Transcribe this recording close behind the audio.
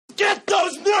Get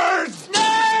those nerds!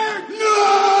 Nerd!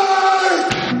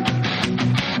 Nerd!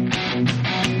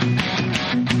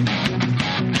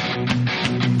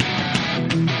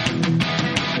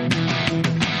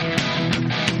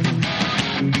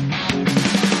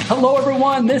 Hello,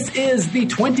 everyone. This is the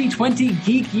 2020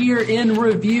 Geek Year in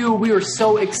Review. We are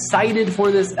so excited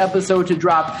for this episode to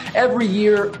drop. Every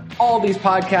year, all these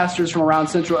podcasters from around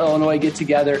Central Illinois get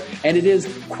together, and it is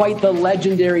quite the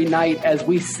legendary night as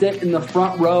we sit in the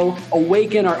front row,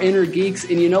 awaken our inner geeks,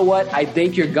 and you know what? I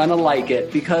think you're gonna like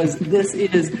it because this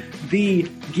is the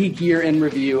Geek Year in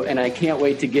Review, and I can't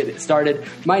wait to get it started.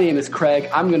 My name is Craig.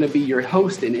 I'm going to be your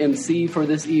host and MC for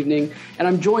this evening, and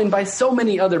I'm joined by so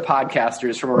many other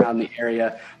podcasters from around the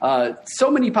area. So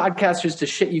many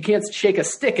podcasters you can't shake a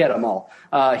stick at them all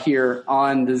here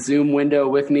on the Zoom window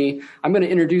with me. I'm going to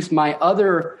introduce my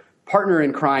other partner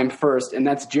in crime first, and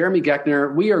that's Jeremy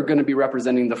Geckner. We are going to be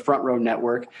representing the Front Row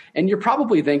Network, and you're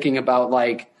probably thinking about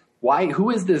who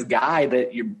is this guy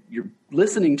that you're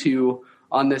listening to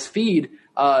on this feed?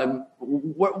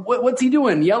 What's he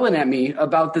doing yelling at me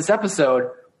about this episode?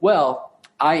 Well,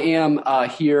 I am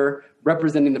here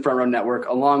representing the Front Row Network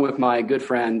along with my good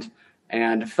friend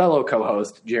and fellow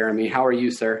co-host, Jeremy. How are you,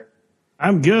 sir?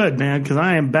 I'm good, man, because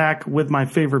I am back with my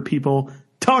favorite people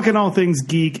talking all things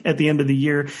geek at the end of the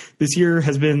year. This year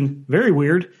has been very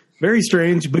weird, very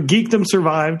strange, but geekdom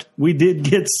survived. We did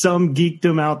get some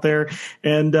geekdom out there,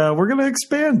 and we're going to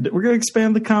expand. We're going to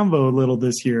expand the combo a little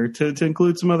this year to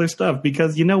include some other stuff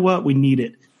because you know what? We need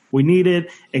it. We need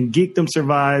it, and geekdom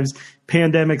survives.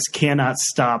 Pandemics cannot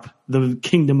stop the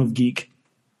kingdom of geek.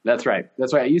 That's right.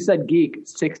 That's right. You said geek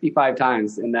 65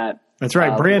 times in that. That's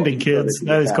right. Branding, kids.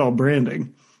 That is called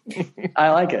branding.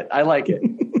 I like it. I like it.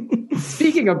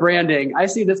 Speaking of branding, I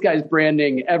see this guy's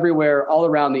branding everywhere, all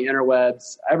around the interwebs.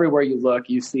 Everywhere you look,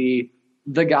 you see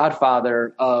the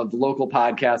godfather of local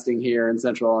podcasting here in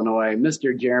Central Illinois,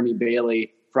 Mr. Jeremy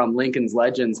Bailey from Lincoln's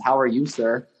Legends. How are you,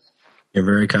 sir? You're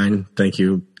very kind. Thank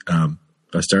you.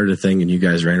 I started a thing and you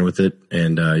guys ran with it,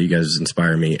 and you guys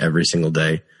inspire me every single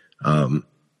day.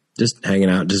 Just hanging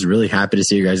out, just really happy to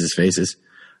see you guys' faces.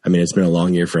 I mean, it's been a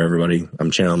long year for everybody. I'm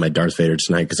channeling my Darth Vader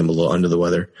tonight because I'm a little under the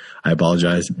weather. I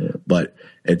apologize, but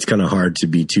it's kind of hard to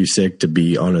be too sick to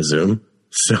be on a Zoom.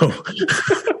 So,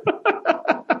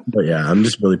 but yeah, I'm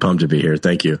just really pumped to be here.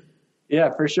 Thank you.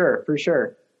 Yeah, for sure. For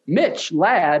sure. Mitch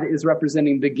Ladd is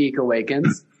representing the Geek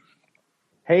Awakens.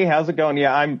 Hey, how's it going?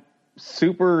 Yeah, I'm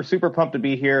super, super pumped to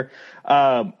be here.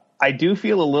 I do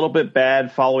feel a little bit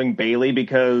bad following Bailey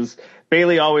because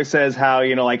Bailey always says how,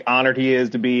 honored he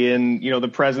is to be in, the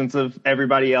presence of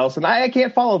everybody else. And I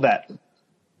can't follow that.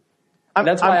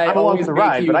 That's why I always the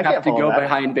ride, but I have to go that.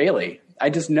 behind Bailey. I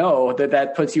just know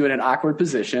that puts you in an awkward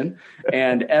position.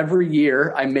 And every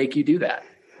year I make you do that.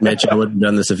 Mitch, I wouldn't have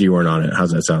done this if you weren't on it.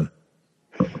 How's that sound?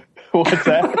 What's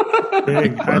that?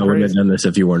 I wouldn't have done this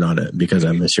if you weren't on it because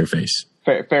I miss your face.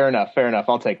 Fair enough.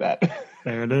 I'll take that.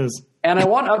 There it is. And I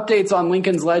want updates on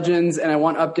Lincoln's Legends, and I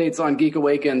want updates on Geek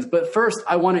Awakens. But first,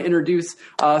 I want to introduce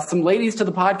some ladies to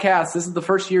the podcast. This is the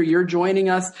first year you're joining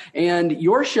us, and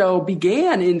your show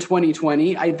began in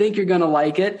 2020. I think you're going to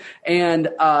like it, and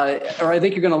or I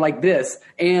think you're going to like this.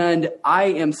 And I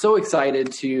am so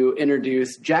excited to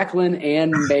introduce Jacqueline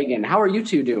and Megan. How are you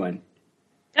two doing?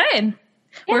 Good.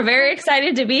 We're very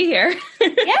excited to be here.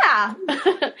 Yeah.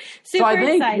 So I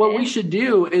think what we should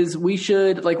do is when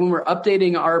we're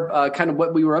updating our kind of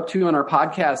what we were up to on our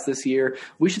podcast this year,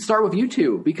 we should start with you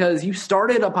two because you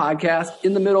started a podcast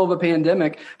in the middle of a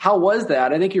pandemic. How was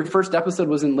that? I think your first episode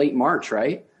was in late March,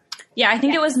 right? Yeah, I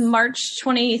think it was March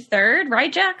 23rd,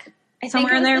 right, Jack?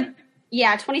 Somewhere in there?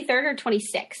 23rd or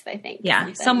 26th, I think.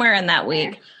 Yeah, somewhere in that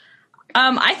week.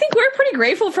 I think we're pretty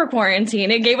grateful for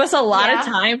quarantine. It gave us a lot of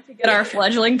time to get our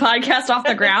fledgling podcast off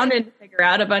the ground and figure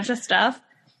out a bunch of stuff.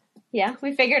 Yeah,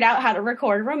 we figured out how to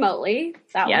record remotely.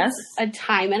 That was a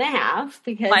time and a half.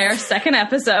 By our second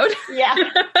episode. Yeah.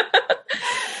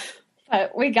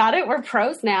 But we got it. We're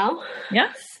pros now.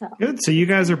 Yeah. So. Good. So you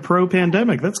guys are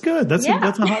pro-pandemic. That's good. That's a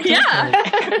hot take.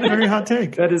 Yeah. Very hot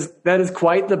take. That is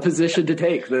quite the position to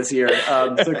take this year.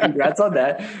 So congrats on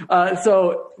that.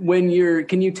 So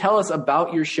can you tell us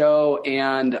about your show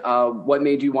and what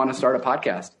made you want to start a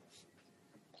podcast?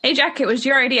 Hey, Jack, it was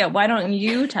your idea. Why don't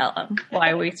you tell them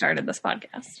why we started this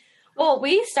podcast? Well,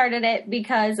 we started it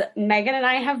because Megan and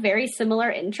I have very similar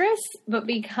interests, but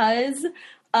because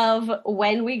of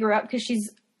when we grew up, because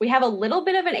we have a little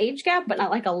bit of an age gap, but not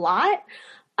like a lot.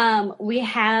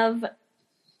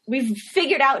 We've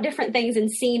figured out different things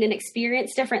and seen and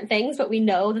experienced different things, but we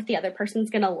know that the other person's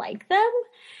going to like them.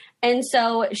 And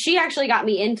so she actually got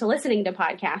me into listening to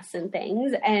podcasts and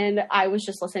things. And I was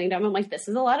just listening to them. I'm like, this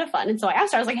is a lot of fun. And so I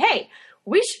asked her, I was like, hey,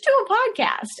 we should do a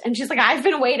podcast. And she's like, I've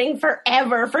been waiting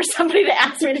forever for somebody to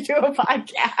ask me to do a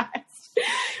podcast.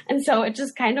 And so it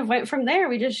just kind of went from there.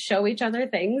 We just show each other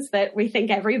things that we think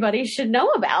everybody should know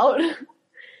about.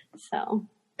 So.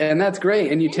 And that's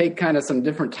great. And you take kind of some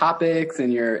different topics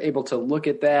and you're able to look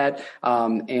at that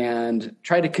and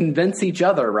try to convince each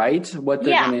other, right? What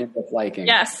they're going to end up liking.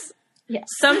 Yes.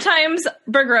 Sometimes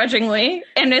begrudgingly.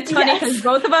 And it's funny because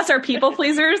both of us are people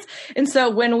pleasers. And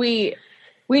so when we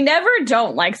never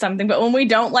don't like something, but when we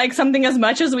don't like something as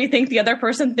much as we think the other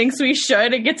person thinks we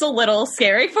should, it gets a little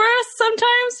scary for us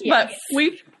sometimes. Yes.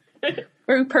 But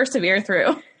we persevere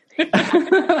through.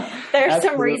 There's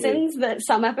some reasons that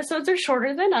some episodes are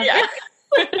shorter than others. Yeah.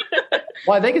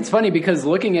 Well, I think it's funny because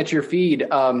looking at your feed,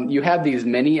 you have these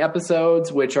mini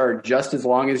episodes, which are just as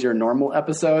long as your normal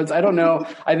episodes. I don't know.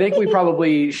 I think we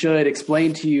probably should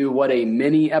explain to you what a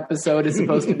mini episode is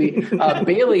supposed to be.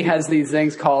 Bailey has these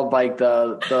things called like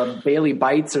the Bailey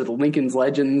Bites or the Lincoln's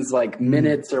Legends, like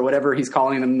minutes or whatever he's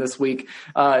calling them this week.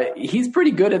 He's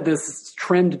pretty good at this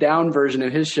trimmed down version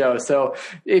of his show. So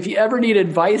if you ever need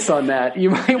advice on that, you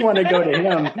might want to go to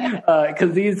him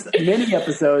because these mini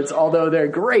episodes, although they're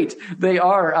great, they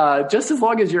are just as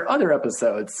long as your other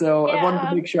episodes. So I wanted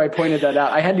to make sure I pointed that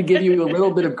out. I had to give you a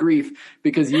little bit of grief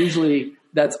because usually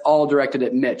that's all directed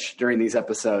at Mitch during these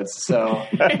episodes. So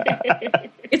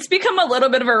it's become a little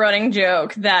bit of a running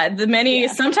joke that the mini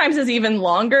sometimes is even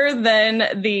longer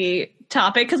than the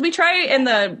topic because we try in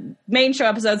the main show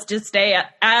episodes to stay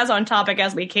as on topic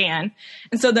as we can.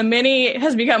 And so the mini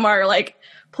has become our like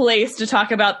place to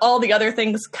talk about all the other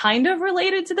things kind of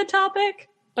related to the topic.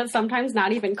 But sometimes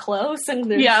not even close, and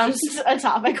there's just a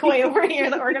topic way over here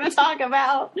that we're going to talk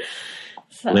about.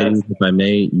 So. Ladies, if I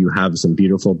may, you have some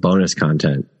beautiful bonus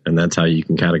content, and that's how you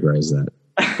can categorize that.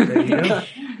 There you go.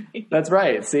 That's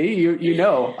right. See, you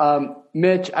know.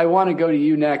 Mitch, I want to go to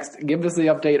you next. Give us the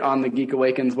update on the Geek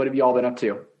Awakens. What have you all been up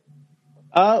to?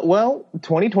 Well,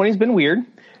 2020's been weird.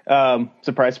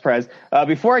 Surprise, surprise.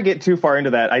 Before I get too far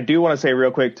into that, I do want to say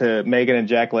real quick to Megan and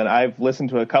Jacqueline, I've listened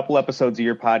to a couple episodes of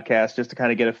your podcast just to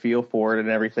kind of get a feel for it and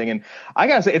everything. And I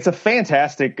got to say, it's a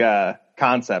fantastic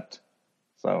concept.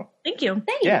 So thank you.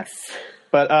 Thanks. Yeah.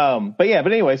 But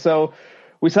anyway, so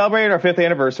we celebrated our 5th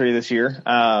anniversary this year.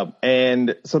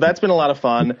 And so that's been a lot of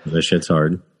fun. This shit's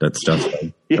hard. That stuff's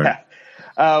hard. Yeah.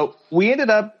 We ended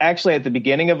up actually at the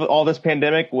beginning of all this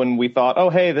pandemic when we thought, oh,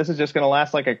 hey, this is just going to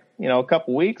last like a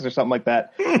couple weeks or something like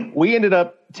that. We ended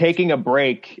up taking a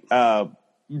break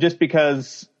just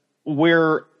because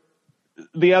we're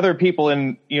the other people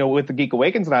in, with the Geek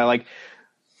Awakens and I, like,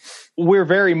 we're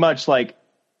very much like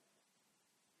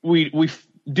we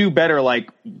do better like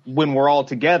when we're all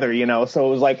together, so it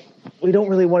was like we don't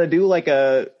really want to do like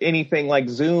anything like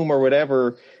Zoom or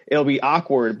whatever. It'll be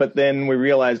awkward. But then we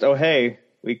realized, oh, hey,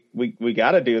 we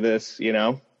got to do this,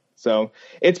 So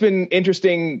it's been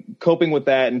interesting coping with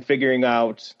that and figuring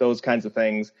out those kinds of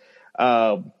things.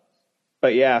 But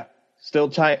yeah, still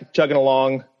chugging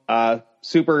along.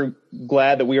 Super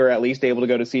glad that we were at least able to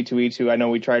go to C2E2. I know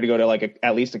we tried to go to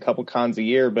at least a couple cons a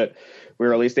year, but we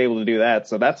were at least able to do that.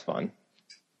 So that's fun.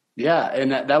 Yeah,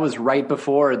 and that was right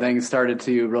before things started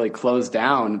to really close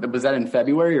down. Was that in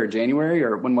February or January,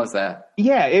 or when was that?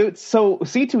 Yeah, so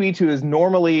C2E2 is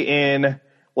normally in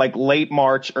like late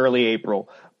March, early April.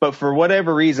 But for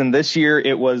whatever reason, this year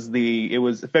it was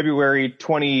February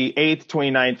 28th,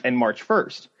 29th, and March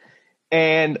 1st.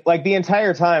 And like the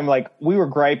entire time, like we were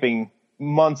griping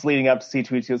months leading up to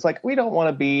C2E2. It's like, we don't want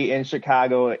to be in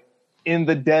Chicago in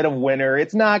the dead of winter.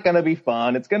 It's not going to be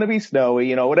fun. It's going to be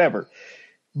snowy, whatever.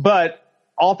 But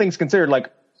all things considered, like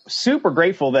super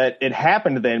grateful that it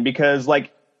happened then, because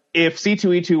like if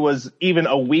C2E2 was even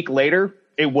a week later,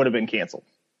 it would have been canceled.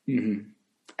 Mm-hmm.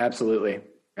 Absolutely.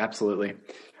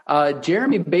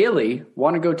 Jeremy Bailey,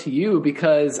 want to go to you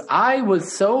because I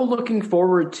was so looking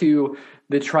forward to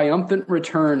the triumphant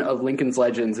return of Lincoln's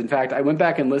Legends. In fact, I went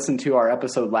back and listened to our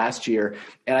episode last year,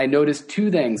 and I noticed two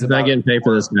things. He's not getting paid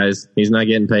for this, guys. He's not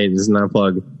getting paid. This is not a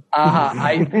plug.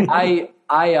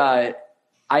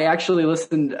 I actually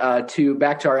listened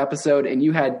back to our episode, and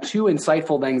you had two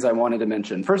insightful things I wanted to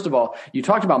mention. First of all, you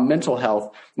talked about mental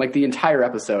health like the entire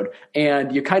episode,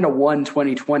 and you kind of won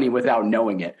 2020 without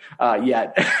knowing it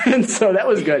yet. And so that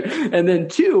was good. And then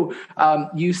two,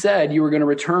 you said you were going to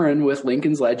return with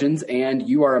Lincoln's Legends, and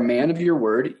you are a man of your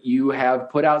word. You have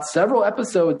put out several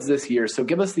episodes this year. So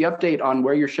give us the update on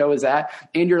where your show is at.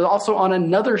 And you're also on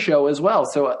another show as well.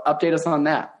 So update us on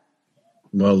that.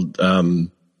 Well,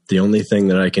 the only thing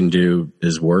that I can do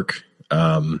is work.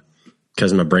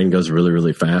 because my brain goes really,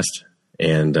 really fast.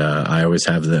 And I always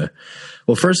have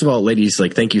well, first of all, ladies,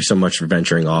 like, thank you so much for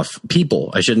venturing off.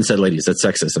 People, I shouldn't have said ladies. That's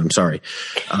sexist. I'm sorry.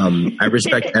 I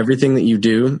respect everything that you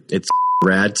do. It's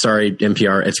rad. Sorry,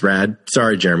 NPR. It's rad.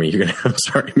 Sorry, Jeremy. I'm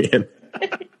sorry, man.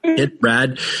 It's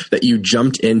rad that you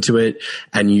jumped into it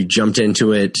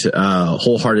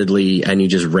wholeheartedly and you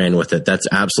just ran with it. That's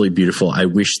absolutely beautiful. I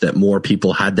wish that more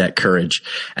people had that courage,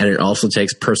 and it also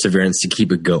takes perseverance to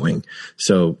keep it going.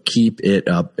 So keep it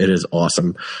up. It is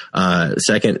awesome.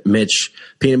 Second, Mitch,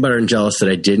 peanut butter and jealous that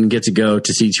I didn't get to go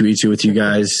to C2E2 with you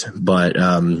guys, but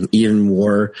even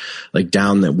more like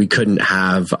down that we couldn't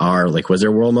have our like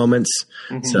Wizard World moments.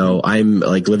 Mm-hmm. So I'm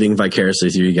like living vicariously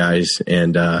through you guys,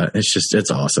 and it's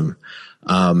awesome.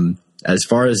 As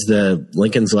far as the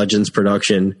Lincoln's Legends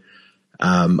production,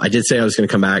 I did say I was going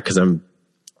to come back because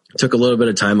took a little bit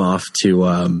of time off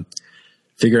to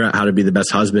figure out how to be the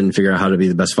best husband, figure out how to be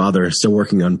the best father. Still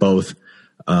working on both.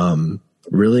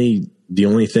 Really, the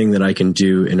only thing that I can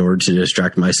do in order to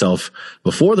distract myself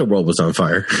before the world was on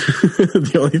fire,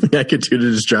 the only thing I could do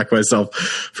to distract myself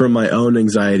from my own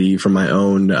anxiety, from my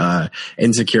own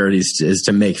insecurities, is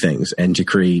to make things and to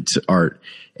create art.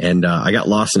 And I got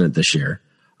lost in it this year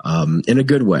in a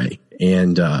good way.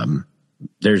 And I'm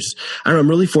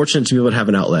really fortunate to be able to have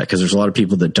an outlet, because there's a lot of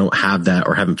people that don't have that,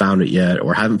 or haven't found it yet,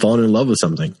 or haven't fallen in love with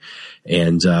something.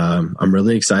 And I'm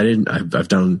really excited. I've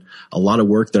done a lot of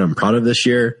work that I'm proud of this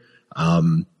year.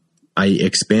 I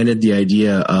expanded the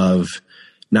idea of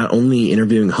not only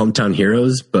interviewing hometown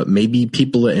heroes, but maybe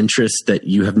people of interest that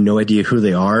you have no idea who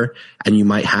they are, and you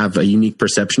might have a unique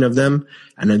perception of them.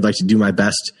 And I'd like to do my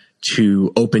best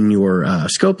to open your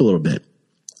scope a little bit.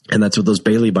 And that's what those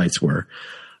Bailey Bites were.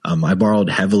 I borrowed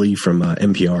heavily from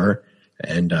NPR,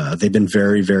 and they've been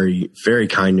very, very, very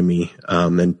kind to me,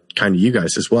 and kind to you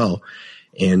guys as well.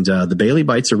 And the Bailey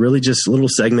Bites are really just little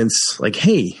segments like,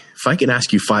 hey, if I can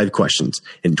ask you 5 questions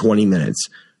in 20 minutes,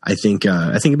 I think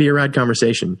it'd be a rad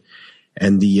conversation.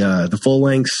 And the full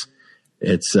lengths,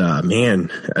 it's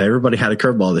man, everybody had a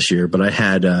curveball this year, but I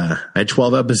had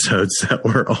 12 episodes that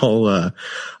were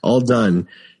all done,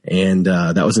 and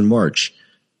that was in March.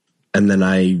 And then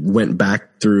I went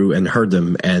back through and heard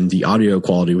them, and the audio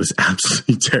quality was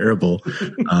absolutely terrible.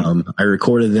 I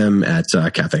recorded them at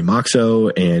Cafe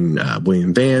Moxo and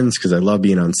William Vans, because I love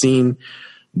being on scene.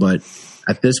 But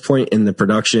at this point in the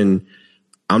production,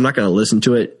 I'm not going to listen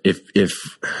to it. If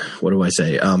what do I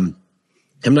say? I'm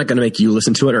not going to make you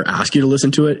listen to it or ask you to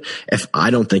listen to it if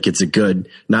I don't think it's a good,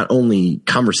 not only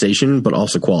conversation, but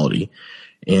also quality.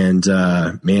 And,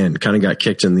 man, kind of got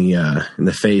kicked in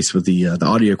the face with the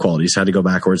audio quality. So I had to go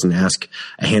backwards and ask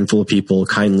a handful of people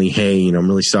kindly, hey, I'm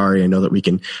really sorry. I know that we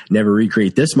can never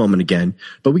recreate this moment again,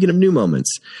 but we can have new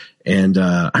moments. And,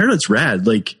 I don't know, it's rad.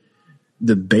 Like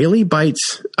the Bailey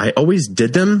Bites, I always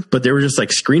did them, but they were just like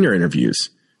screener interviews.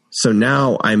 So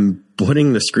now I'm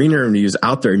putting the screener interviews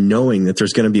out there knowing that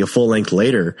there's going to be a full length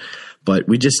later. But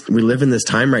we live in this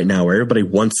time right now where everybody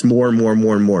wants more and more and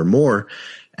more and more and more.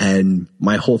 And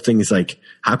my whole thing is like,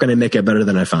 how can I make it better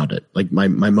than I found it? Like my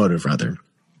motive rather.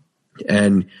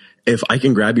 And if I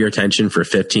can grab your attention for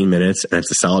 15 minutes and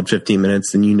it's a solid 15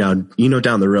 minutes, then you know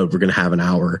down the road, we're going to have an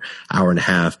hour and a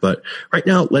half. But right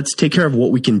now, let's take care of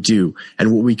what we can do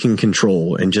and what we can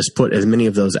control and just put as many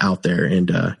of those out there.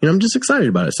 And, I'm just excited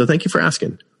about it. So thank you for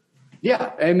asking.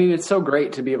 Yeah. I mean, it's so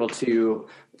great to be able to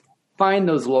find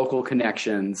those local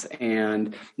connections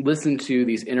and listen to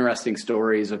these interesting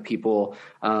stories of people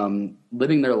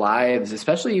living their lives,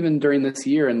 especially even during this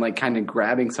year, and like kind of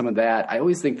grabbing some of that. I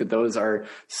always think that those are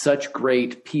such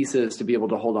great pieces to be able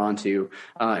to hold on to.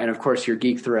 And of course, your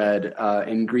geek thread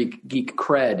and geek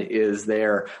cred is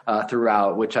there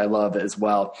throughout, which I love as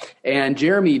well. And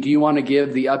Jeremy, do you want to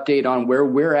give the update on where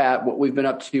we're at, what we've been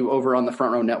up to over on the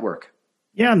Front Row Network?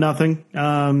 Yeah, nothing.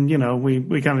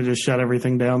 We kind of just shut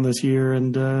everything down this year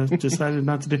and decided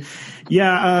not to do.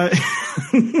 Yeah,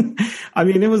 I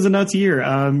mean, it was a nuts year.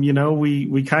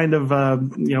 We kind of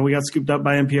we got scooped up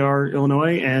by NPR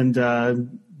Illinois, and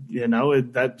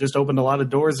that just opened a lot of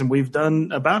doors. And we've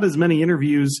done about as many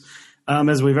interviews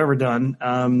as we've ever done.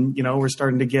 We're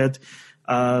starting to get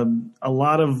a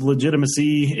lot of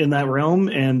legitimacy in that realm,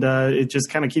 and it just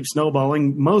kind of keeps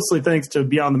snowballing, mostly thanks to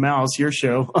Beyond the Mouse, your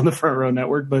show on the Front Row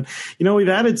Network. But, we've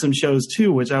added some shows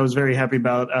too, which I was very happy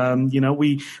about.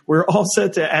 We're all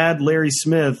set to add Larry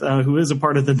Smith, who is a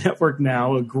part of the network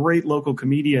now, a great local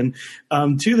comedian,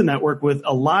 to the network with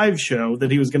a live show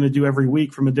that he was going to do every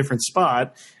week from a different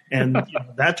spot. And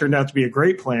that turned out to be a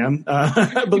great plan.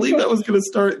 I believe that was going to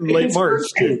start in late March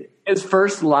too. His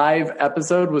first live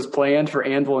episode was planned for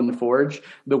Anvil and Forge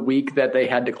the week that they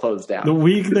had to close down. The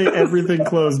week that everything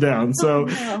closed down. So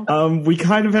we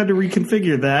kind of had to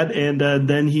reconfigure that. And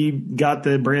then he got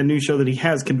the brand new show that he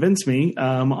has, Convince Me,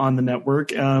 on the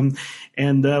network. And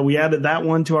we added that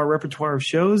one to our repertoire of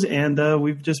shows. And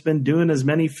we've just been doing as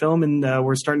many film, and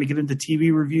we're starting to get into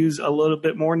TV reviews a little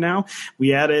bit more now.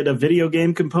 We added a video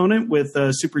game component with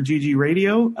Super GG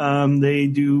Radio. They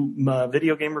do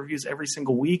video game reviews every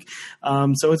single week.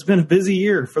 So it's been a busy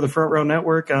year for the Front Row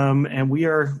Network, and we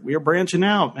are branching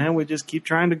out, man. We just keep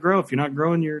trying to grow. If you're not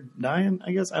growing, you're dying,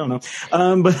 I guess. I don't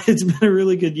know. But it's been a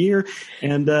really good year,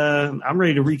 and I'm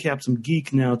ready to recap some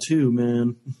Geek now too,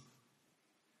 man.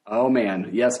 Oh man,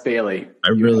 yes, Bailey. I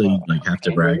really have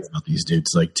to brag about these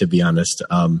dudes. Like, to be honest,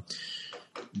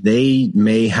 they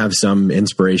may have some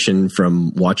inspiration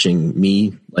from watching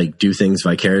me do things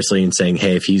vicariously and saying,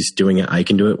 "Hey, if he's doing it, I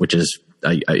can do it," which is.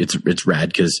 It's rad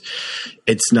because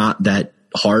it's not that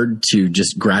hard to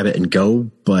just grab it and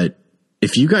go. But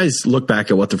if you guys look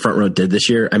back at what the Front Row did this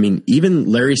year, I mean,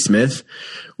 even Larry Smith,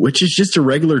 which is just a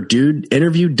regular dude,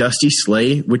 interviewed Dusty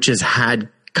Slay, which has had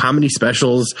comedy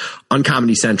specials on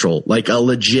Comedy Central, like a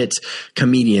legit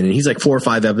comedian. And he's 4 or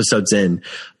 5 episodes in.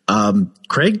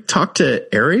 Craig talked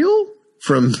to Ariel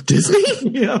from Disney.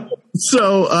 Yeah.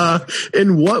 So,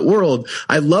 in what world?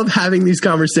 I love having these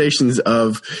conversations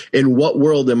of in what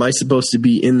world am I supposed to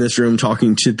be in this room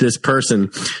talking to this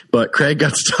person? But Craig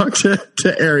got to talk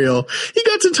to Ariel. He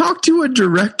got to talk to a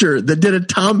director that did a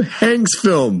Tom Hanks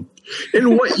film.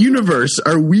 In what universe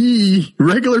are we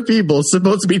regular people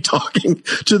supposed to be talking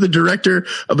to the director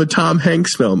of a Tom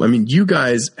Hanks film? I mean, you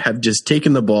guys have just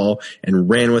taken the ball and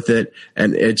ran with it.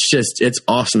 And it's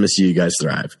awesome to see you guys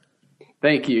thrive.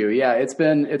 Thank you. Yeah, it's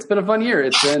been a fun year.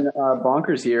 It's been a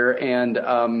bonkers year, and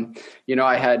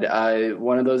I had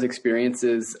one of those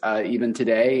experiences even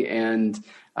today. And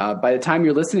by the time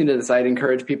you're listening to this, I'd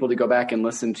encourage people to go back and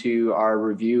listen to our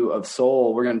review of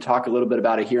Soul. We're going to talk a little bit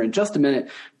about it here in just a minute,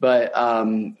 but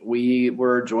we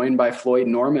were joined by Floyd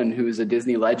Norman, who's a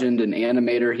Disney legend and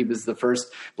animator. He was the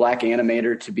first Black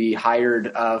animator to be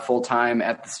hired full-time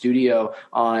at the studio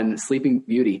on Sleeping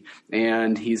Beauty,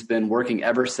 and he's been working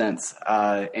ever since.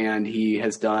 And he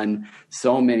has done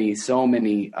so many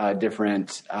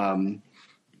different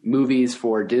movies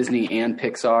for Disney and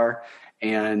Pixar.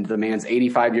 And the man's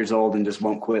 85 years old and just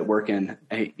won't quit working,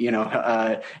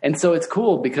 and so it's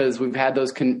cool because we've had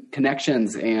those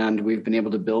connections and we've been able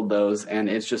to build those. And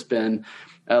it's just been,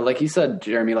 like you said,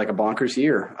 Jeremy, like a bonkers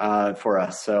year for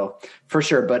us. So for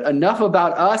sure. But enough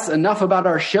about us, enough about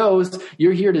our shows.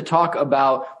 You're here to talk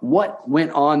about what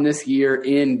went on this year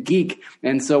in Geek.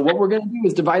 And so what we're going to do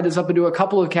is divide this up into a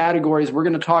couple of categories. We're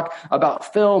going to talk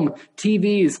about film,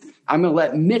 TVs. I'm going to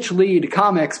let Mitch lead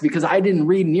comics because I didn't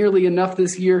read nearly enough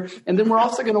this year. And then we're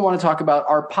also going to want to talk about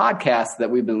our podcast that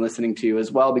we've been listening to as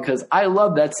well, because I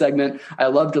love that segment. I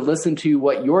love to listen to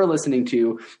what you're listening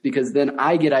to because then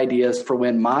I get ideas for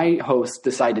when my hosts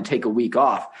decide to take a week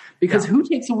off. Because who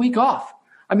takes a week off?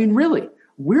 I mean, really,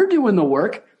 we're doing the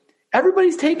work.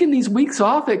 Everybody's taking these weeks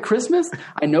off at Christmas.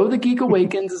 I know the Geek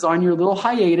Awakens is on your little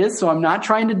hiatus, so I'm not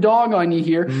trying to dog on you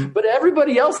here, but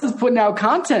everybody else is putting out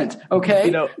content, okay?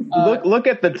 Look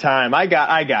at the time. I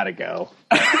gotta go.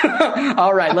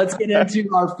 All right, let's get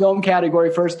into our film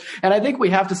category first. And I think we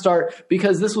have to start,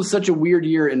 because this was such a weird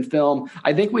year in film,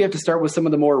 I think we have to start with some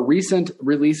of the more recent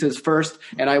releases first.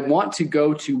 And I want to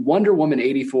go to Wonder Woman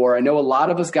 84. I know a lot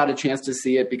of us got a chance to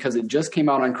see it because it just came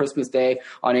out on Christmas Day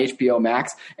on HBO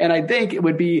Max. And I think it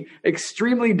would be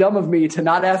extremely dumb of me to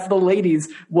not ask the ladies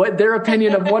what their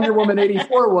opinion of Wonder Woman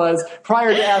 84 was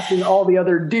prior to asking all the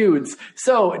other dudes.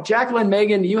 So, Jacqueline,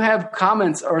 Megan, you have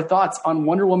comments or thoughts on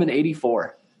Wonder Woman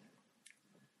 84?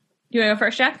 You want to go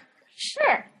first, Jack?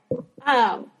 Sure.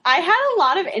 I had a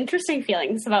lot of interesting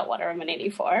feelings about Wonder Woman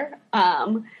 84.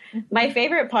 My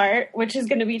favorite part, which is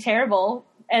going to be terrible,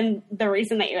 and the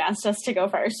reason that you asked us to go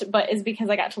first, but is because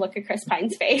I got to look at Chris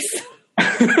Pine's face.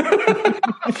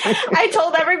 I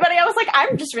told everybody, I was like,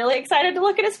 I'm just really excited to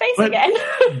look at his face again.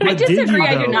 I disagree.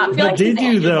 I do not feel like did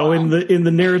you though in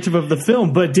the narrative of the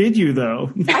film? But did you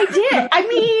though? I did. I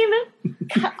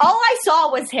mean, all I saw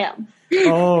was him.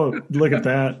 Oh, look at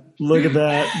that! Look at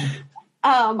that!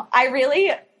 I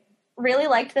really, really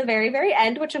liked the very, very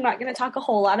end, which I'm not going to talk a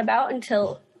whole lot about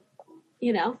until,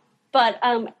 but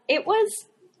it was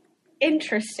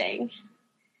interesting.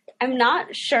 I'm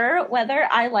not sure whether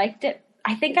I liked it.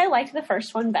 I think I liked the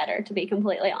first one better, to be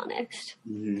completely honest.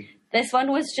 Mm-hmm. This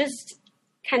one was just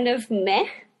kind of meh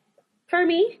for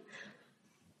me.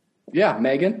 Yeah,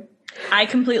 Megan? I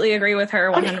completely agree with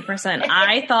her 100%.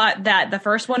 I thought that the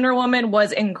first Wonder Woman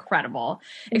was incredible.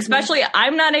 Especially,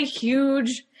 I'm not a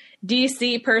huge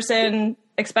DC person,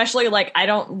 especially like I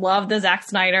don't love the Zack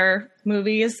Snyder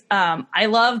movies. I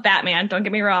love Batman, don't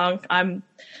get me wrong. I'm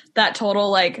that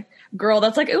total like girl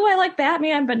that's like, ooh, I like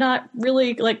Batman, but not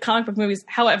really like comic book movies.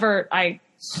 However,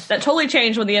 that totally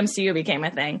changed when the MCU became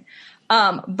a thing.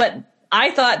 But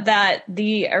I thought that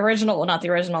the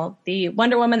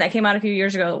Wonder Woman that came out a few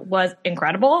years ago was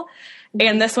incredible.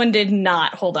 And this one did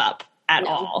not hold up at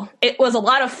all. It was a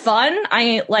lot of fun.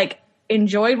 I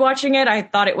enjoyed watching it. I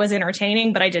thought it was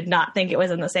entertaining, but I did not think it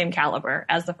was in the same caliber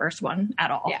as the first one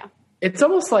at all. Yeah. It's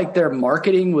almost like their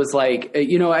marketing was like,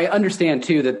 I understand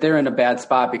too that they're in a bad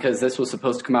spot because this was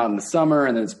supposed to come out in the summer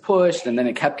and then it's pushed and then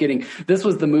it kept this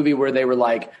was the movie where they were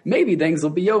like, maybe things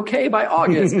will be okay by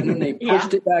August. And then they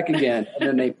pushed it back again and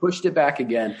then they pushed it back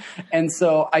again. And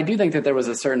so I do think that there was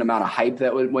a certain amount of hype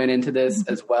that went into this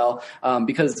as well.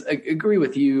 Because I agree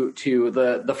with you too.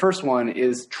 The first one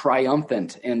is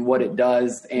triumphant in what it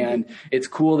does. And it's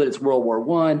cool that it's World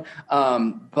War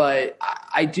I. But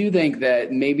I do think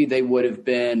that maybe they would have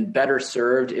been better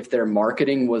served if their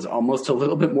marketing was almost a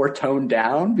little bit more toned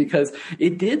down, because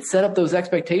it did set up those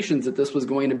expectations that this was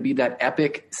going to be that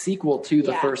epic sequel to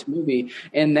the first movie.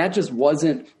 And that just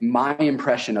wasn't my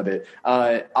impression of it.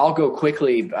 I'll go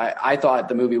quickly. I thought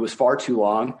the movie was far too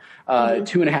long.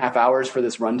 2.5 hours for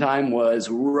this runtime was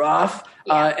rough.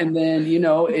 And then,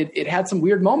 it had some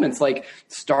weird moments, like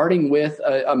starting with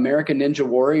American Ninja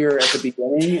Warrior at the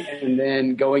beginning and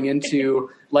then going into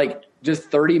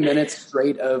just 30 minutes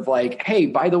straight of hey,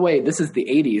 by the way, this is the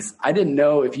 80s. I didn't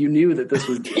know if you knew that this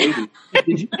was the 80s.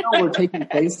 Did you know we're taking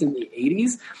place in the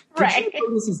 80s? Did you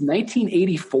know this is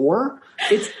 1984?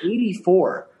 It's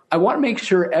 84. I want to make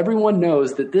sure everyone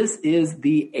knows that this is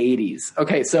the 80s.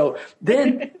 Okay, so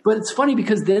then, but it's funny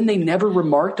because then they never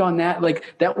remarked on that.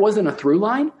 That wasn't a through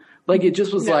line. It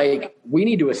just was we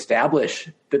need to establish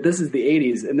that this is the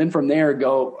 80s. And then from there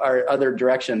go our other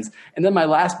directions. And then my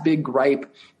last big gripe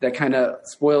that kind of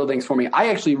spoiled things for me,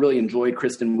 I actually really enjoyed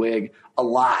Kristen Wiig a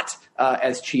lot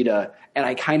as Cheetah. And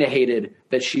I kind of hated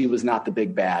that she was not the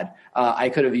big bad. I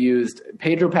could have used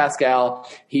Pedro Pascal.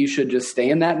 He should just stay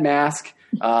in that mask.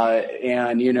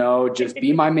 And just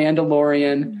be my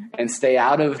Mandalorian and stay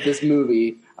out of this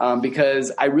movie.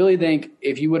 Because I really think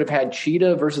if you would have had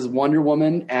Cheetah versus Wonder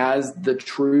Woman as the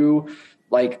true,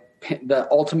 the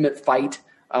ultimate fight,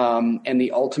 and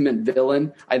the ultimate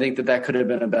villain, I think that could have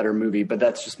been a better movie. But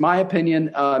that's just my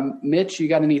opinion. Mitch, you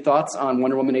got any thoughts on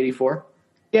Wonder Woman 84?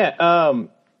 Yeah.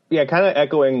 Kind of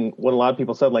echoing what a lot of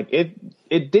people said.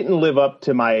 It didn't live up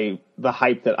to the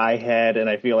hype that I had, and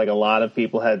I feel like a lot of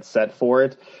people had set for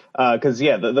it. Because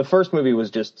the first movie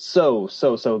was just so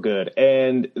good,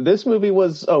 and this movie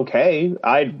was okay.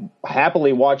 I'd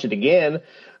happily watch it again,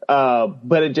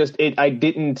 but I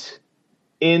didn't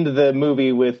end the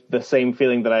movie with the same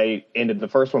feeling that I ended the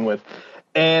first one with.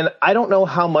 And I don't know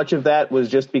how much of that was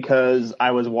just because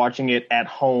I was watching it at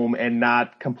home and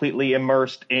not completely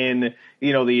immersed in,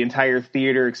 the entire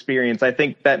theater experience. I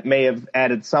think that may have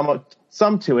added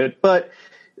some to it, but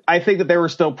I think that there were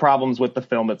still problems with the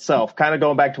film itself. Kind of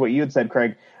going back to what you had said,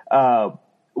 Craig,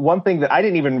 one thing that I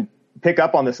didn't even pick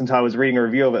up on this until I was reading a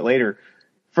review of it later.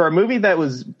 For a movie that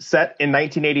was set in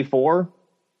 1984,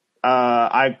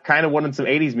 I kind of wanted some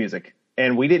 80s music,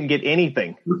 and we didn't get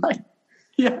anything. Right.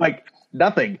 Yeah.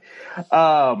 Nothing.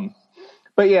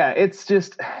 But yeah, it's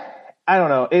just, I don't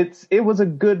know. It was a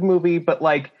good movie, but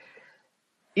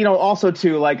also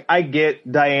too, I get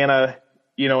Diana,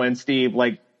 and Steve,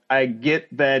 I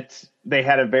get that they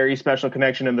had a very special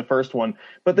connection in the first one,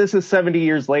 but this is 70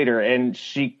 years later and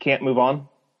she can't move on.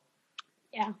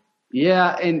 Yeah.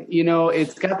 Yeah. And,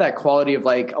 it's got that quality of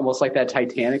almost like that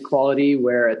Titanic quality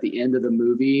where at the end of the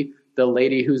movie, the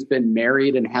lady who's been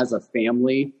married and has a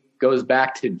family goes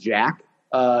back to Jack,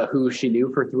 who she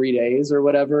knew for 3 days or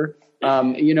whatever.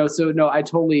 So no, I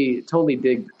totally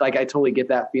dig, I totally get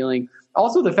that feeling.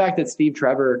 Also the fact that Steve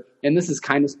Trevor, and this is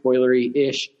kind of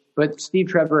spoilery-ish, but Steve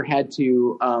Trevor had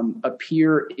to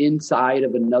appear inside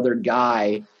of another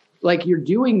guy. You're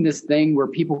doing this thing where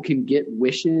people can get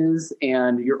wishes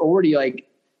and you're already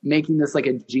making this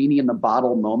a genie in the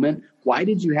bottle moment. Why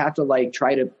did you have to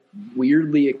try to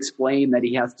weirdly explain that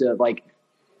he has to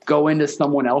go into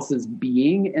someone else's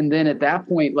being? And then at that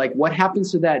point, what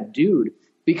happens to that dude?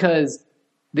 Because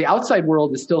the outside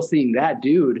world is still seeing that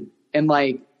dude, and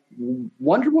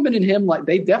Wonder Woman and him,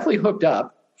 they definitely hooked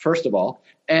up, first of all.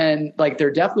 And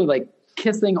they're definitely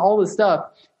kissing, all this stuff.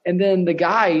 And then the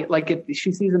guy,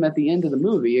 she sees him at the end of the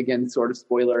movie, again, sort of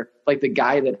spoiler, the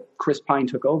guy that Chris Pine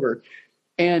took over.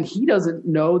 and he doesn't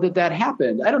know that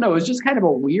happened. I don't know. It's just kind of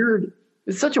a weird.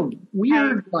 It's such a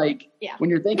weird, when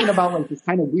you're thinking about like this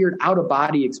kind of weird out of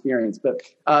body experience. But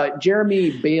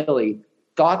Jeremy Bailey,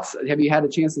 thoughts? Have you had a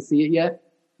chance to see it yet?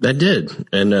 I did,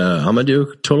 and I'm gonna do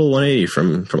a total 180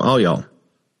 from all y'all.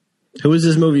 Who is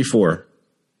this movie for?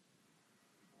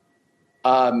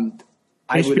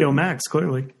 HBO Max,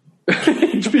 clearly.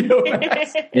 HBO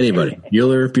Max. Anybody?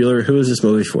 Bueller. Who is this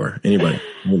movie for? Anybody?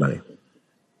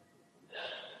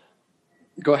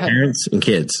 Go ahead. Parents and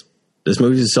kids. This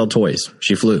movie is to sell toys.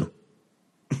 She flew.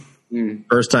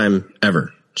 First time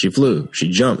ever. She flew. She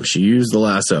jumped. She used the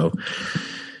lasso.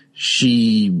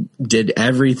 She did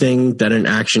everything that an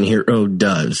action hero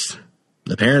does.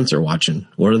 The parents are watching.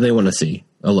 What do they want to see?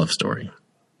 A love story.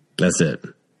 That's it.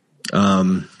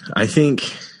 I think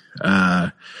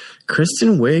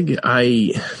Kristen Wiig,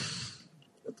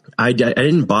 I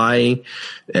didn't buy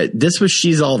this was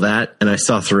She's All That, and I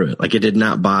saw through it. Like, I did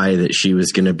not buy that she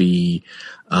was going to be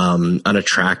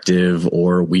unattractive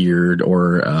or weird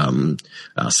or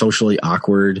socially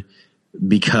awkward,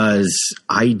 because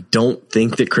I don't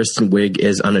think that Kristen Wiig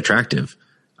is unattractive.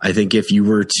 I think if you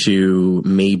were to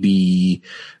maybe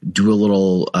do a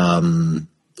little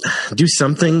do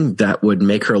something that would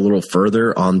make her a little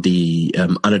further on the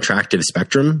unattractive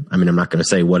spectrum. I mean, I'm not going to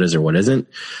say what is or what isn't,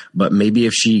 but maybe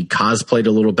if she cosplayed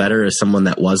a little better as someone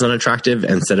that was unattractive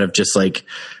instead of just like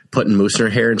putting mousse in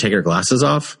her hair and taking her glasses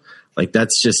off, like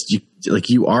that's just like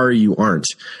you are or you aren't.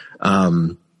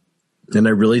 And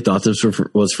I really thought this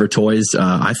was for toys.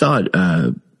 I thought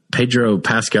Pedro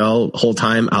Pascal whole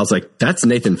time. I was like, that's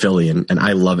Nathan Fillion, and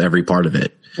I love every part of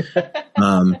it.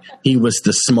 He was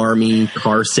the smarmy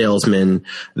car salesman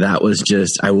that was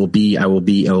just, I will be.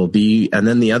 And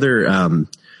then the other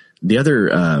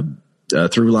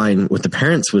through line with the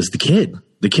parents was the kid.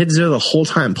 The kid's there the whole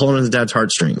time pulling on his dad's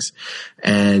heartstrings.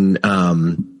 And,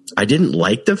 I didn't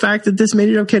like the fact that this made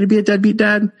it okay to be a deadbeat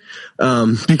dad,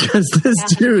 because this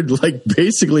dude like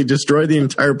basically destroyed the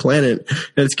entire planet.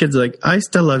 And his kid's like, I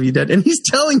still love you, Dad. And he's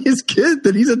telling his kid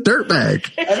that he's a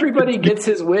dirtbag. Everybody gets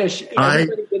his wish.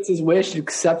 Everybody gets his wish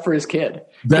except for his kid.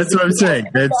 That's what I'm saying.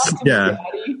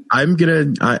 I'm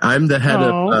the head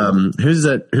of, who's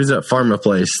that pharma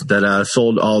place that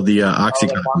sold all the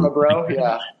Oxycontin? Pharma bro,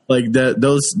 yeah. Like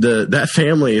that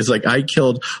family is like, I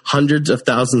killed hundreds of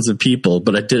thousands of people,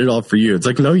 but I did it all for you. It's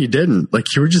like, no, you didn't. Like,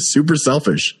 you were just super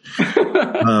selfish. So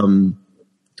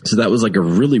that was like a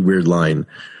really weird line.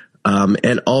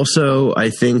 And also I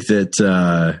think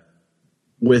that,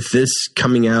 with this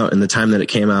coming out and the time that it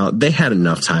came out, they had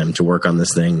enough time to work on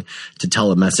this thing to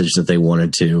tell a message that they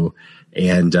wanted to.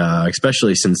 And,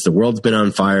 especially since the world's been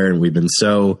on fire and we've been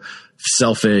so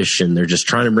selfish, and they're just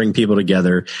trying to bring people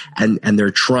together, and they're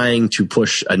trying to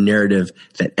push a narrative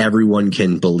that everyone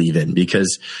can believe in,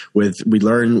 because we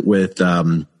learn with,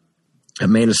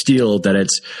 Man of Steel that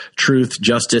it's truth,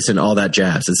 justice, and all that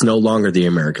jazz. It's no longer the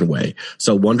American way.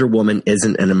 So Wonder Woman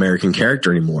isn't an American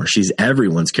character anymore. She's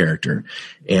everyone's character.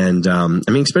 And, I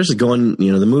mean, especially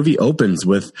the movie opens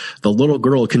with the little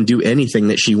girl can do anything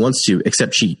that she wants to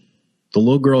except cheat. The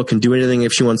little girl can do anything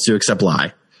if she wants to except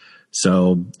lie.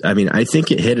 So, I mean, I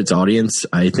think it hit its audience.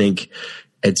 I think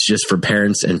it's just for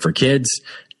parents and for kids.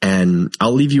 And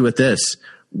I'll leave you with this.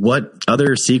 What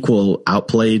other sequel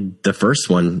outplayed the first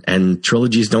one? And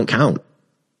trilogies don't count.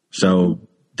 So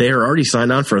they are already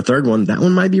signed on for a third one. That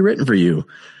one might be written for you.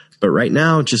 But right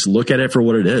now, just look at it for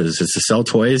what it is. It's to sell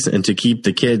toys and to keep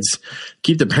the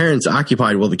parents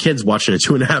occupied while the kids watching a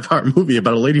 2.5-hour movie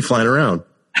about a lady flying around.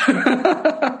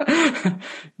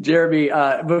 Jeremy,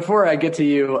 before I get to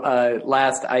you,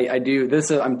 last, I do this.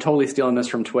 I'm totally stealing this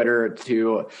from Twitter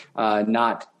to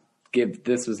not give.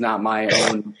 This was not my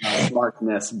own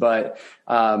smartness, but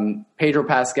Pedro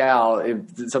Pascal.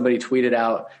 Somebody tweeted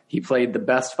out he played the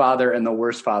best father and the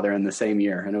worst father in the same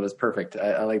year, and it was perfect.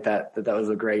 I like that. That was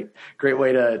a great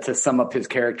way to sum up his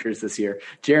characters this year.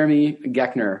 Jeremy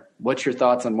Geckner, what's your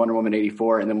thoughts on Wonder Woman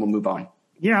 84, and then we'll move on.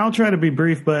 Yeah, I'll try to be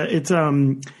brief, but it's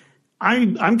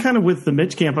I'm kind of with the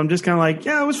Mitch camp. I'm just kind of like,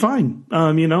 yeah, it was fine.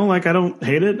 Like, I don't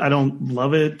hate it. I don't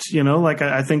love it. Like,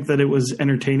 I think that it was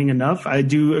entertaining enough. I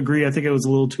do agree. I think it was a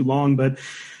little too long, but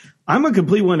I'm a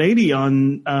complete 180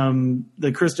 on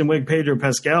the Kristen Wiig, Pedro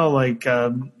Pascal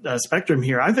spectrum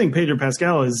here. I think Pedro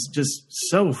Pascal is just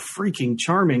so freaking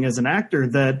charming as an actor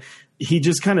that he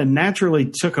just kind of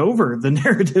naturally took over the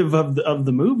narrative of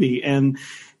the movie. And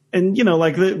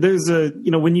there's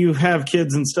when you have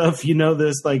kids and stuff,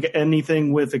 this, like,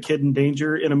 anything with a kid in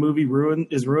danger in a movie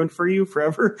is ruined for you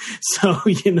forever. So,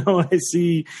 I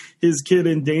see his kid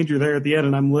in danger there at the end,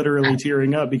 and I'm literally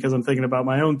tearing up because I'm thinking about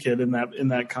my own kid in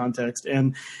that context.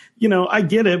 And, I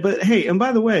get it. But hey, and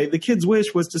by the way, the kid's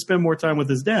wish was to spend more time with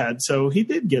his dad. So he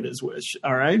did get his wish.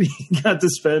 All right. He got to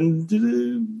spend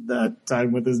that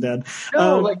time with his dad.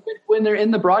 No, like when they're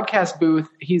in the broadcast booth,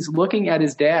 he's looking at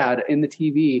his dad in the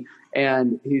TV.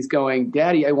 And he's going,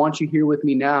 Daddy, I want you here with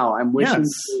me now. I'm wishing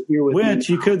you were here with me. Which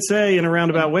you could say in a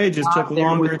roundabout way just took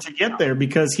longer to get there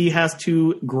because he has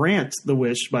to grant the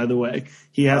wish, by the way.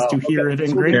 He has to hear it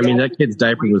and grant it. I mean, that kid's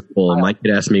diaper was full. My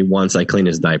kid asked me once I clean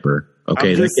his diaper.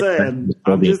 Okay,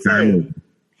 I'm just saying.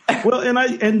 Well,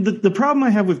 and the problem I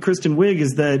have with Kristen Wiig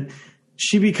is that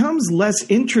she becomes less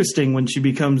interesting when she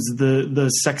becomes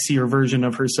the sexier version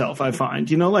of herself, I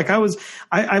find.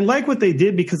 I like what they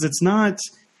did because it's not –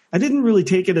 I didn't really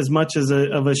take it as much as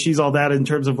a she's all that in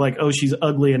terms of like, oh, she's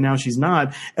ugly and now she's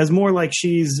not, as more like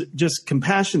she's just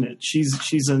compassionate.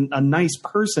 She's a nice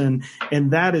person,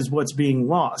 and that is what's being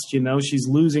lost. She's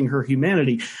losing her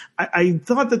humanity. I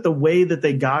thought that the way that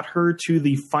they got her to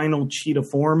the final cheetah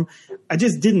form, I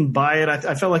just didn't buy it.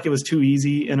 I felt like it was too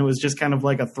easy, and it was just kind of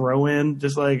like a throw in,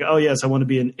 just like, oh yes, I want to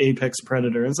be an apex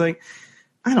predator. It's like,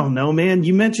 I don't know, man.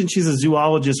 You mentioned she's a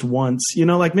zoologist once,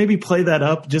 like maybe play that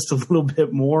up just a little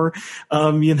bit more.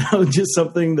 Just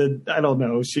something that, I don't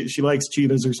know. She likes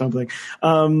cheetahs or something.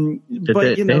 Did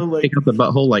they pick up the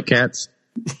butthole like cats?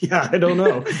 Yeah, I don't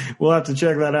know. We'll have to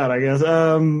check that out, I guess.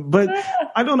 But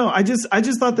I don't know. I just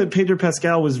thought that Pedro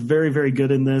Pascal was very, very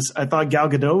good in this. I thought Gal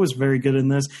Gadot was very good in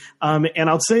this. And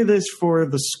I'll say this for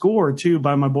the score too,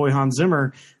 by my boy Hans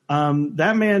Zimmer.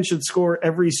 That man should score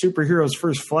every superhero's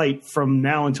first flight from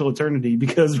now until eternity,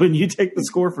 because when you take the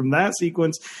score from that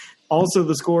sequence, also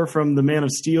the score from the Man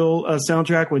of Steel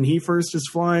soundtrack when he first is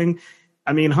flying,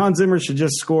 I mean, Hans Zimmer should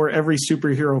just score every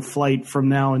superhero flight from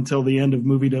now until the end of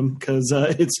moviedom, because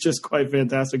it's just quite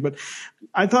fantastic. But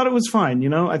I thought it was fine.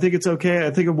 I think it's okay.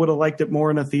 I think I would have liked it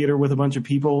more in a theater with a bunch of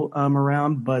people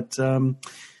around, but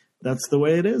that's the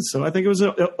way it is. So I think it was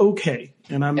okay.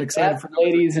 And I'm excited for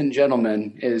ladies and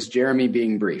gentlemen, is Jeremy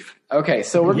being brief. Okay,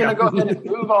 so we're going to go ahead and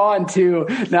move on to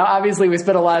now. Obviously, we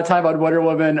spent a lot of time on Wonder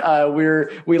Woman.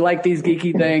 We like these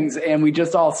geeky things, and we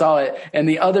just all saw it. And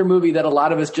the other movie that a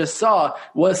lot of us just saw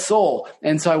was Soul.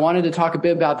 And so I wanted to talk a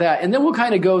bit about that, and then we'll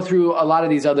kind of go through a lot of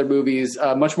these other movies,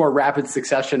 much more rapid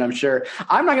succession, I'm sure.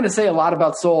 I'm not going to say a lot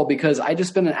about Soul because I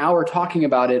just spent an hour talking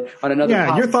about it on another.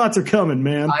 Yeah, your thoughts are coming,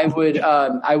 man.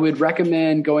 I would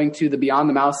recommend going to the Beyond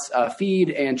the Mouse feed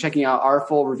and checking out our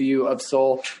full review of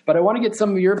Soul. But I want to get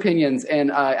some of your opinions.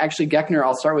 And actually, Geckner,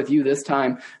 I'll start with you this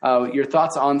time. Your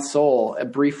thoughts on Soul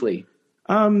briefly.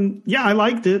 Yeah, I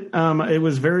liked it. It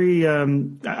was very,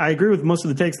 I agree with most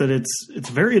of the takes that it's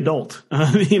very adult.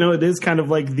 It is kind of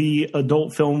like the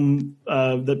adult film,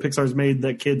 that Pixar's made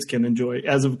that kids can enjoy,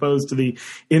 as opposed to the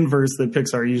inverse that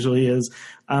Pixar usually is.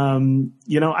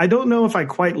 I don't know if I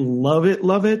quite love it.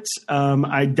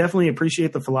 I definitely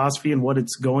appreciate the philosophy and what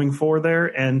it's going for there.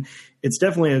 And it's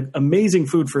definitely an amazing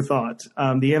food for thought.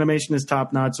 The animation is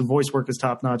top notch. The voice work is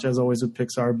top notch, as always with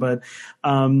Pixar. But,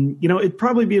 it'd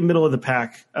probably be a middle of the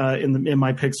pack, in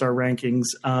my Pixar rankings.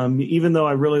 Even though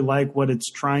I really like what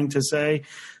it's trying to say.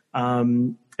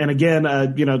 And again,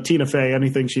 Tina Fey,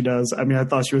 anything she does, I mean, I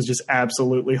thought she was just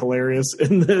absolutely hilarious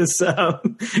in this,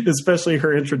 especially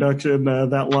her introduction,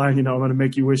 that line, I'm going to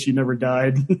make you wish you never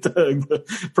died. The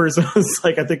person was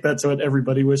like, I think that's what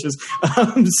everybody wishes.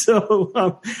 I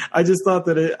just thought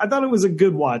I thought it was a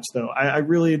good watch, though. I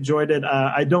really enjoyed it.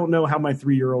 I don't know how my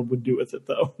 3-year-old would do with it,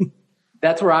 though.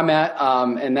 That's where I'm at,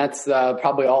 and that's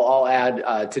probably all I'll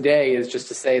add today is just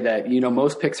to say that,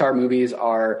 most Pixar movies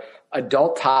are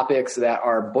adult topics that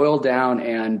are boiled down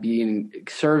and being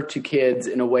served to kids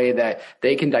in a way that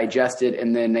they can digest it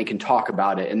and then they can talk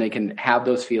about it and they can have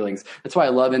those feelings. That's why I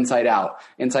love Inside Out.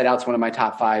 Inside Out's one of my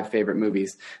top 5 favorite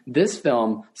movies. This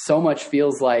film so much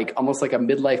feels like almost like a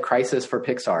midlife crisis for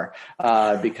Pixar,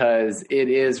 because it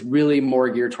is really more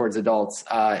geared towards adults.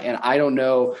 And I don't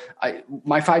know,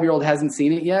 my 5-year-old hasn't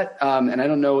seen it yet. And I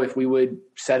don't know if we would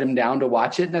set him down to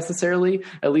watch it necessarily,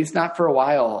 at least not for a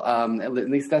while. At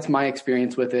least that's my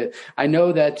experience with it. I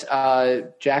know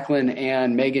that Jacqueline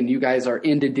and Megan, you guys are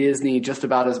into Disney just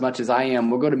about as much as I am.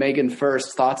 We'll go to Megan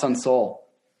first. Thoughts on Soul?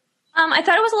 I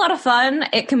thought it was a lot of fun.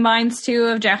 It combines 2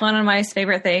 of Jacqueline and my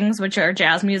favorite things, which are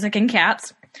jazz music and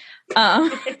cats.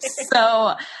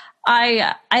 So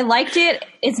I liked it.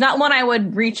 It's not one I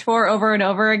would reach for over and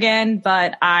over again,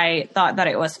 but I thought that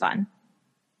it was fun.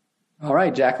 All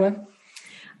right, Jacqueline.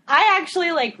 I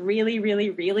actually really, really,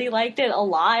 really liked it a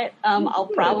lot. I'll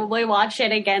probably watch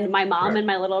it again. My mom and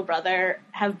my little brother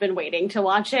have been waiting to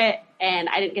watch it, and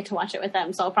I didn't get to watch it with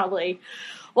them, so I'll probably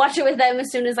watch it with them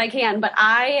as soon as I can. But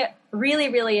I really,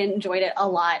 really enjoyed it a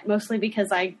lot, mostly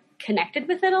because I connected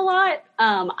with it a lot.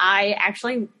 I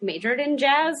actually majored in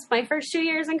jazz my first 2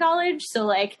 years in college. So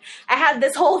like I had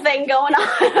this whole thing going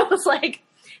on. I was like,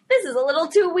 this is a little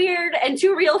too weird and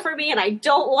too real for me. And I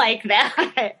don't like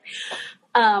that.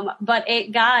 But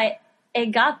it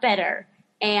got better,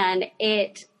 and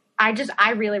I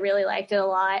really, really liked it a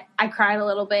lot. I cried a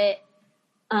little bit,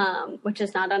 which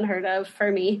is not unheard of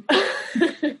for me.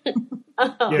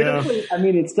 Yeah. I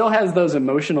mean, it still has those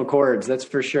emotional chords, that's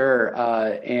for sure.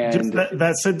 And Just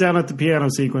that sit down at the piano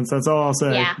sequence. That's all I'll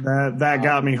say. Yeah. That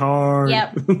got me hard.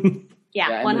 Yep.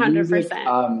 Yeah, and the 100%. music,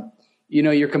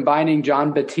 you're combining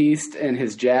John Batiste and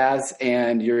his jazz,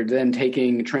 and you're then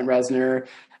taking Trent Reznor,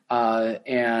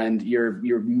 and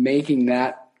you're making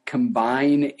that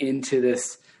combine into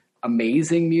this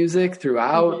amazing music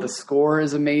throughout. Mm-hmm. The score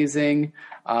is amazing.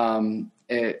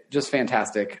 Just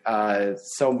fantastic.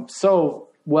 So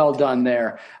well done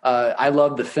there. I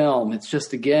love the film. It's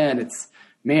just, again,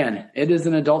 it is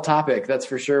an adult topic. That's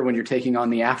for sure when you're taking on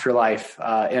the afterlife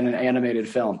in an animated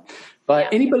film.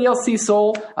 But anybody else see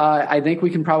Soul? I think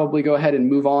we can probably go ahead and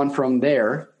move on from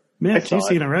there. Mitch, you've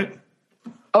seen it, right?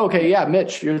 Okay. Yeah.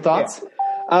 Mitch, your thoughts?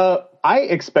 Yeah. I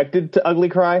expected to ugly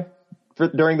cry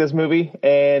during this movie,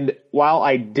 and while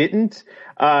I didn't,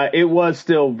 it was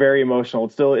still very emotional.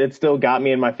 It still got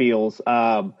me in my feels.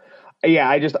 I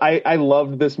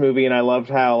loved this movie, and I loved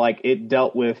how like it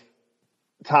dealt with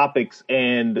topics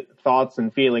and thoughts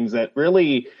and feelings that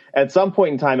really at some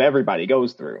point in time everybody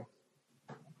goes through.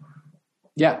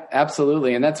 Yeah,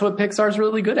 absolutely. And that's what Pixar's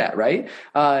really good at, right?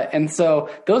 And so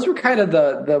those were kind of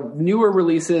the newer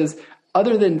releases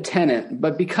other than Tenet,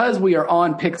 but because we are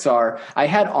on Pixar, I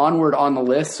had Onward on the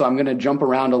list, so I'm going to jump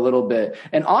around a little bit.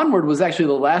 And Onward was actually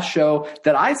the last show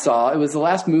that I saw. It was the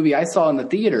last movie I saw in the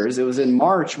theaters. It was in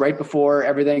March, right before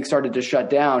everything started to shut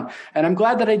down. And I'm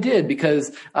glad that I did,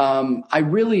 because I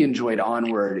really enjoyed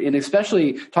Onward. And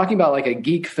especially talking about like a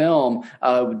geek film,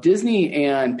 Disney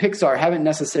and Pixar haven't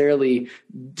necessarily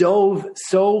dove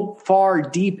so far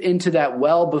deep into that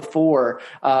well before,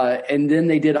 and then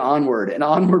they did Onward. And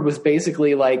Onward was basically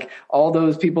like all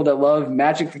those people that love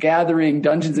Magic the Gathering,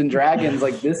 Dungeons and Dragons,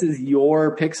 like this is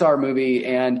your Pixar movie,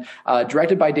 and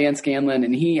directed by Dan Scanlon.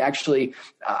 And he actually,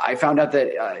 I found out that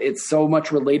it's so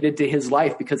much related to his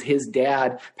life because his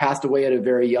dad passed away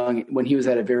when he was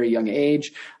at a very young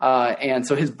age. And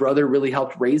so his brother really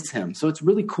helped raise him. So it's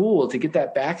really cool to get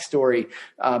that backstory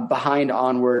behind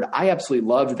Onward. I absolutely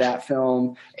loved that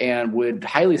film and would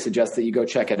highly suggest that you go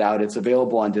check it out. It's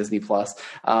available on Disney Plus.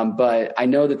 But I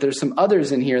know that there's some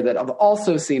others in here that have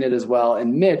also seen it as well.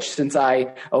 And Mitch, since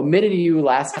I omitted you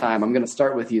last time, I'm going to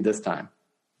start with you this time.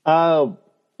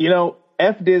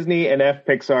 F Disney and F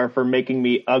Pixar for making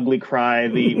me ugly cry,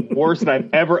 the worst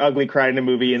I've ever ugly cried in a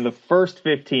movie in the first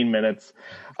 15 minutes.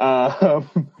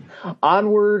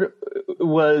 Onward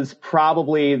was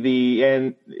probably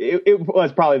it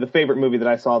was probably the favorite movie that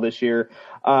I saw this year.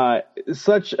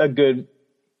 Such a good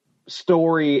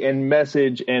story and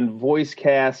message and voice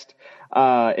cast.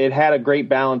 It had a great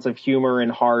balance of humor and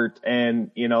heart,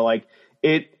 and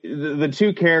the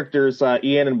two characters,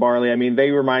 Ian and Barley, I mean,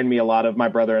 they remind me a lot of my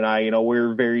brother and I.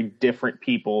 We're very different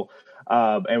people,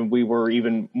 and we were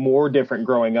even more different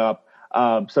growing up.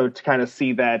 So to kind of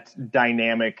see that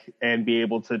dynamic and be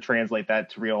able to translate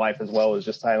that to real life as well is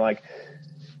just kind of like,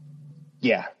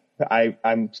 yeah,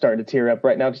 I'm starting to tear up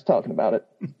right now just talking about it.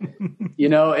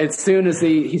 As soon as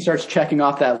he starts checking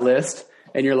off that list,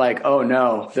 and you're like, oh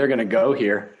no, they're going to go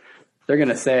here. They're going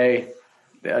to say,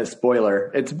 spoiler,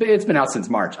 it's been out since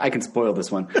March. I can spoil this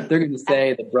one. They're going to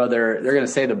say the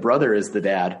brother is the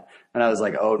dad. And I was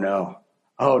like, oh no,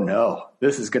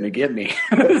 this is going to get me.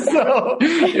 So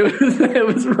it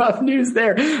was rough news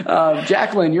there.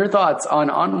 Jacqueline, your thoughts on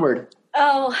Onward?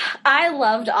 Oh, I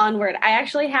loved Onward. I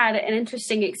actually had an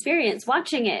interesting experience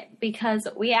watching it because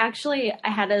I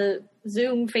had a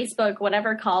Zoom, Facebook,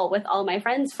 whatever call with all my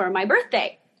friends for my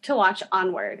birthday to watch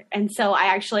Onward. And so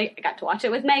I got to watch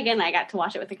it with Megan. I got to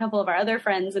watch it with a couple of our other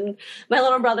friends, and my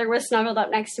little brother was snuggled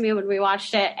up next to me when we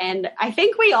watched it. And I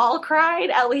think we all cried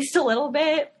at least a little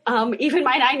bit. Even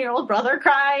my 9-year-old brother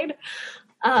cried.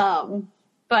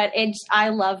 But I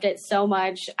loved it so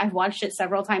much. I've watched it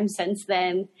several times since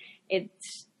then.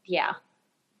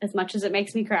 As much as it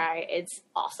makes me cry, it's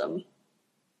awesome.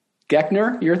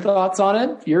 Geckner, your thoughts on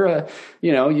it? You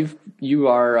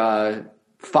are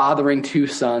fathering 2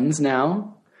 sons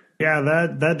now. Yeah,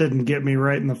 that didn't get me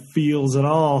right in the feels at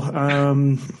all.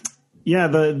 But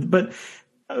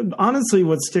honestly,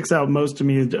 what sticks out most to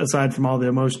me, aside from all the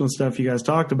emotional stuff you guys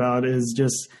talked about, is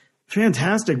just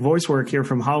fantastic voice work here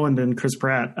from Holland and Chris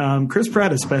Pratt. Chris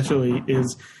Pratt especially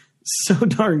is so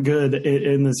darn good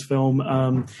in this film.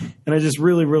 And I just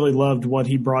really, really loved what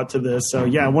he brought to this. So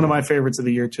yeah, one of my favorites of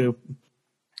the year too.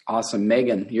 Awesome.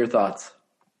 Megan, your thoughts?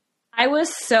 I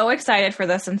was so excited for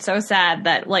this and so sad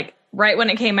that like right when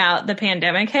it came out, the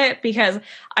pandemic hit, because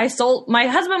my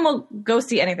husband will go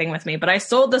see anything with me, but I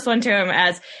sold this one to him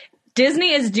as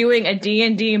Disney is doing a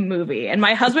D&D movie, and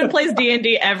my husband plays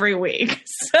D&D every week.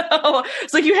 So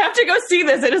it's like, you have to go see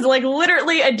this. It is like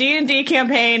literally a D&D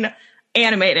campaign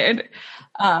animated.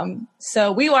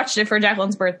 So we watched it for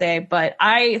Jacqueline's birthday, but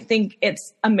I think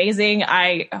it's amazing.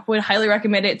 I would highly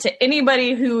recommend it to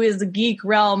anybody who is a geek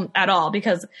realm at all,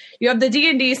 because you have the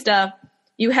D&D stuff.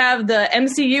 You have the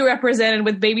MCU represented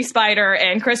with Baby Spider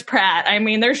and Chris Pratt. I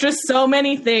mean, there's just so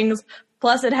many things.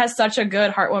 Plus, it has such a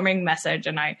good, heartwarming message,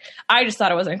 and I just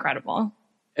thought it was incredible.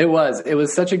 It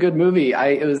was such a good movie.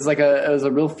 It was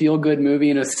a real feel good movie,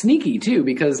 and it was sneaky too,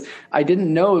 because I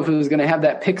didn't know if it was going to have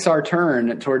that Pixar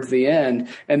turn towards the end,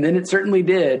 and then it certainly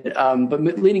did. But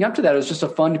leading up to that, it was just a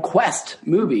fun quest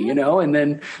movie, and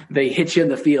then they hit you in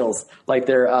the feels like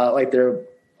they're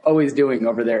always doing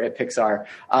over there at Pixar.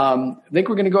 I think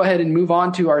we're going to go ahead and move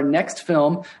on to our next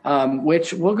film,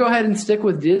 which we'll go ahead and stick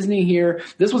with Disney here.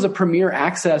 This was a premiere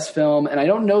access film, and I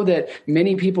don't know that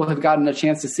many people have gotten a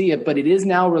chance to see it, but it is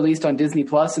now released on Disney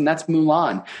Plus, and that's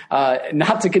Mulan.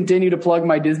 Not to continue to plug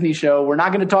my Disney show. We're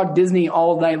not going to talk Disney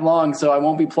all night long, so I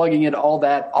won't be plugging it all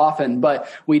that often, but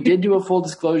we did do a full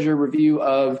disclosure review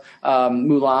of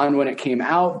Mulan when it came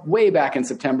out way back in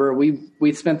September.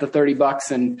 We spent the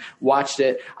 $30 and watched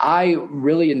it. I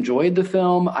really enjoyed the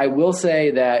film. I will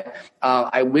say that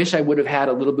I wish I would have had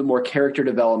a little bit more character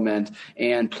development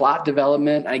and plot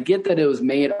development. I get that it was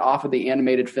made off of the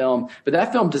animated film, but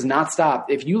that film does not stop.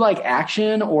 If you like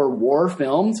action or war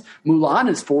films, Mulan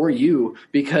is for you,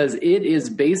 because it is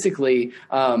basically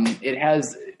it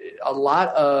has a lot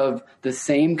of the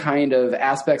same kind of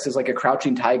aspects as like a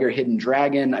Crouching Tiger, Hidden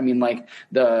Dragon. I mean, like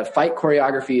the fight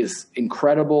choreography is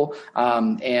incredible.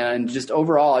 And just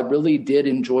overall, I really did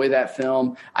enjoy that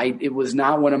film. It was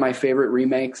not one of my favorite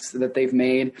remakes that they've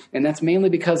made. And that's mainly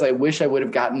because I wish I would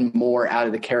have gotten more out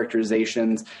of the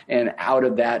characterizations and out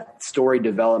of that story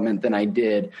development than I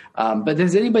did. But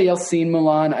has anybody else seen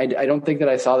Mulan? I don't think that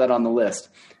I saw that on the list.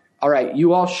 All right.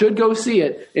 You all should go see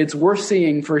it. It's worth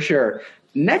seeing for sure.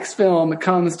 Next film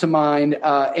comes to mind,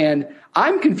 and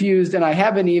I'm confused, and I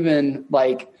haven't even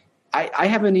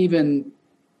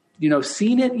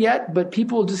seen it yet, but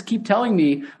people just keep telling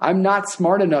me I'm not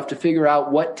smart enough to figure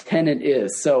out what Tenet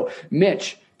is. So,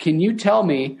 Mitch, can you tell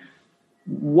me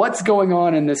what's going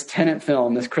on in this Tenet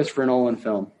film, this Christopher Nolan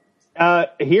film?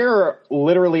 Here are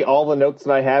literally all the notes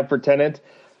that I have for Tenet.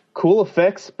 Cool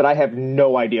effects, but I have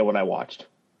no idea what I watched.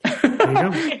 There you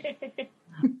go.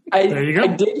 There you go. I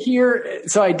did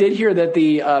hear that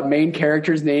the main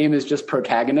character's name is just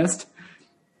Protagonist.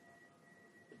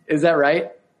 Is that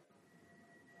right?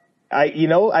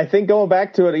 I think going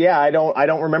back to it, yeah, I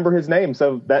don't remember his name,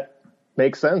 so that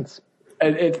makes sense.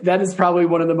 That is probably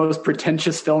one of the most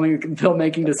pretentious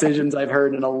filmmaking decisions I've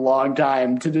heard in a long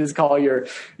time, to just call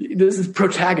this is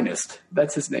Protagonist.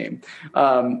 That's his name.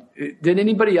 Did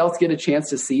anybody else get a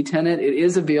chance to see Tenet? It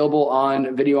is available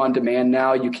on video on demand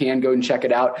now. You can go and check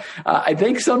it out. I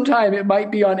think sometime it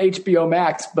might be on HBO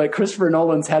Max, but Christopher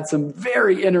Nolan's had some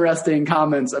very interesting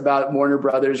comments about Warner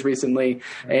Brothers recently.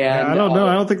 And I don't know.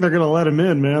 I don't think they're going to let him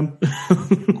in, man.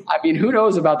 I mean, who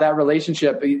knows about that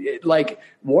relationship? Like,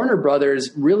 Warner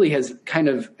Brothers really has kind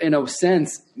of, in a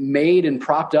sense, made and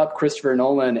propped up Christopher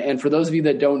Nolan. And for those of you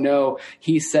that don't know,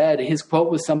 he said his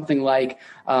quote was something like,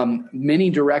 many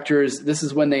directors, this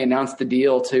is when they announced the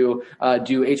deal to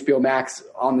do HBO Max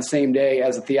on the same day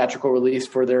as a theatrical release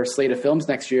for their slate of films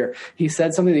next year. He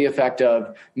said something to the effect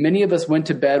of, many of us went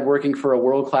to bed working for a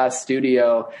world-class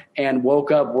studio and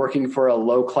woke up working for a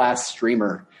low-class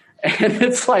streamer. And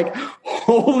it's like,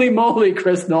 holy moly,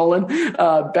 Chris Nolan,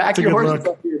 back your horses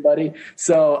up here, buddy.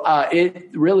 So I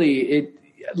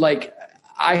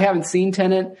haven't seen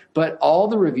Tenet, but all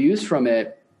the reviews from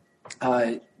it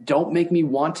don't make me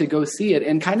want to go see it.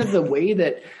 And kind of the way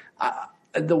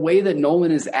that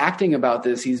Nolan is acting about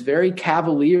this, he's very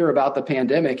cavalier about the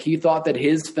pandemic. He thought that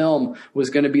his film was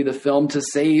going to be the film to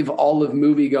save all of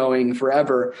movie-going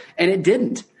forever, and it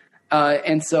didn't.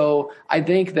 And so I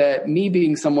think that me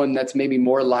being someone that's maybe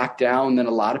more locked down than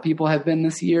a lot of people have been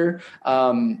this year,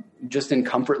 just in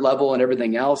comfort level and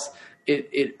everything else,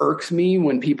 it irks me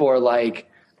when people are like,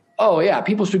 oh yeah,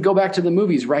 people should go back to the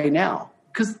movies right now.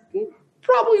 'Cause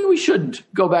probably we shouldn't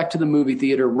go back to the movie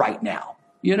theater right now,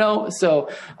 So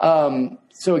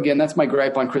again, that's my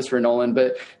gripe on Christopher Nolan,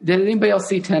 but did anybody else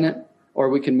see Tenet, or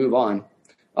we can move on?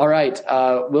 All right.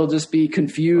 We'll just be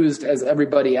confused as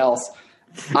everybody else.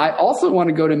 I also want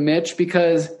to go to Mitch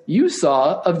because you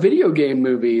saw a video game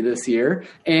movie this year,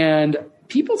 and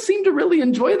people seem to really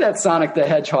enjoy that Sonic the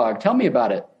Hedgehog. Tell me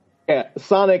about it. Yeah,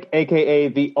 Sonic, a.k.a.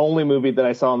 the only movie that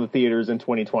I saw in the theaters in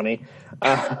 2020.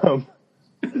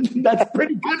 That's a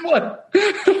pretty good one.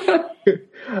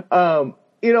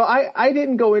 I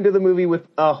didn't go into the movie with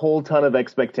a whole ton of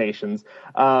expectations.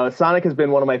 Sonic has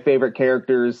been one of my favorite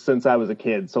characters since I was a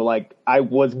kid. So, I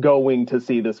was going to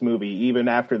see this movie, even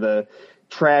after the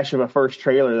trash of a first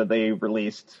trailer that they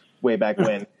released way back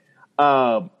when.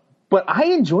 But I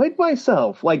enjoyed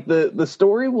myself. The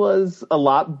story was a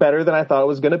lot better than I thought it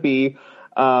was going to be.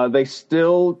 They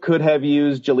still could have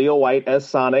used Jaleel White as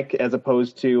Sonic as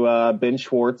opposed to Ben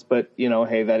Schwartz, but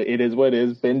hey, that it is what it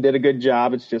is. Ben did a good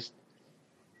job. It's just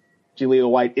Jaleel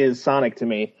White is Sonic to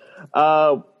me.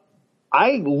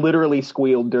 I literally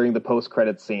squealed during the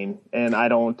post-credits scene, and I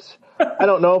don't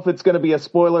know if it's going to be a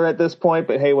spoiler at this point,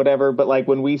 but hey, whatever. But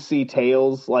when we see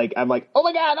Tails, I'm like, oh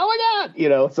my god,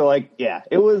 So yeah,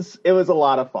 it was a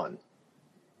lot of fun.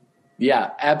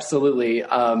 Yeah, absolutely.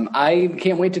 I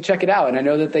can't wait to check it out. And I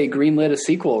know that they greenlit a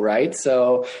sequel, right?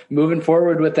 So moving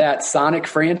forward with that Sonic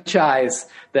franchise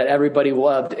that everybody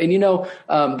loved. And,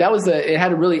 it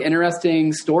had a really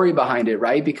interesting story behind it,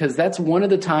 right? Because that's one of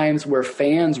the times where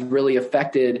fans really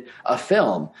affected a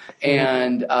film.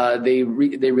 And they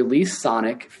released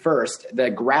Sonic first, the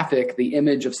graphic, the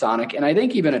image of Sonic, and I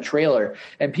think even a trailer.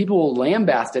 And people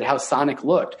lambasted how Sonic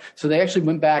looked. So they actually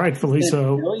went back rightfully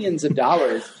so millions of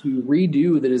dollars to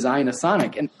redo the design of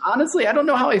Sonic. And honestly, I don't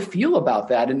know how I feel about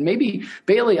that. And maybe,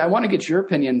 Bailey, I want to get your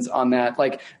opinions on that.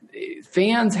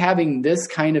 Fans having this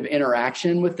kind of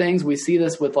interaction with things. We see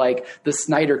this with the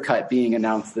Snyder Cut being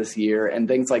announced this year and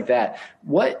things like that.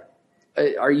 What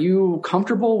are you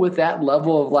comfortable with that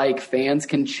level of fans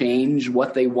can change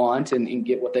what they want and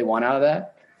get what they want out of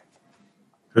that?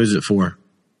 Who's it for?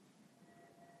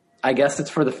 I guess it's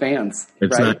for the fans.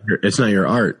 It's right? It's not your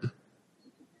art.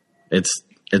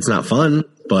 It's not fun,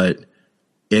 but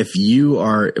if you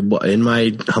are, in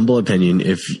my humble opinion,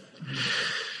 if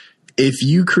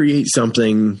you create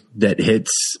something that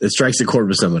strikes a chord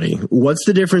with somebody, what's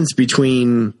the difference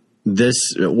between this?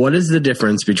 What is the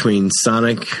difference between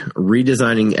Sonic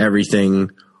redesigning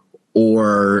everything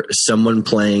or someone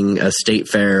playing a state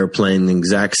fair, playing the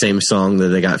exact same song that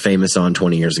they got famous on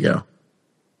 20 years ago?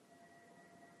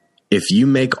 If you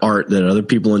make art that other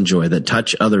people enjoy, that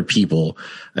touch other people,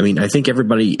 I think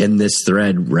everybody in this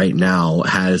thread right now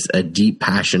has a deep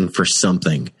passion for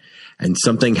something, and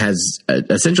something has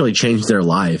essentially changed their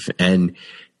life. And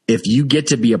if you get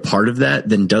to be a part of that,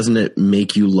 then doesn't it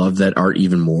make you love that art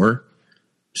even more?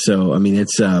 So,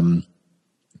 it's,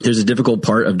 there's a difficult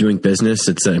part of doing business.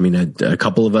 It's, a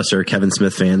couple of us are Kevin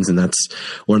Smith fans, and that's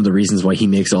one of the reasons why he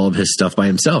makes all of his stuff by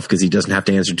himself, because he doesn't have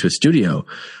to answer to a studio.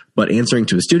 But answering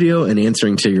to a studio and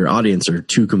answering to your audience are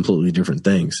two completely different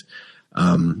things.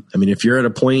 If you're at a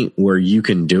point where you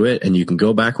can do it and you can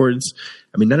go backwards,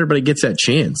 not everybody gets that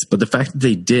chance. But the fact that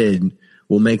they did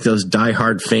will make those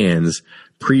diehard fans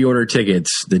pre-order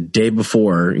tickets the day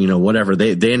before, whatever.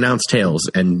 They announced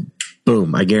Tails, and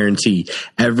boom, I guarantee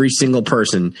every single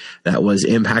person that was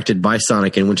impacted by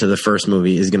Sonic and went to the first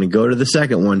movie is going to go to the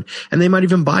second one, and they might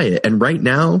even buy it. And right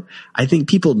now, I think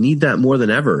people need that more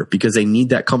than ever, because they need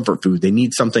that comfort food. They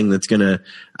need something that's going to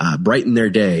brighten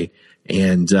their day.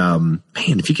 And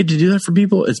if you get to do that for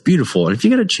people, it's beautiful. And if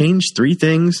you got to change 3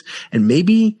 things, and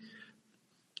maybe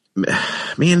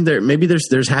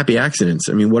there's happy accidents.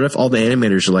 What if all the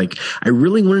animators are like, I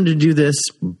really wanted to do this,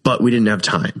 but we didn't have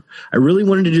time. I really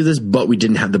wanted to do this, but we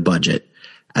didn't have the budget.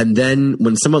 And then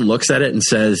when someone looks at it and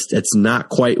says, it's not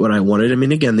quite what I wanted.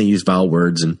 Again, they use vowel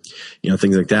words and,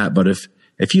 things like that. But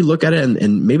if you look at it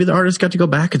and maybe the artist got to go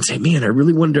back and say, man, I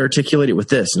really wanted to articulate it with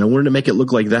this, and I wanted to make it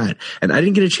look like that, and I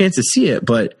didn't get a chance to see it,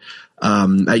 but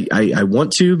I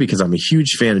want to, because I'm a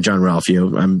huge fan of John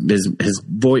Ralphio. His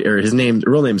voice, or his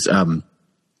real name's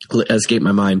escaped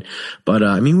my mind, but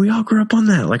we all grew up on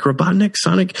that, Robotnik,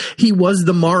 Sonic. He was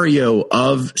the Mario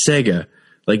of Sega.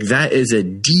 That is a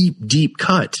deep, deep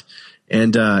cut.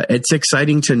 And it's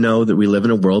exciting to know that we live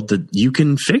in a world that you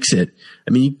can fix it.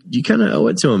 You kind of owe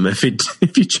it to them if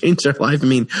you change their life.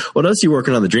 What else are you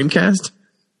working on, the Dreamcast?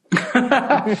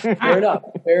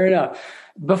 Fair enough.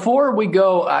 Before we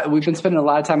go, we've been spending a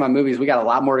lot of time on movies. We got a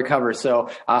lot more to cover. So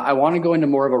I want to go into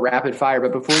more of a rapid fire.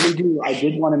 But before we do, I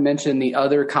did want to mention the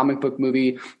other comic book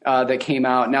movie that came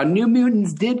out. Now, New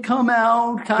Mutants did come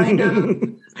out, kind of.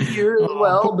 Here as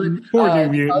well, but Poor New the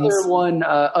Mutants. other one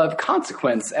of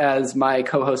consequence, as my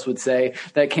co-host would say,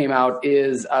 that came out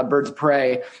is Birds of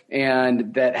Prey,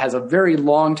 and that has a very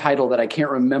long title that I can't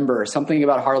remember. Something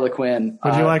about Harlequin.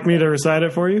 Would you like me to recite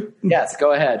it for you? Yes,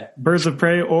 go ahead. Birds of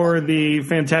Prey, or the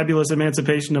fantabulous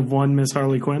emancipation of one Miss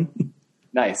Harley Quinn.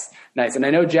 Nice. And I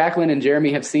know Jacqueline and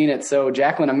Jeremy have seen it. So,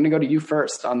 Jacqueline, I'm going to go to you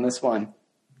first on this one.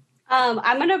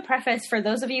 I'm going to preface, for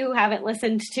those of you who haven't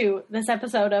listened to this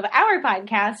episode of our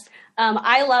podcast,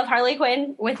 I love Harley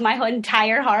Quinn with my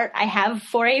entire heart. I have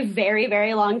for a very,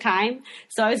 very long time.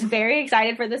 So I was very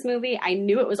excited for this movie. I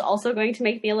knew it was also going to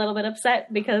make me a little bit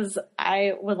upset because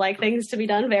I would like things to be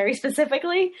done very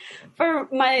specifically for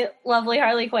my lovely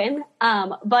Harley Quinn.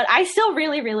 But I still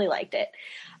really, really liked it.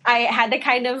 I had to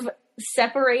kind of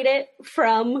separate it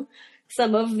from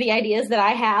some of the ideas that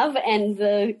I have and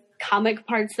the comic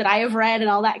parts that I have read and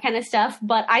all that kind of stuff,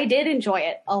 but I did enjoy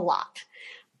it a lot.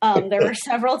 There were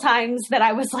several times that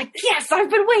I was like, yes,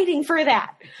 I've been waiting for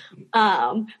that.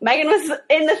 Megan was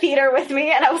in the theater with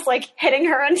me, and I was like hitting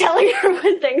her and telling her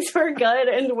when things were good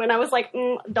and when I was like,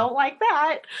 don't like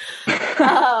that.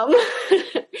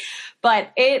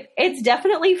 But it's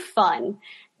definitely fun.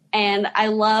 And I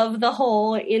love the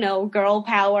whole, girl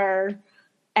power,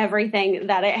 everything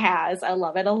that it has. I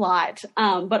love it a lot.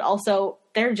 But also,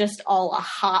 they're just all a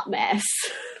hot mess.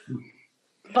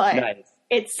 But Nice.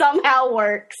 It somehow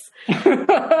works.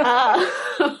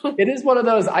 It is one of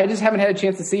those, I just haven't had a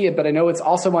chance to see it, but I know it's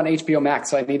also on HBO Max,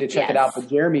 so I need to check it out. But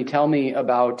Jeremy, tell me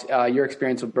about your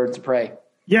experience with Birds of Prey.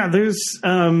 Yeah, there's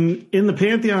in the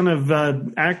pantheon of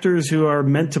actors who are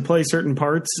meant to play certain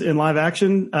parts in live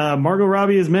action, Margot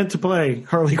Robbie is meant to play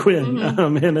Harley Quinn,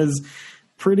 and has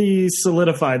pretty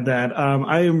solidified that.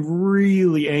 I am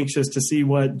really anxious to see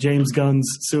what James Gunn's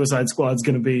Suicide Squad is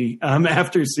going to be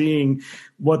after seeing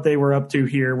what they were up to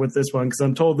here with this one, because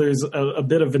I'm told there's a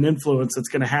bit of an influence that's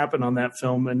going to happen on that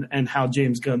film and how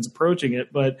James Gunn's approaching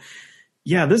it. But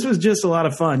yeah, this was just a lot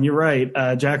of fun. You're right,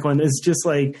 Jacqueline. It's just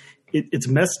like, it's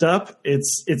messed up.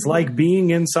 It's like being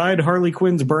inside Harley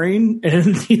Quinn's brain, and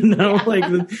like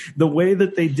the way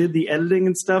that they did the editing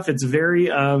and stuff. It's very.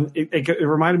 It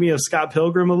reminded me of Scott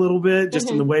Pilgrim a little bit, just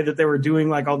in the way that they were doing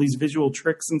like all these visual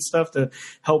tricks and stuff to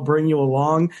help bring you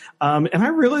along. And I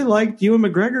really liked Ewan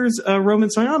McGregor's Roman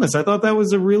Sionis. I thought that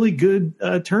was a really good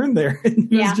turn there.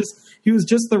 He was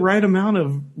just the right amount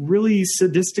of really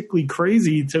sadistically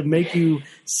crazy to make you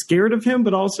scared of him,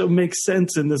 but also make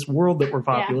sense in this world that we're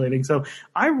populating. So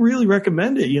I really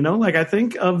recommend it. Like I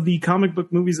think of the comic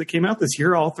book movies that came out this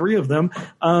year, all three of them.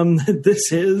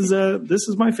 This is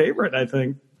my favorite, I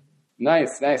think.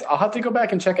 Nice. I'll have to go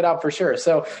back and check it out for sure.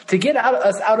 So to get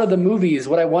us out of the movies,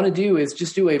 what I want to do is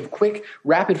just do a quick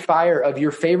rapid fire of your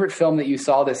favorite film that you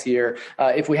saw this year,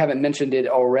 if we haven't mentioned it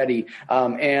already.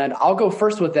 And I'll go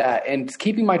first with that, and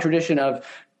keeping my tradition of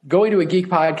going to a geek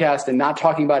podcast and not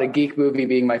talking about a geek movie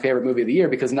being my favorite movie of the year,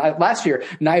 because last year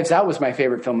Knives Out was my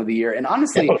favorite film of the year. And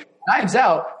honestly, Knives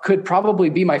Out could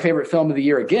probably be my favorite film of the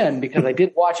year again, because I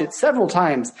did watch it several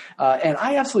times. And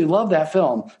I absolutely love that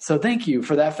film. So thank you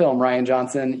for that film, Rian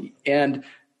Johnson. And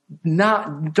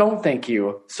don't thank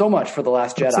you so much for The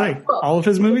Last Jedi. All of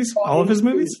his movies?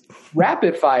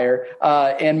 Rapid fire.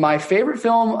 And my favorite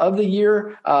film of the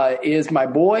year is my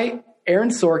boy, Aaron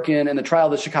Sorkin and the Trial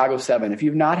of the Chicago 7. If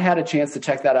you've not had a chance to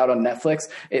check that out on Netflix,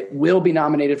 it will be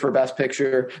nominated for Best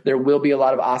Picture. There will be a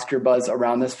lot of Oscar buzz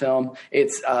around this film.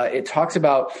 It talks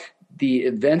about the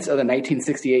events of the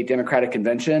 1968 Democratic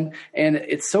Convention. And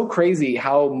it's so crazy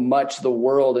how much the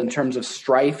world, in terms of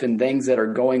strife and things that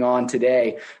are going on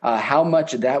today, how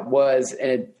much that was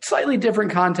in a slightly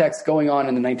different context going on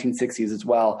in the 1960s as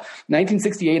well.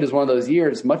 1968 is one of those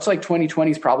years, much like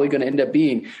 2020 is probably going to end up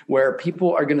being, where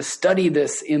people are going to study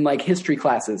this in like history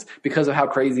classes because of how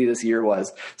crazy this year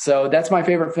was. So that's my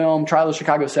favorite film, Trial of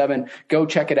Chicago 7. Go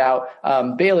check it out.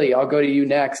 Bailey, I'll go to you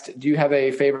next. Do you have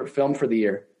a favorite film for the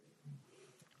year?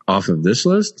 Off of this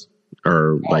list,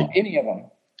 or like any of them?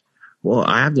 Well,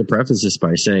 I have to preface this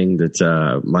by saying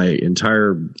that my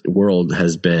entire world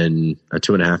has been a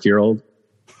 2.5-year-old.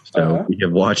 So we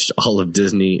have watched all of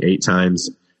Disney 8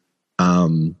 times.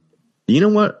 You know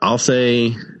what? I'll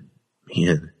say,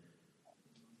 man,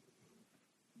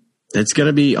 it's going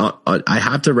to be, I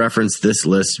have to reference this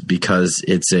list because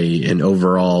it's an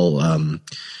overall,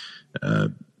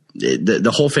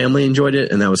 the whole family enjoyed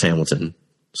it, and that was Hamilton.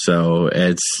 So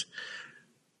I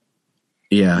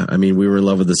mean, we were in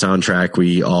love with the soundtrack.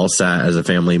 We all sat as a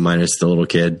family minus the little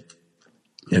kid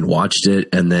and watched it.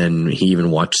 And then he even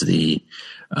watched the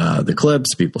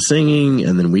clips, people singing.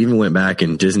 And then we even went back,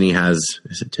 and Disney has,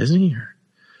 is it Disney?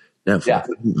 Netflix. Yeah.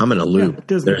 I'm in a loop. Yeah,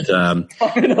 Disney. There's I'm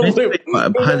in a loop.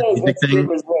 behind the music thing.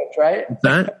 Streamers which, right?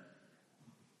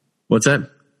 What's that?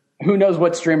 Who knows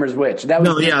what streamers which? That was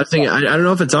No, yeah, I was thinking, I don't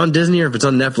know if it's on Disney or if it's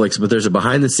on Netflix, but there's a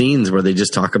behind the scenes where they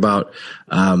just talk about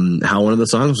how one of the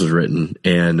songs was written.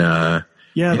 And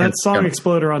that Song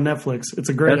Exploder on Netflix. It's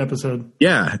a great episode.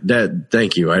 Yeah,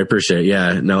 thank you. I appreciate it.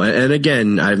 Yeah, no, and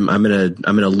again, I'm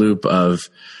in a loop of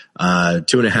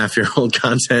 2.5-year-old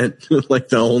content, like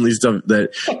the only stuff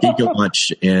that he can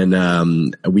watch.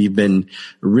 And we've been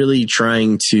really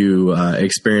trying to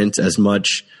experience as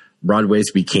much Broadway as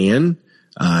we can.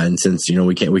 And since,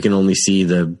 we can only see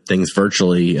the things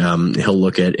virtually, he'll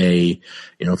look at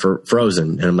for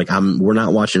Frozen, and I'm like, we're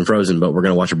not watching Frozen, but we're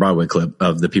going to watch a Broadway clip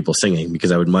of the people singing,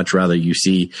 because I would much rather you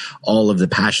see all of the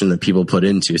passion that people put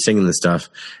into singing this stuff.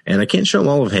 And I can't show them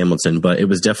all of Hamilton, but it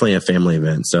was definitely a family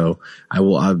event. So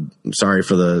I'm sorry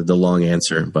for the long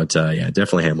answer, but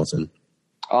definitely Hamilton.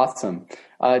 Awesome.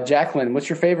 Jacqueline, what's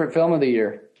your favorite film of the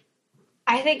year?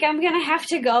 I think I'm going to have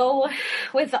to go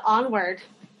with Onward.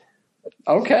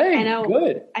 Okay, I know.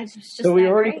 Good. So we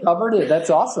already covered it. That's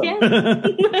awesome.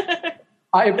 Yeah.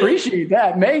 I appreciate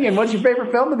that. Megan, what's your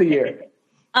favorite film of the year?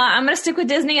 I'm going to stick with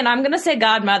Disney, and I'm going to say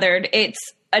Godmothered.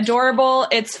 It's adorable.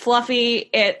 It's fluffy.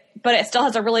 But it still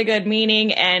has a really good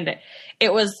meaning, and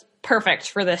it was perfect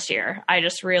for this year. I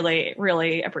just really,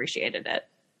 really appreciated it.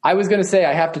 I was going to say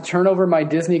I have to turn over my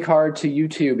Disney card to you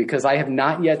two, because I have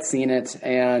not yet seen it.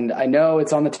 And I know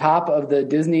it's on the top of the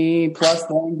Disney Plus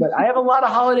thing, but I have a lot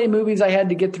of holiday movies I had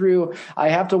to get through. I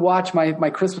have to watch my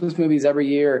Christmas movies every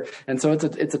year. And so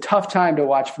it's a tough time to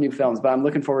watch new films, but I'm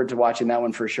looking forward to watching that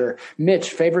one for sure. Mitch,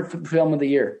 favorite film of the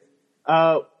year?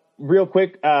 Real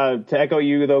quick, to echo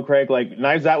you though, Craig, like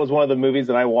Knives Out was one of the movies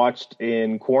that I watched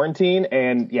in quarantine,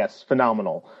 and yes,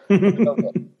 phenomenal. So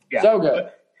good. Yeah. So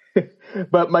good.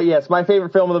 But my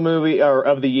favorite film of the movie or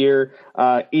of the year,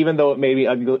 even though it made me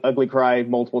ugly cry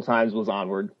multiple times, was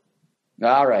Onward.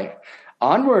 All right.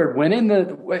 Onward winning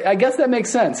I guess that makes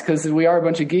sense, because we are a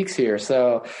bunch of geeks here,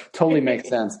 so totally makes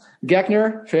sense.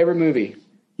 Geckner, favorite movie?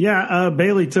 Yeah,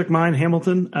 Bailey took mine,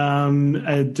 Hamilton.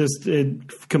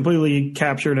 It completely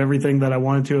captured everything that I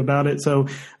wanted to about it. So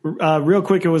real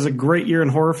quick, it was a great year in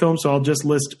horror films. So I'll just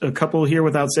list a couple here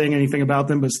without saying anything about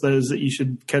them, but those that you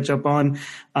should catch up on.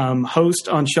 Host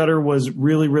on Shudder was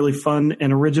really, really fun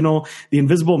and original. The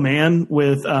Invisible Man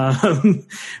with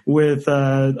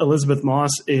Elizabeth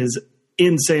Moss is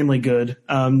insanely good,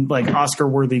 like Oscar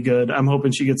worthy good. I'm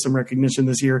hoping she gets some recognition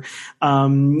this year.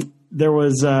 There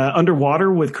was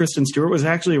Underwater with Kristen Stewart was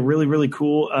actually a really, really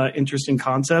cool, interesting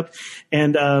concept.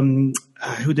 And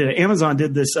who did it? Amazon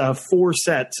did this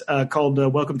 4-set called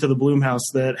Welcome to the Bloomhouse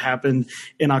that happened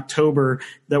in October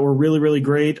that were really, really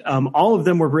great. All of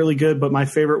them were really good, but my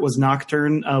favorite was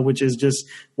Nocturne, which is just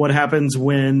what happens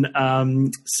when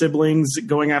siblings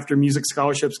going after music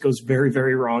scholarships goes very,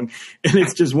 very wrong. And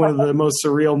it's just one of the most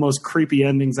surreal, most creepy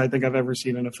endings I think I've ever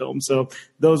seen in a film. So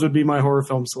those would be my horror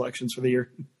film selections for the year.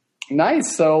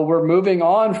 Nice. So we're moving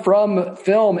on from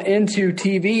film into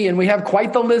TV, and we have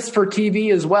quite the list for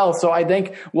TV as well. So I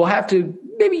think we'll have to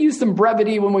maybe use some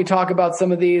brevity when we talk about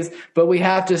some of these, but we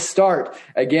have to start.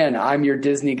 Again, I'm your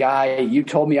Disney guy. You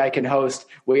told me I can host.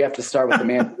 We have to start with The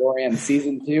Mandalorian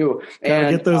season 2.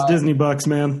 And get those Disney bucks,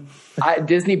 man.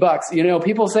 Disney bucks.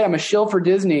 People say I'm a shill for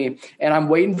Disney, and I'm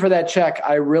waiting for that check.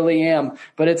 I really am.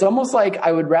 But it's almost like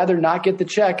I would rather not get the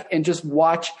check and just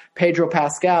watch Pedro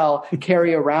Pascal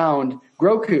carry around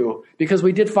Grogu, because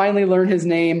we did finally learn his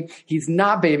name. He's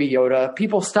not Baby Yoda.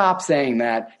 People stop saying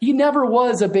that. He never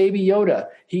was a Baby Yoda.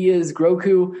 He is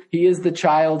Grogu. He is the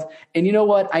child. And you know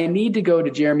what? I need to go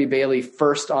to Jeremy Bailey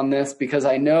first on this, because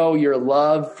I know your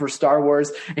love for Star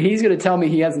Wars, and he's going to tell me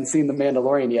he hasn't seen The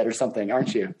Mandalorian yet or something,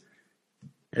 aren't you?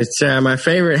 It's my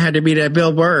favorite had to be that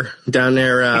Bill Burr down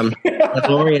there,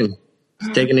 Mandalorian,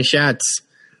 taking the shots.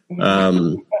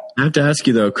 I have to ask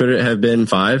you though, could it have been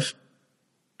 5?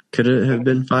 Could it have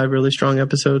been 5 really strong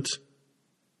episodes?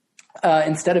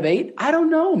 Instead of 8? I don't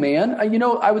know, man.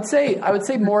 I would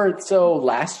say more so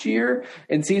last year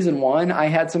in season 1, I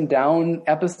had some down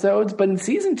episodes, but in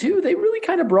season 2, they really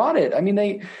kind of brought it. I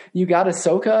mean, you got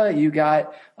Ahsoka, you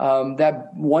got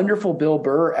that wonderful Bill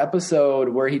Burr episode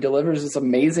where he delivers this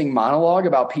amazing monologue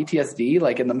about PTSD,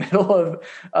 like in the middle of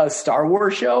a Star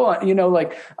Wars show.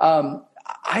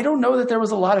 I don't know that there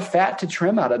was a lot of fat to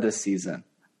trim out of this season.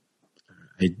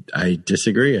 I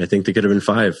disagree. I think they could have been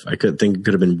 5. I could think it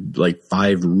could have been like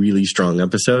 5 really strong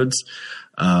episodes.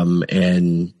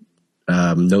 And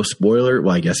no spoiler.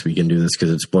 Well, I guess we can do this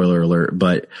because it's spoiler alert,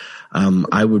 but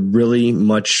I would really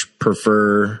much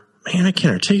prefer man, I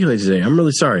can't articulate today. I'm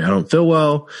really sorry. I don't feel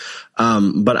well.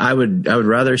 But I would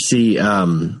rather see,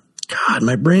 God,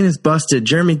 my brain is busted.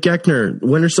 Jeremy Geckner,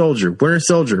 Winter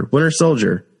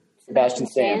Soldier. Sebastian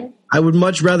Stan. I would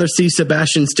much rather see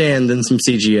Sebastian Stan than some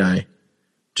CGI.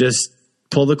 Just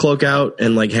pull the cloak out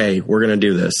and like, hey, we're going to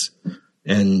do this.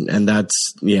 And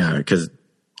that's, because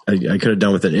I could have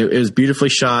done with it. It was beautifully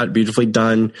shot, beautifully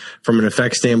done from an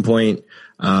effects standpoint.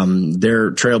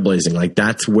 They're trailblazing. Like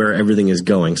that's where everything is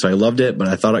going. So I loved it, but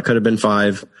I thought it could have been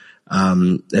 5.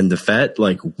 And the Fett,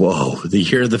 like, whoa, the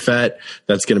year of the Fett,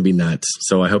 that's going to be nuts.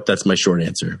 So I hope that's my short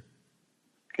answer.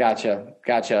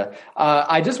 Gotcha.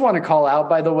 I just want to call out,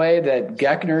 by the way, that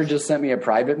Geckner just sent me a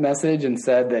private message and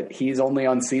said that he's only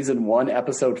on season 1,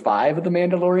 episode 5 of The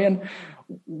Mandalorian.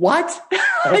 What?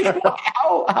 Like,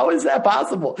 how is that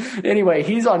possible? Anyway,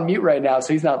 he's on mute right now,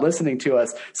 so he's not listening to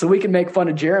us. So we can make fun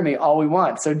of Jeremy all we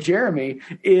want. So Jeremy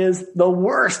is the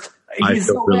worst. He's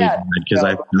so really bad because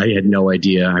I had no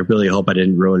idea. I really hope I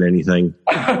didn't ruin anything.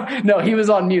 No, he was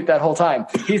on mute that whole time.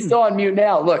 He's still on mute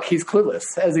now. Look, he's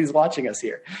clueless as he's watching us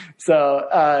here.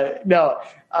 So, no.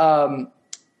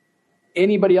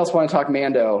 Anybody else want to talk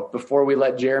Mando before we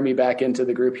let Jeremy back into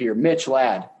the group here? Mitch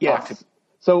Ladd. Yes.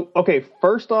 So, okay,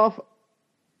 first off,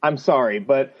 I'm sorry,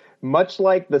 but much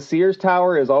like the Sears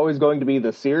Tower is always going to be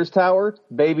the Sears Tower,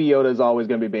 Baby Yoda is always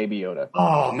going to be Baby Yoda.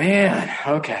 Oh, man.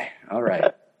 Okay. All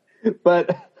right.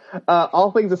 But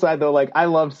all things aside, though, like I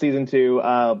loved season 2.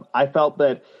 I felt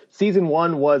that season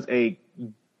 1 was a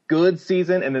good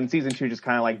season, and then season 2 just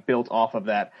kind of like built off of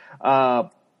that.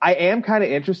 I am kind of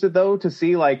interested, though, to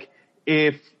see like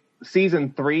if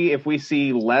season 3, if we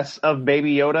see less of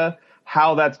Baby Yoda,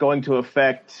 how that's going to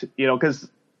affect, because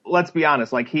let's be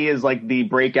honest, like he is like the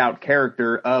breakout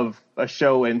character of a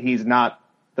show, and he's not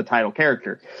the title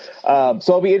character. So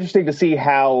it'll be interesting to see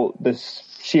how this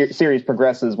series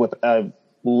progresses with a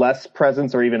less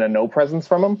presence or even a no presence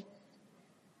from him.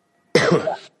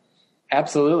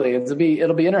 Absolutely.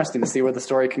 It'll be interesting to see where the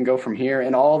story can go from here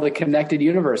and all the connected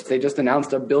universe. They just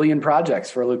announced 1 billion projects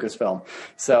for Lucasfilm.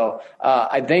 So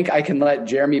I think I can let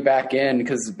Jeremy back in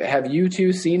because have you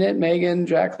two seen it, Megan,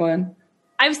 Jacqueline?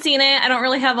 I've seen it. I don't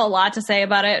really have a lot to say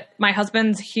about it. My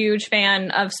husband's a huge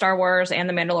fan of Star Wars and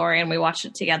The Mandalorian. We watched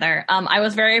it together. I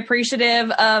was very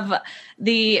appreciative of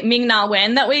the Ming-Na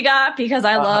Wen that we got because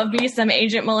I love me some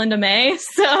Agent Melinda May.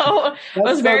 So I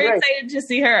was very excited to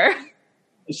see her.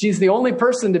 She's the only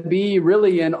person to be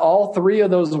really in all 3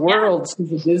 of those worlds. Yeah.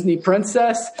 She's a Disney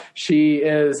princess. She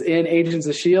is in Agents of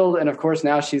S.H.I.E.L.D. And, of course,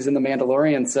 now she's in The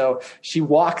Mandalorian. So she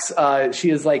walks she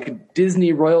is like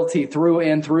Disney royalty through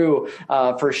and through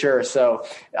for sure. So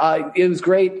it was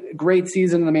great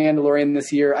season of The Mandalorian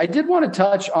this year. I did want to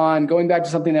touch on going back to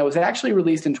something that was actually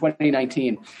released in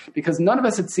 2019 because none of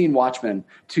us had seen Watchmen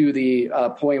to the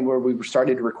point where we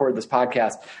started to record this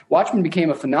podcast. Watchmen became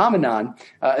a phenomenon,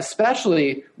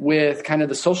 especially with kind of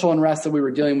the social unrest that we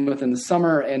were dealing with in the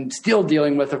summer and still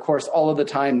dealing with, of course, all of the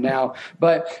time now.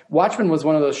 But Watchmen was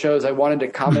one of those shows I wanted to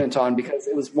comment on because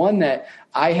it was one that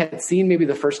I had seen maybe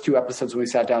the first 2 episodes when we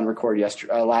sat down to record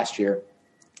last year.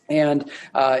 And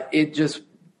it just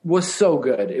was so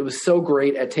good. It was so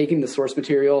great at taking the source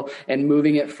material and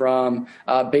moving it from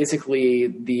basically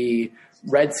the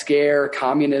Red Scare,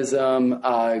 communism,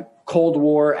 Cold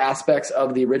War aspects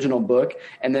of the original book,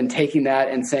 and then taking that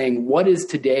and saying, what is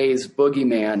today's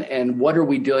boogeyman and what are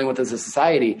we dealing with as a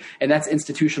society? And that's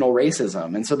institutional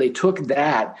racism. And so they took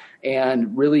that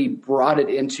and really brought it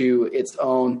into its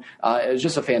own. It was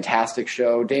just a fantastic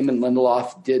show. Damon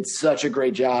Lindelof did such a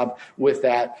great job with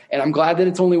that. And I'm glad that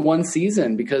it's only 1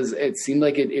 season because it seemed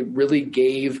like it really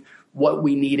gave what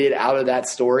we needed out of that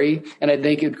story. And I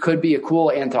think it could be a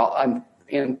cool anthology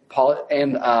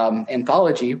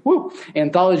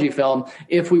film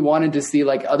if we wanted to see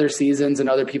like other seasons and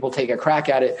other people take a crack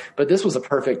at it. But this was a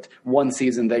perfect 1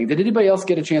 season thing. Did anybody else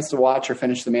get a chance to watch or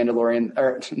finish The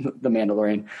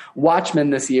Mandalorian, Watchmen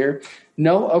this year?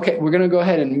 No? Okay, we're going to go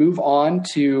ahead and move on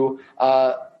to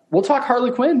we'll talk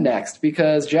Harley Quinn next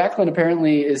because Jacqueline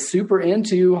apparently is super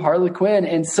into Harley Quinn,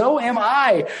 and so am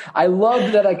I. I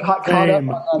love that I caught up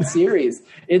on that series.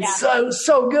 It's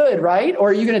so good, right?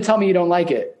 Or are you going to tell me you don't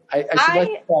like it? I should let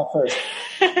you talk first.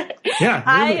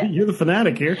 Yeah, you're the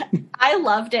fanatic here. I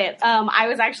loved it. I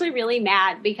was actually really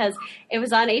mad because it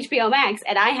was on HBO Max,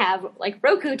 and I have like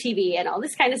Roku TV and all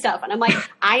this kind of stuff, and I'm like,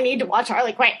 I need to watch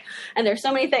Harley Quinn, and there's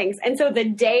so many things. And so the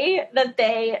day that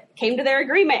they came to their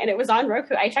agreement and it was on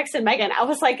Roku, I texted Megan. I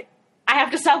was like, I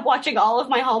have to stop watching all of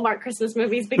my Hallmark Christmas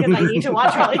movies because I need to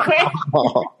watch Harley Quinn. And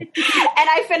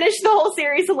I finished the whole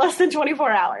series in less than 24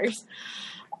 hours.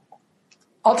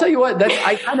 I'll tell you what,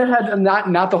 I kind of had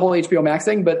not the whole HBO Max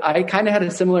thing, but I kind of had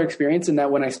a similar experience in that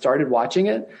when I started watching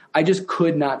it, I just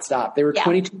could not stop. They were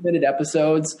 22-minute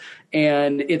episodes,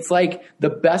 and it's like the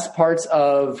best parts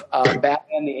of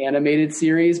Batman the Animated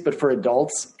Series, but for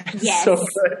adults. Yes. So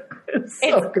good. It's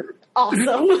so good.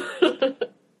 Awesome.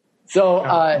 So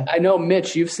I know,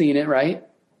 Mitch, you've seen it, right?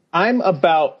 I'm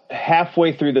about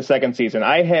halfway through the second season.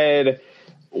 I had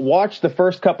watched the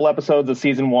first couple episodes of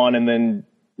season 1 and then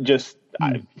just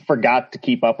I forgot to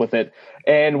keep up with it.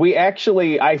 And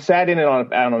I sat in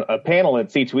on a panel at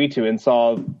C2E2 and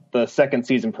saw the second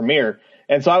season premiere.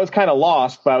 And so I was kind of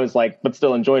lost, but I was like, but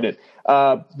still enjoyed it.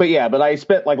 But I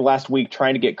spent like last week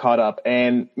trying to get caught up,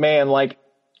 and man,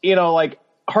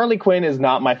 Harley Quinn is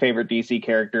not my favorite DC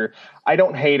character. I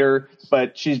don't hate her,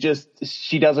 but she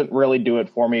doesn't really do it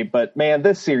for me. But man,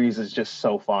 this series is just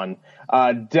so fun.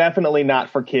 Definitely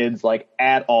not for kids, like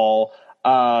at all.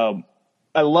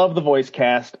 I love the voice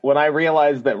cast. When I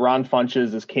realized that Ron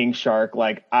Funches is King Shark,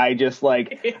 I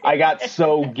got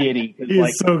so giddy.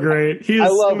 He's so great. I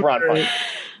love Ron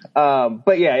Funches.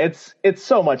 But yeah, it's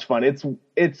so much fun.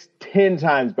 It's 10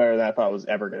 times better than I thought it was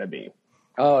ever going to be.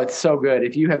 Oh, it's so good.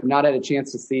 If you have not had a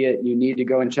chance to see it, you need to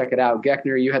go and check it out.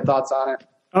 Geckner, you had thoughts on it?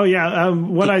 Oh, yeah.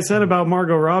 What I said about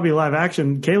Margot Robbie live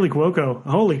action, Kaylee Cuoco,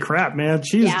 holy crap, man.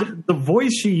 The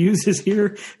voice she uses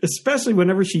here, especially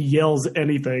whenever she yells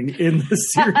anything in the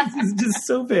series, is just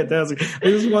so fantastic.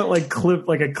 I just want a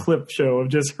clip show of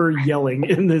just her yelling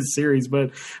in this series.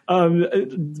 But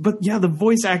yeah, the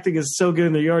voice acting is so good.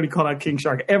 And you already called out King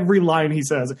Shark. Every line he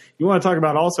says. You want to talk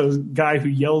about also a guy who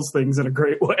yells things in a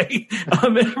great way.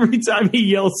 Every time he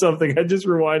yells something, I just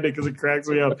rewind it because it cracks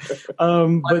me up.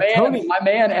 My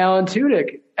man, Alan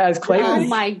Tudyk as Clayton. Oh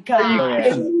my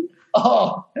god!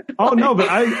 Oh no, but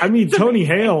I mean Tony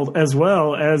Hale as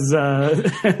well as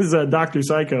Dr.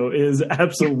 Psycho is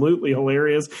absolutely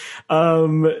hilarious.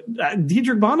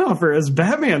 Dietrich Bonhoeffer as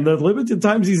Batman, the limited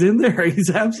times he's in there,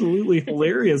 he's absolutely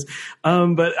hilarious.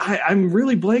 But I'm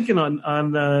really blanking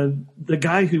on the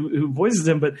guy who voices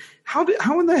him. But how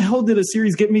in the hell did a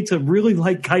series get me to really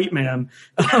like Kite Man?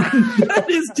 That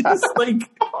is just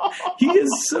he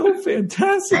is so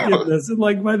fantastic in this. And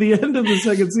by the end of the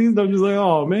second season, I'm just like,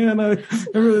 oh man, I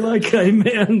really like Kite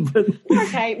Man. But poor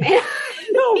Kite Man.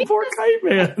 No, poor Kite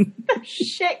Man.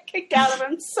 Shit kicked out of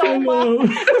him so much.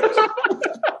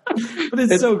 But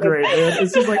it's so great, man.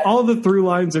 It's just all the through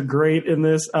lines are great in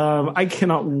this. I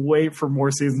cannot wait for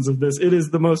more seasons of this. It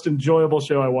is the most enjoyable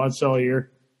show I watched all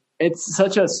year. It's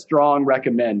such a strong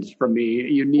recommend from me.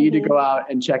 You need to go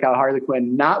out and check out Harley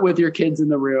Quinn, not with your kids in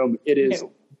the room. It is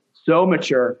so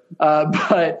mature,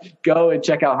 but go and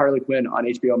check out Harley Quinn on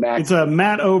HBO Max. It's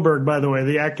Matt Oberg, by the way,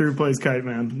 the actor who plays Kite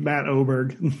Man. Matt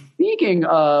Oberg. Speaking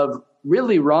of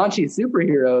really raunchy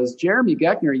superheroes, Jeremy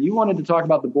Geckner, you wanted to talk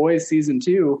about The Boys Season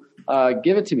 2.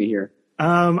 Give it to me here.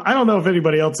 I don't know if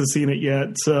anybody else has seen it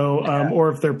yet, so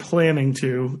or if they're planning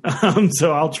to.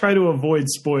 So I'll try to avoid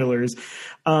spoilers.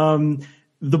 The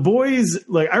Boys,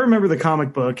 I remember the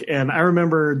comic book, and I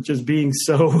remember just being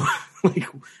so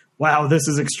wow, this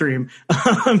is extreme,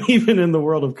 even in the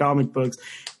world of comic books.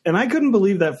 And I couldn't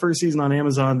believe that first season on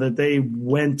Amazon that they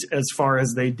went as far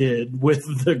as they did with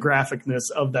the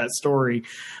graphicness of that story.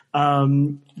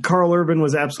 Carl Urban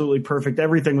was absolutely perfect.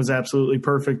 Everything was absolutely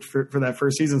perfect for that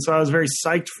first season. So I was very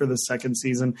psyched for the second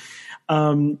season.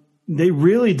 They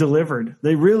really delivered.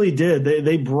 They really did.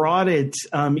 They brought it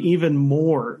even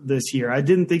more this year. I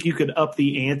didn't think you could up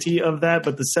the ante of that,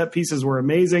 but the set pieces were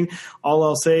amazing. All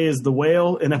I'll say is the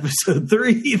whale in episode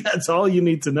 3. That's all you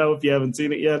need to know if you haven't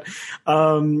seen it yet.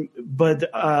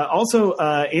 But also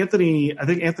Anthony, I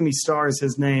think Anthony Starr is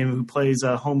his name, who plays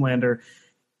Homelander.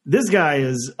 This guy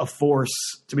is a force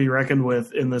to be reckoned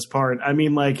with in this part. I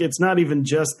mean, it's not even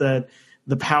just that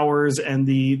the powers and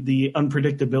the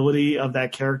unpredictability of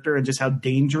that character and just how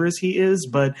dangerous he is,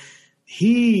 but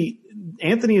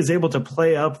Anthony is able to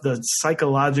play up the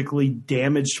psychologically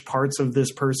damaged parts of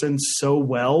this person so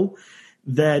well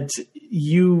that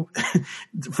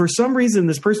for some reason,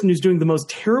 this person who's doing the most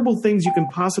terrible things you can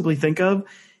possibly think of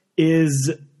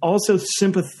is also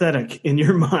sympathetic in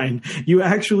your mind. You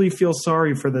actually feel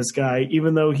sorry for this guy,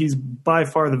 even though he's by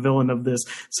far the villain of this.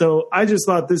 So I just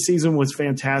thought this season was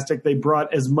fantastic. They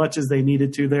brought as much as they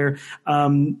needed to there,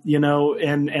 and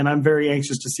I'm very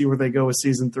anxious to see where they go with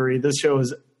season 3. This show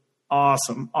is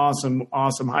awesome.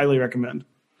 Highly recommend.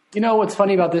 You know, what's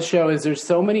funny about this show is there's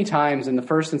so many times in the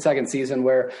first and second season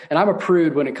where, and I'm a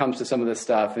prude when it comes to some of this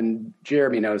stuff, and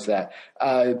Jeremy knows that.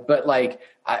 But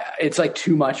it's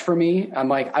too much for me. I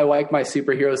like my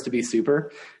superheroes to be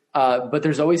super. But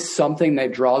there's always something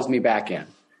that draws me back in.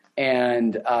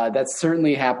 And that's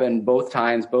certainly happened both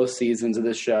times, both seasons of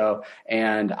this show.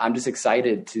 And I'm just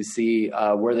excited to see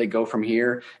where they go from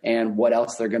here and what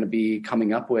else they're going to be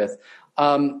coming up with.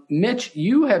 Mitch,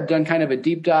 you have done kind of a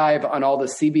deep dive on all the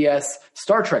CBS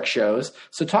Star Trek shows.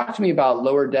 So talk to me about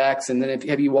Lower Decks. And then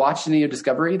have you watched any of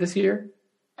Discovery this year?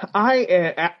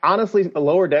 Honestly,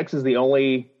 Lower Decks is the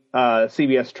only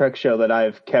CBS Trek show that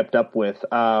I've kept up with.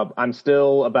 I'm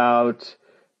still about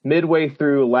midway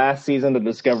through last season of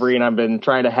Discovery, and I've been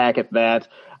trying to hack at that.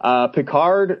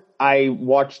 Picard, I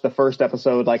watched the first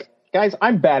episode. Like, guys,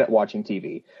 I'm bad at watching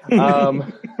TV.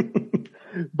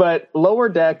 But Lower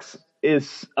Decks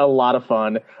is a lot of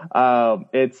fun.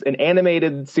 It's an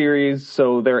animated series,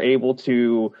 so they're able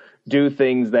to do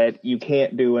things that you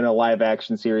can't do in a live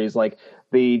action series. Like,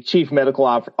 the chief medical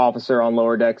officer on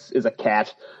Lower Decks is a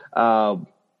cat.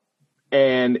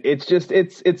 And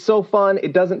it's so fun.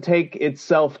 It doesn't take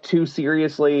itself too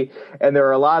seriously. And there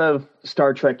are a lot of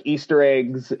Star Trek Easter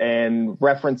eggs and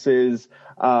references.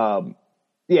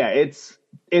 It's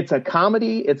a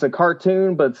comedy, it's a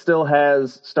cartoon, but still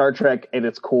has Star Trek at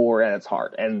its core, at its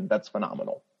heart. And that's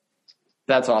phenomenal.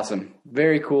 That's awesome.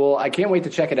 Very cool. I can't wait to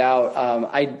check it out.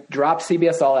 I dropped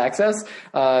CBS All Access.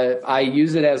 I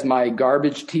use it as my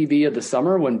garbage TV of the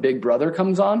summer when Big Brother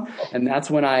comes on, and that's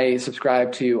when I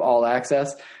subscribe to All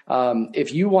Access.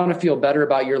 If you want to feel better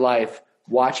about your life,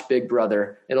 watch Big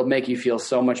Brother. It'll make you feel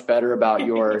so much better about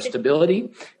your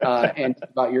stability and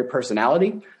about your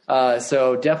personality.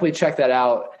 So definitely check that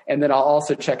out. And then I'll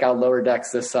also check out Lower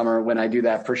Decks this summer when I do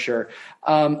that for sure.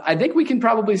 I think we can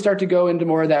probably start to go into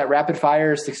more of that rapid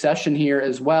fire succession here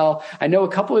as well. I know a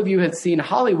couple of you had seen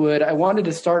Hollywood. I wanted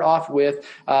to start off with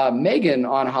Megan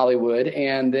on Hollywood.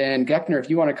 And then Geckner, if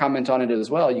you want to comment on it as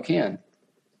well, you can.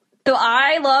 So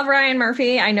I love Ryan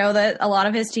Murphy. I know that a lot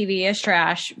of his TV is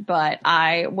trash, but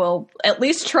I will at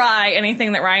least try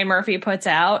anything that Ryan Murphy puts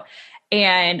out.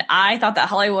 And I thought that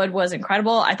Hollywood was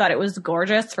incredible. I thought it was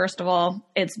gorgeous, first of all.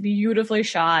 It's beautifully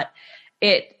shot.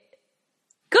 It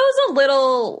goes a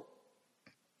little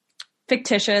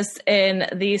fictitious in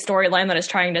the storyline that it's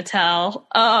trying to tell.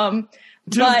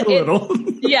 Just a little.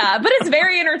 Yeah, but it's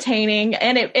very entertaining.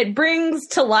 And it brings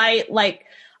to light, like,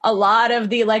 a lot of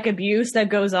the, like, abuse that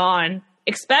goes on,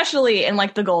 especially in,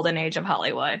 like, the golden age of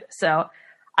Hollywood. So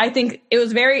I think it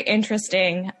was very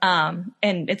interesting, and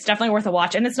it's definitely worth a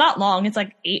watch. And it's not long; it's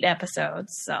like 8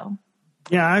 episodes. So,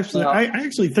 yeah, I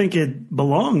actually think it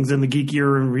belongs in the Geek Year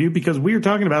review because we are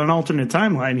talking about an alternate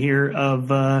timeline here of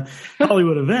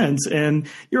Hollywood events. And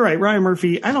you're right, Ryan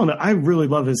Murphy. I don't know. I really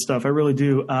love his stuff. I really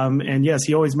do. And yes,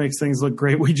 he always makes things look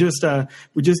great. We just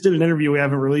did an interview we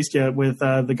haven't released yet with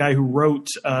the guy who wrote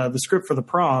the script for The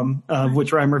Prom,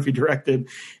 which Ryan Murphy directed.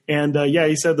 And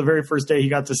he said the very first day he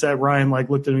got to set, Ryan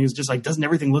looked at him. He was just like, "Doesn't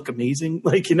everything look amazing?"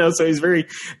 So he's very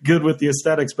good with the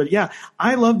aesthetics. But yeah,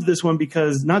 I loved this one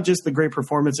because not just the great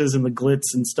performances and the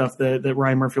glitz and stuff that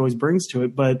Ryan Murphy always brings to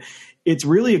it, but it's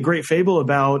really a great fable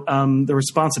about the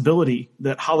responsibility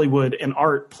that Hollywood and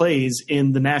art plays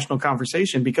in the national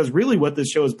conversation. Because really what this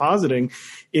show is positing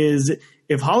is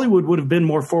if Hollywood would have been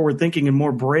more forward thinking and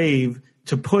more brave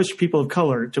to push people of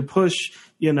color, to push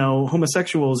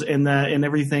homosexuals and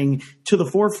everything to the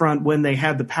forefront when they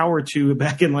had the power to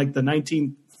back in like the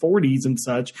 1940s and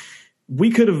such,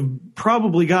 we could have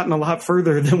probably gotten a lot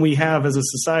further than we have as a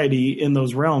society in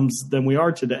those realms than we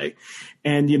are today.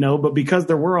 And, but because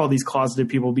there were all these closeted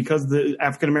people, because the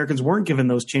African Americans weren't given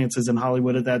those chances in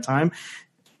Hollywood at that time,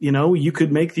 you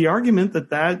could make the argument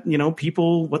that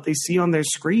people, what they see on their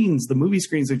screens, the movie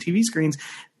screens, their TV screens,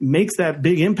 makes that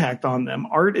big impact on them.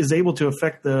 Art is able to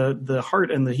affect the heart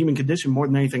and the human condition more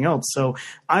than anything else. So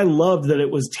I loved that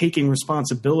it was taking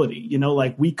responsibility,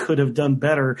 like we could have done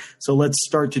better. So let's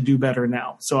start to do better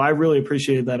now. So I really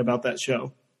appreciated that about that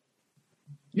show.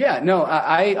 Yeah, no,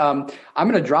 I'm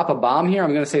going to drop a bomb here.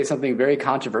 I'm going to say something very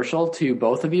controversial to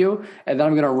both of you, and then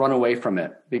I'm going to run away from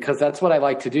it because that's what I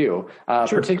like to do,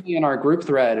 particularly in our group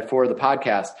thread for the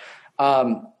podcast.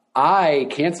 I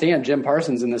can't stand Jim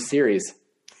Parsons in this series.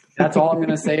 That's all I'm going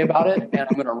to say about it, and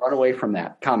I'm going to run away from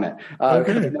that comment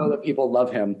because I know that people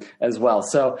love him as well.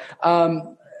 So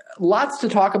lots to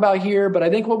talk about here, but I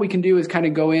think what we can do is kind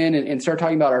of go in and start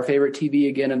talking about our favorite TV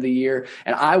again of the year.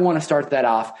 And I want to start that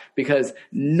off because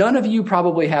none of you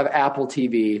probably have Apple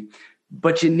TV,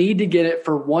 but you need to get it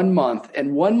for 1 month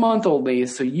and 1 month only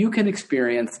so you can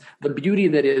experience the beauty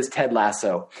that is Ted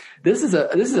Lasso. This is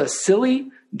a silly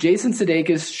Jason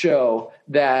Sudeikis show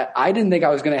that I didn't think I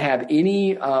was going to have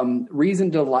any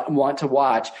reason to want to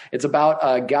watch. It's about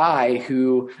a guy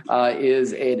who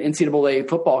is an NCAA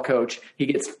football coach. He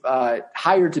gets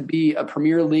hired to be a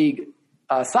Premier League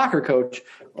soccer coach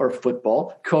or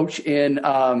football coach in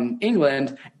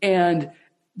England. And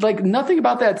like nothing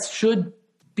about that should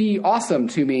be awesome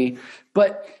to me.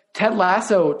 But Ted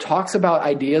Lasso talks about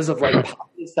ideas of like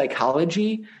positive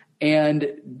psychology, and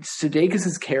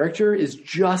Sudeikis' character is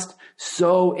just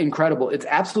so incredible. It's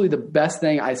absolutely the best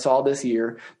thing I saw this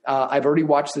year. I've already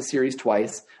watched the series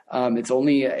twice. It's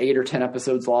only 8 or 10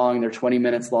 episodes long. They're 20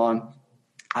 minutes long.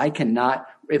 I cannot,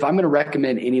 if I'm going to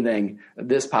recommend anything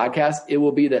this podcast, it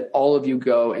will be that all of you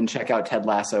go and check out Ted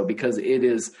Lasso because it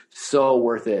is so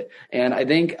worth it. And I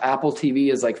think Apple TV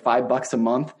is like $5 a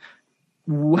month.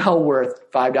 Well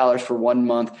worth $5 for 1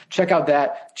 month. Check out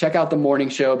that. Check out the morning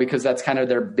show because that's kind of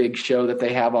their big show that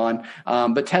they have on.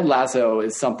 But Ted Lasso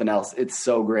is something else. It's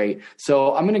so great.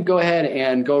 So I'm going to go ahead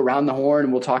and go around the horn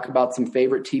and we'll talk about some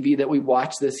favorite TV that we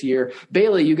watched this year.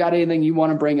 Bailey, you got anything you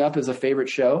want to bring up as a favorite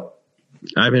show?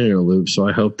 I've been in a loop, so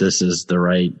I hope this is the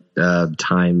right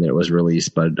time that it was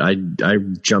released. But I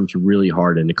jumped really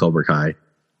hard into Cobra Kai,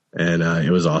 and it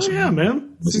was awesome. Oh, yeah,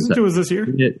 man. Season 2 was this year.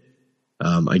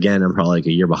 Again, I'm probably like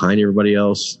a year behind everybody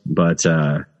else, but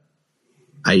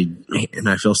I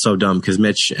feel so dumb because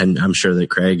Mitch and I'm sure that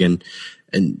Craig and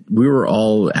we were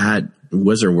all at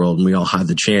Wizard World and we all had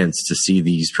the chance to see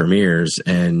these premieres,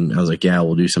 and I was like, yeah,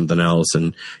 we'll do something else,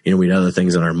 and we had other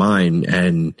things in our mind,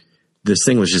 and this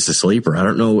thing was just a sleeper. I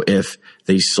don't know if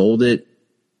they sold it.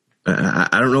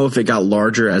 I don't know if it got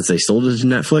larger as they sold it to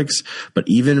Netflix, but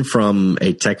even from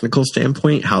a technical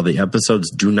standpoint, how the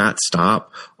episodes do not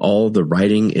stop. All the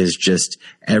writing is just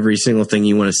every single thing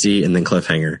you want to see and then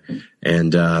cliffhanger.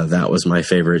 And that was my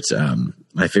favorite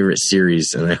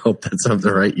series. And I hope that's of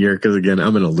the right year because, again,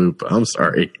 I'm in a loop. I'm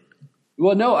sorry.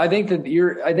 Well, no, I think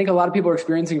that I think a lot of people are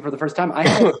experiencing it for the first time. I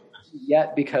haven't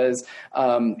yet because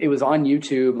it was on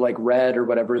YouTube, like Red or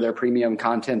whatever their premium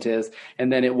content is,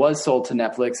 and then it was sold to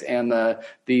Netflix, and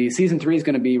the season 3 is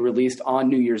going to be released on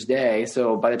New Year's Day.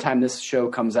 So by the time this show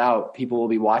comes out, people will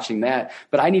be watching that.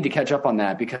 But I need to catch up on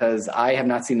that because I have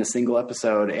not seen a single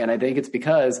episode, and I think it's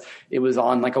because it was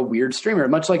on like a weird streamer,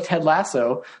 much like Ted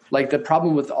Lasso. Like the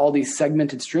problem with all these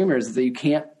segmented streamers is that you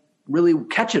can't really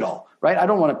catch it all. Right? I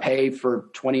don't want to pay for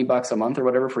 $20 a month or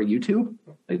whatever for YouTube.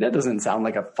 Like, that doesn't sound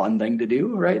like a fun thing to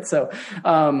do, right? So,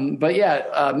 but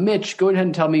yeah, Mitch, go ahead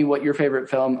and tell me what your favorite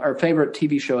film or favorite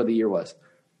TV show of the year was.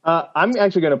 I'm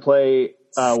actually going to play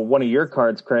one of your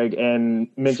cards, Craig, and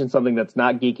mention something that's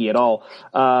not geeky at all.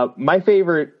 My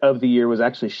favorite of the year was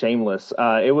actually Shameless.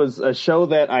 It was a show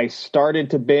that I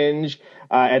started to binge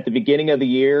at the beginning of the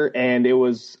year, and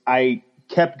I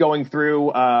kept going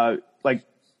through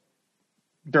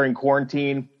during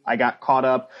quarantine. I got caught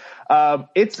up.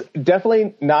 It's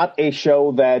definitely not a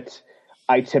show that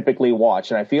I typically watch.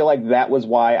 And I feel like that was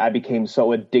why I became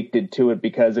so addicted to it,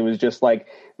 because it was just like,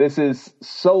 this is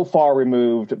so far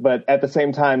removed, but at the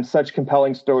same time, such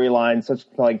compelling storylines, such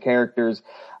compelling characters.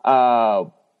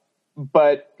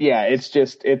 But yeah,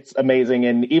 it's amazing.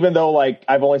 And even though like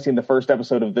I've only seen the first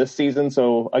episode of this season,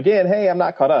 so again, hey, I'm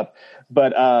not caught up,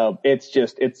 but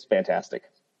it's fantastic.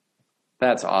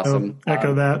 That's awesome.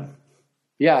 Echo that.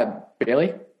 Yeah,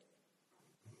 Bailey?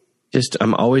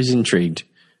 I'm always intrigued.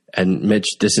 And Mitch,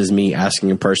 this is me asking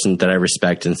a person that I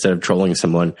respect instead of trolling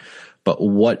someone. But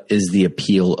what is the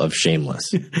appeal of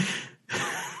Shameless?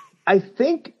 I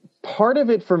think part of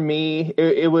it for me,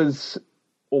 it was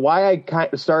why I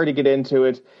kind of started to get into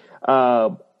it.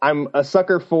 I'm a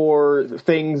sucker for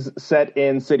things set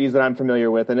in cities that I'm familiar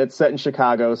with, and it's set in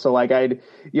Chicago. So like I'd,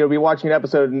 be watching an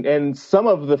episode and some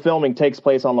of the filming takes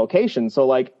place on location. So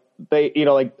like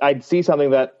I'd see something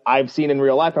that I've seen in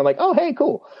real life and I'm like, oh, hey,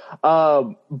 cool.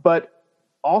 But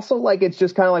also like, it's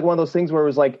just kind of like one of those things where it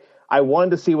was like, I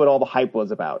wanted to see what all the hype was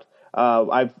about.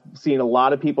 I've seen a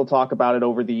lot of people talk about it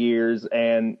over the years,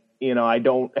 and, I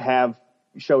don't have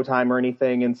Showtime or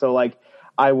anything. And so like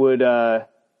I would,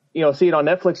 see it on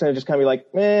Netflix and just kind of be like,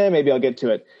 maybe I'll get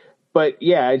to it. But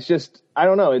yeah, it's just, I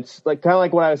don't know. It's like kind of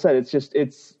like what I said.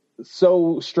 It's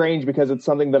so strange because it's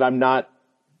something that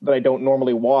I don't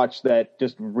normally watch that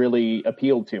just really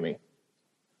appealed to me.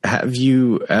 Have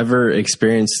you ever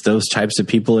experienced those types of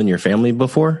people in your family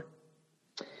before?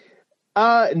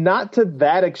 Not to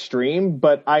that extreme,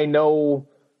 but I know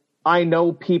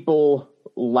people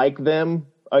like them.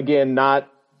 Again, not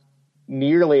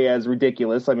nearly as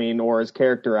ridiculous, or as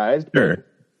characterized. Sure.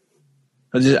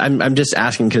 I'm just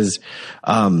asking because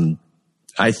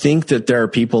I think that there are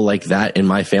people like that in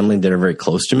my family that are very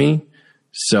close to me.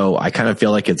 So I kind of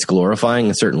feel like it's glorifying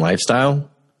a certain lifestyle.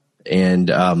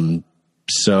 And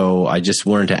so I just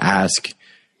wanted to ask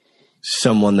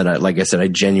someone that I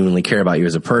genuinely care about you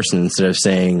as a person, instead of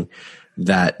saying,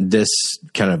 that this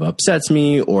kind of upsets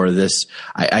me or this,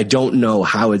 I don't know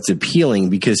how it's appealing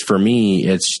because for me,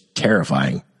 it's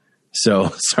terrifying.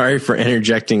 So sorry for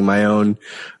interjecting my own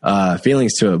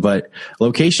feelings to it, but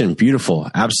location, beautiful.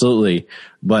 Absolutely.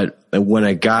 But when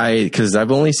a guy, cause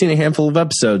I've only seen a handful of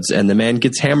episodes and the man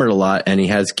gets hammered a lot and he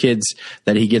has kids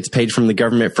that he gets paid from the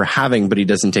government for having, but he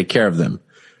doesn't take care of them.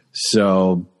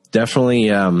 So definitely,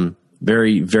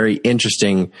 very, very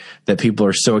interesting that people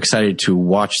are so excited to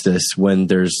watch this when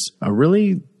there's a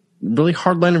really, really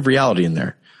hard line of reality in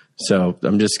there. So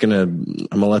I'm gonna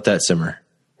let that simmer.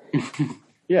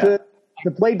 Yeah.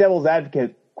 To play devil's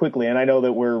advocate quickly, and I know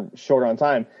that we're short on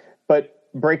time, but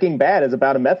Breaking Bad is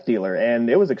about a meth dealer, and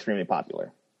it was extremely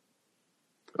popular.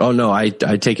 Oh no, I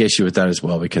take issue with that as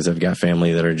well because I've got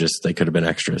family that are just, they could have been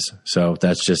extras. So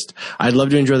that's just, I'd love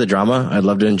to enjoy the drama. I'd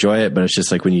love to enjoy it, but it's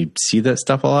just like when you see that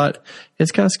stuff a lot,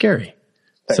 it's kind of scary.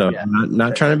 So I'm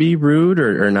not trying to be rude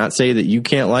or not say that you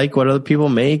can't like what other people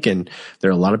make. And there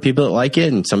are a lot of people that like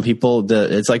it. And some people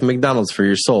that it's like McDonald's for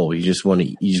your soul. You just want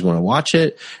to watch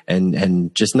it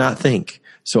and just not think.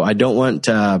 So I don't want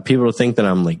people to think that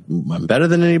I'm better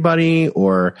than anybody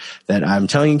or that I'm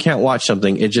telling you can't watch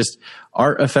something. It just,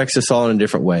 art affects us all in a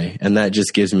different way. And that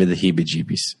just gives me the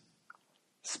heebie-jeebies.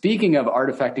 Speaking of art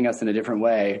affecting us in a different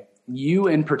way, you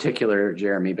in particular,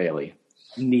 Jeremy Bailey,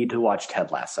 need to watch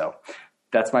Ted Lasso.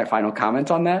 That's my final comment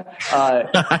on that.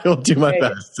 I will do my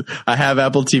best. I have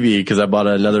Apple TV because I bought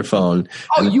another phone.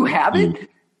 Oh, you have it?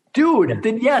 Dude,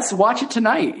 then yes, watch it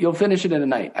tonight. You'll finish it in a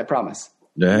night. I promise.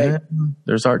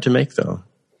 There's art to make, though.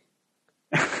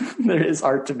 There is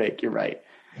art to make. You're right.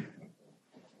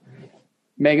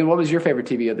 Megan, what was your favorite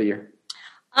TV of the year?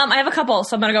 I have a couple,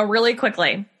 so I'm going to go really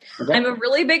quickly. Okay. I'm a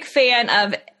really big fan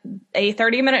of a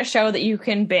 30-minute show that you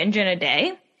can binge in a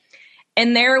day.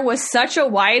 And there was such a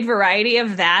wide variety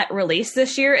of that released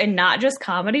this year and not just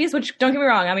comedies, which don't get me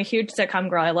wrong, I'm a huge sitcom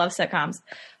girl. I love sitcoms.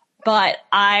 But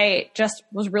I just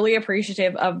was really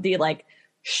appreciative of the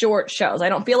short shows. I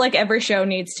don't feel like every show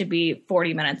needs to be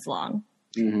 40 minutes long.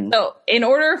 Mm-hmm. So in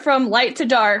order from light to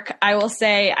dark, I will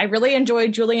say I really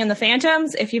enjoyed Julie and the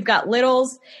Phantoms. If you've got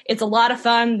littles, it's a lot of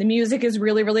fun. The music is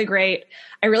really, really great.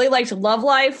 I really liked Love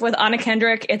Life with Anna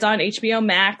Kendrick. It's on HBO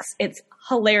Max. It's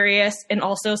hilarious and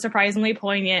also surprisingly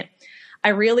poignant. I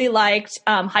really liked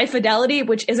High Fidelity,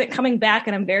 which isn't coming back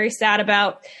and I'm very sad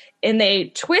about. And they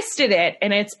twisted it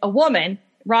and it's a woman.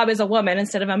 Rob is a woman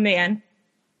instead of a man.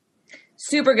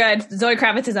 Super good. Zoe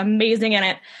Kravitz is amazing in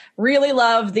it. Really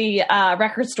love the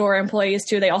record store employees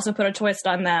too. They also put a twist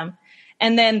on them.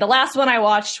 And then the last one I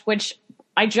watched, which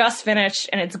I just finished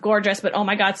and it's gorgeous, but oh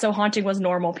my God, so haunting, was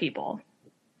Normal People.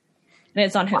 And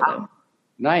it's on Hulu. Wow.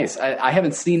 Nice. I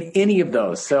haven't seen any of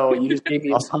those. So you just gave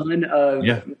me a ton of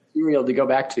material to go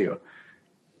back to.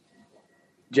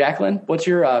 Jacqueline, what's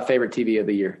your favorite TV of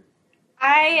the year?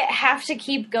 I have to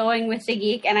keep going with the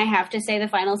geek, and I have to say the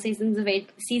final season of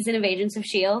Agents of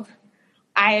S.H.I.E.L.D.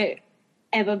 I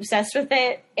am obsessed with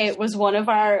it. It was one of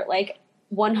our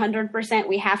 100%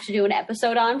 we have to do an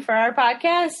episode on for our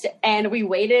podcast, and we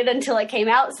waited until it came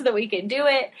out so that we could do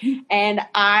it, and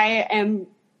I am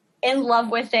in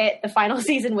love with it. The final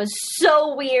season was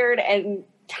so weird, and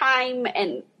time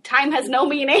has no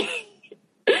meaning.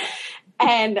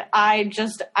 And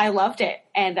I loved it.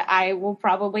 And I will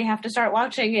probably have to start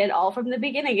watching it all from the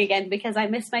beginning again because I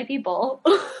miss my people.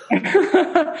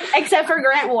 Except for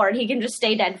Grant Ward. He can just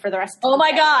stay dead for the rest of the day. Oh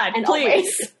my God, and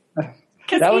please.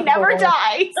 Because he never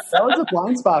dies. That was a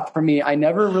blind spot for me. I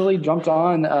never really jumped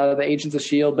on the Agents of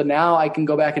S.H.I.E.L.D., but now I can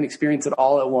go back and experience it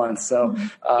all at once. So,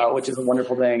 which is a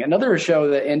wonderful thing. Another show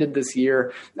that ended this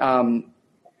year,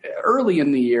 early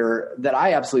in the year that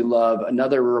I absolutely love,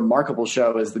 another remarkable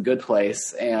show is The Good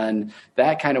Place. And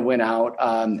that kind of went out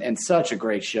and such a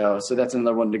great show. So that's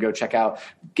another one to go check out.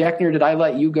 Geckner, did I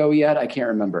let you go yet? I can't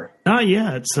remember. Not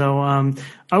yet. So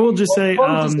I will just say.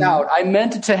 Close us out. I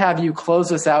meant to have you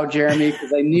close us out, Jeremy,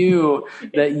 because I knew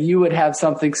that you would have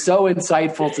something so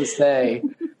insightful to say.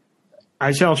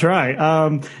 I shall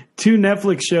try. Two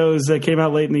Netflix shows that came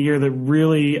out late in the year that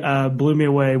really blew me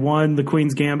away. One, The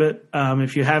Queen's Gambit.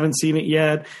 If you haven't seen it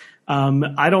yet,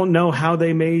 I don't know how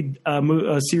they made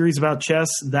a series about chess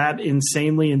that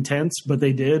insanely intense, but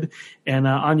they did. And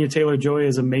Anya Taylor-Joy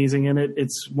is amazing in it.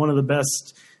 It's one of the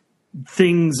best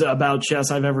things about chess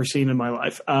I've ever seen in my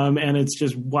life. And it's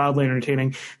just wildly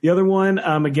entertaining. The other one,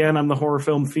 again, I'm the horror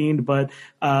film fiend, but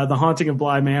The Haunting of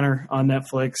Bly Manor on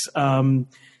Netflix.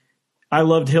 I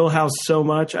loved Hill House so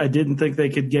much. I didn't think they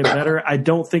could get better. I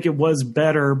don't think it was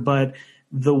better, but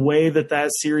the way that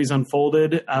series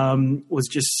unfolded was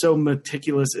just so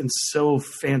meticulous and so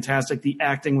fantastic. The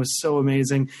acting was so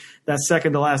amazing. That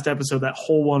second to last episode, that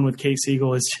whole one with Kate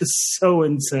Siegel, is just so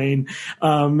insane.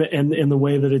 And in the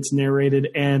way that it's narrated,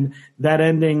 and that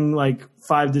ending, like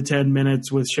 5 to 10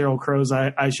 minutes with Sheryl Crow's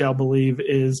I Shall Believe,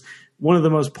 is one of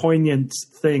the most poignant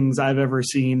things I've ever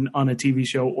seen on a TV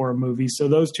show or a movie. So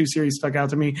those two series stuck out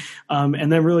to me.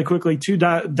 And then really quickly, two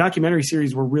documentary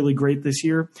series were really great this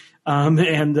year.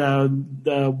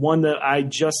 The one that I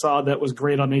just saw that was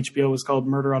great on HBO was called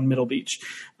Murder on Middle Beach,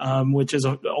 which is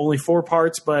only 4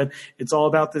 parts, but it's all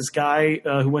about this guy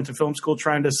who went to film school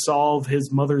trying to solve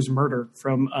his mother's murder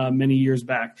from many years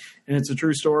back. And it's a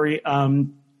true story.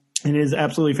 It is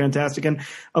absolutely fantastic. And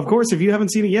of course, if you haven't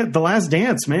seen it yet, The Last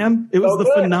Dance, man, it was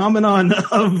the phenomenon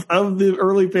of the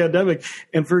early pandemic,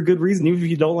 and for a good reason. Even if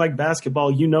you don't like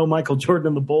basketball, you know Michael Jordan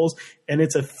and the Bulls, and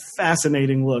it's a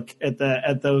fascinating look at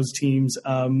those teams.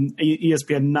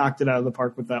 ESPN knocked it out of the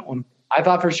park with that one. I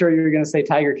thought for sure you were going to say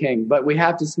Tiger King, but we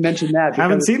have to mention that.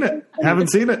 Haven't seen it.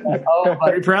 Oh,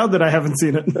 very proud that I haven't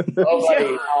seen it.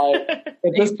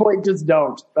 At this point, just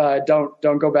don't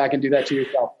go back and do that to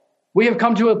yourself. We have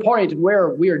come to a point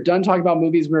where we are done talking about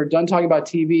movies. We are done talking about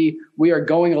TV. We are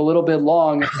going a little bit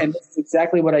long, and this is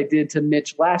exactly what I did to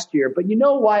Mitch last year. But you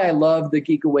know why I love the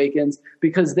Geek Awakens?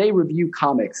 Because they review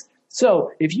comics.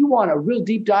 So if you want a real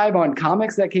deep dive on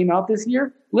comics that came out this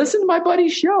year, listen to my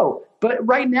buddy's show. But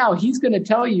right now, he's going to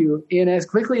tell you in as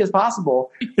quickly as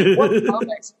possible what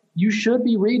comics you should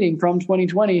be reading from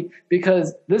 2020,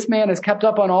 because this man has kept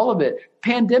up on all of it,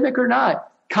 pandemic or not.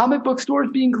 Comic book stores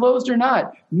being closed or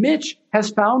not, Mitch has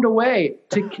found a way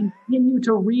to continue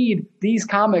to read these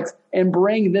comics and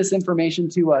bring this information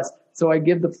to us. So I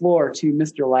give the floor to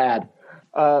Mr. Ladd.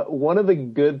 One of the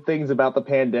good things about the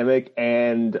pandemic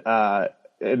and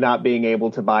not being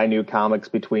able to buy new comics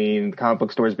between comic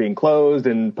book stores being closed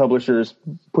and publishers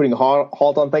putting a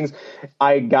halt on things,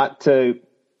 I got to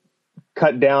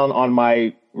cut down on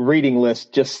my reading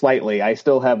list just slightly. I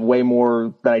still have way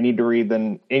more that I need to read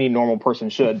than any normal person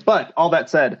should. But all that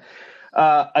said,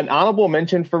 an honorable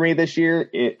mention for me this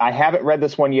year, I haven't read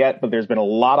this one yet, but there's been a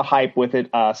lot of hype with it.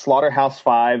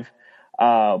 Slaughterhouse-5.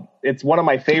 It's one of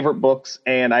my favorite books,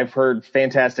 and I've heard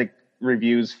fantastic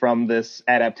reviews from this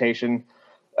adaptation.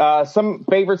 Some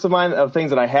favorites of mine of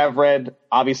things that I have read.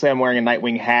 Obviously, I'm wearing a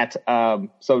Nightwing hat.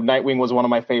 So Nightwing was one of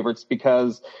my favorites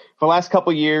because for the last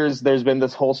couple of years, there's been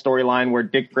this whole storyline where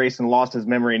Dick Grayson lost his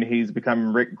memory and he's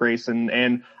become Rick Grayson.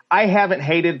 And I haven't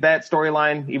hated that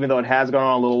storyline, even though it has gone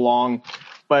on a little long.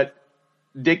 But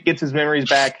Dick gets his memories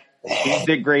back. He's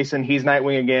Dick Grayson. He's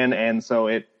Nightwing again. And so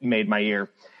it made my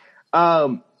year.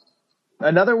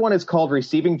 Another one is called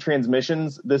Receiving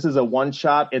Transmissions. This is a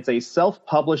one-shot. It's a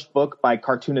self-published book by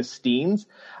cartoonist Steens.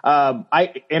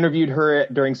 I interviewed her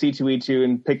during C2E2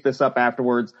 and picked this up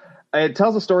afterwards. It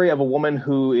tells a story of a woman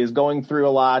who is going through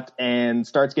a lot and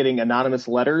starts getting anonymous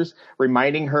letters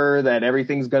reminding her that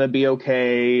everything's going to be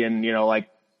okay and, you know, like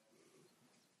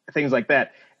things like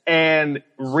that. And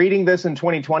reading this in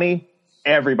 2020,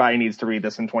 everybody needs to read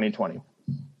this in 2020.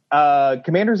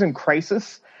 Commanders in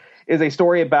Crisis is a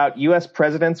story about U.S.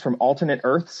 presidents from alternate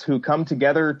Earths who come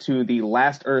together to the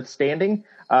last Earth standing,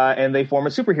 and they form a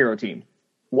superhero team.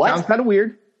 What? Sounds kind of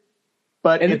weird,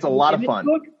 but it's a lot of fun.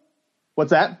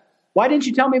 What's that? Why didn't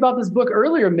you tell me about this book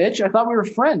earlier, Mitch? I thought we were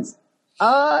friends.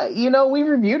 We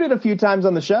reviewed it a few times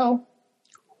on the show.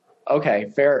 Okay,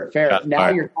 fair. Now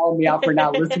you're calling me out for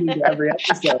not listening to every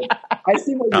episode. I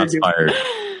see what you're doing. Fired.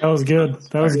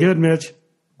 That was good, Mitch.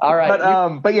 All right.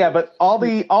 But all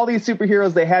these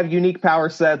superheroes, they have unique power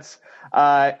sets.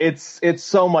 It's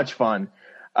so much fun.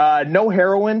 No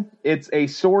heroine. It's a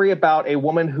story about a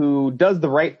woman who does the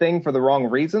right thing for the wrong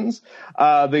reasons.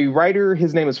 The writer,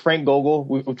 his name is Frank Gogol.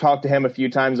 We've talked to him a few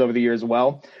times over the years as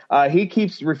well. He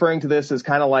keeps referring to this as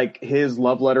kind of like his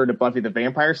love letter to Buffy the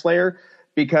Vampire Slayer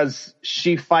because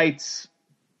she fights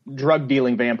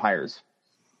drug-dealing vampires.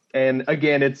 And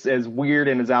again, it's as weird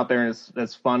and as out there and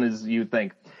as fun as you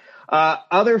think.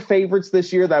 Other favorites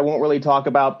this year that I won't really talk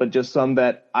about, but just some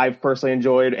that I've personally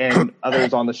enjoyed and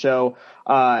others on the show.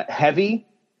 Heavy,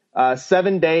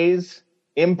 7 Days,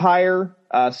 Empire,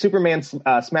 Superman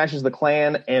Smashes the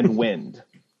Klan, and Wind.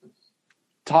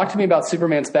 Talk to me about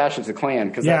Superman Smashes the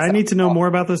Klan. I need to know more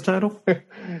about this title.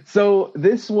 So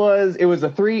it was a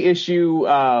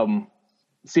 3-issue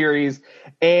series,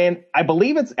 and I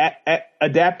believe it's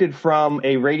adapted from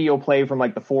a radio play from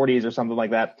like the 40s or something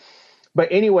like that. But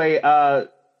anyway,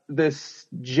 this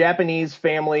Japanese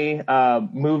family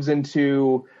moves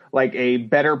into like a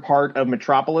better part of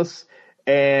Metropolis,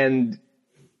 and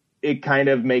it kind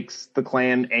of makes the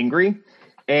Klan angry.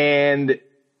 and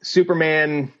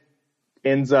Superman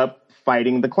ends up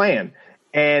fighting the Klan.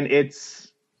 And it's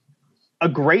a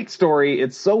great story.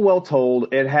 It's so well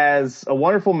told. It has a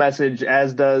wonderful message,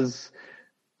 as does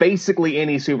basically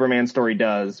any Superman story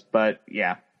does. But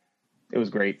yeah, it was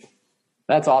great.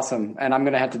 That's awesome. And I'm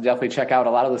going to have to definitely check out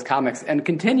a lot of those comics and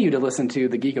continue to listen to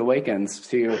The Geek Awakens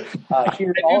to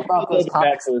hear all about those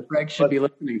topics that Greg should be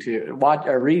listening to,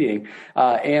 reading,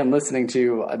 and listening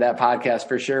to that podcast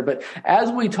for sure. But as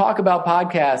we talk about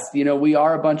podcasts, we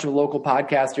are a bunch of local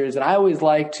podcasters, and I always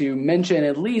like to mention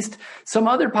at least some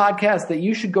other podcasts that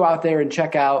you should go out there and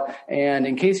check out. And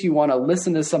in case you want to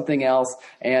listen to something else,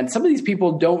 and some of these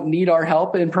people don't need our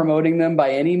help in promoting them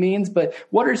by any means, but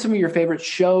what are some of your favorite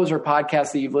shows or podcasts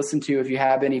that you've listened to, if you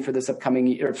have any, for this upcoming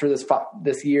year, for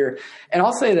this year? And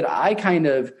I'll say that I kind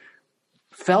of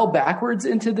fell backwards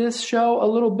into this show a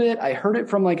little bit. I heard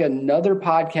it from like another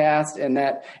podcast, and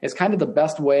that is kind of the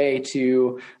best way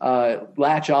to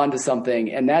latch on to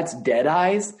something, and that's Dead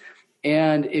Eyes.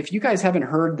 And if you guys haven't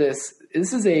heard this,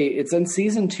 it's in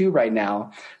season 2 right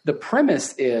now. The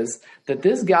premise is that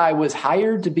this guy was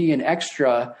hired to be an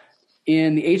extra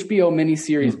in the HBO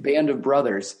miniseries Band of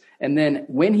Brothers. And then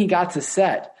when he got to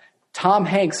set, Tom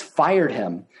Hanks fired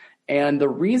him. And the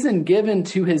reason given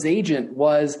to his agent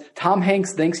was, Tom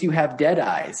Hanks thinks you have dead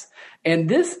eyes. And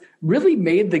this really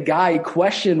made the guy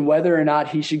question whether or not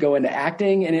he should go into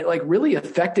acting. And it like really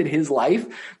affected his life.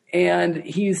 And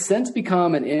he's since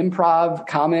become an improv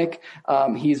comic.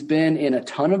 He's been in a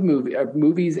ton of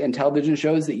movies and television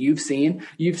shows that you've seen.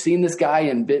 You've seen this guy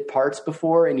in bit parts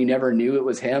before, and you never knew it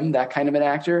was him, that kind of an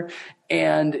actor.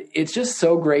 And it's just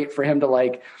so great for him to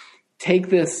like take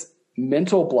this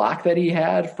mental block that he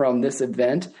had from this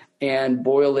event and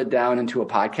boil it down into a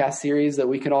podcast series that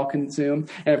we can all consume.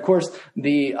 And of course,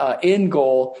 the end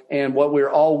goal and what we're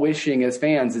all wishing as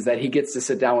fans is that he gets to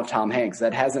sit down with Tom Hanks.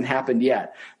 That hasn't happened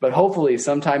yet, but hopefully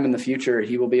sometime in the future,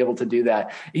 he will be able to do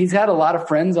that. He's had a lot of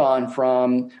friends on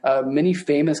from many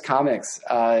famous comics,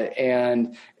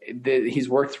 and he's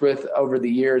worked with over the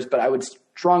years, but I would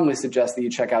strongly suggest that you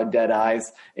check out Dead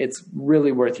Eyes. It's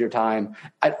really worth your time.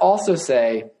 I'd also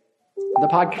say, the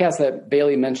podcast that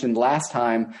Bailey mentioned last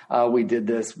time we did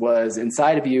this was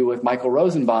Inside of You with Michael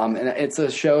Rosenbaum. And it's a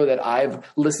show that I've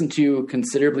listened to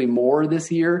considerably more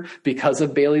this year because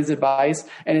of Bailey's advice.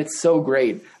 And it's so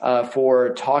great for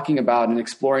talking about and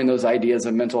exploring those ideas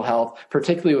of mental health,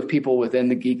 particularly with people within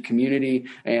the geek community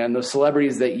and the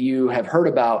celebrities that you have heard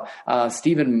about.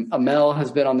 Stephen Amell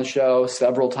has been on the show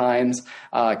several times.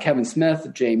 Kevin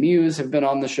Smith, Jay Muse have been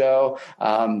on the show.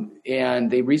 And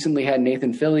they recently had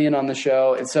Nathan Fillion on the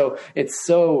show. And so it's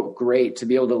so great to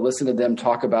be able to listen to them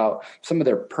talk about some of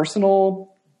their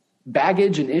personal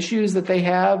baggage and issues that they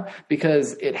have,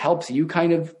 because it helps you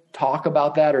kind of talk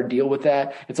about that or deal with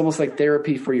that. It's almost like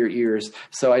therapy for your ears.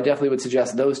 So I definitely would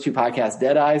suggest those two podcasts,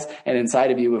 Dead Eyes and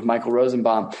Inside of You with Michael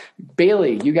Rosenbaum.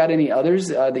 Bailey, you got any others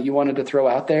that you wanted to throw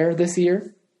out there this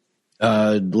year?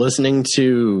 Listening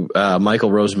to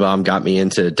Michael Rosenbaum got me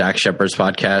into Dax Shepard's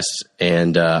podcast,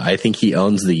 and I think he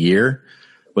owns the year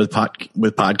with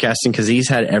podcasting, because he's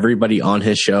had everybody on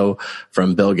his show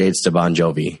from Bill Gates to Bon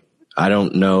Jovi. I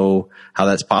don't know how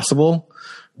that's possible,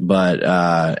 but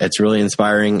it's really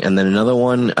inspiring. And then another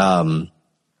one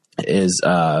is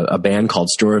a band called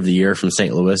Store of the Year from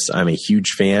St. Louis. I'm a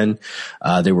huge fan.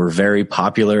 They were very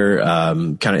popular,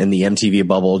 kind of in the MTV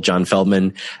bubble, John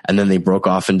Feldman, and then they broke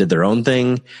off and did their own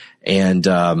thing. And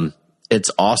it's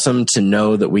awesome to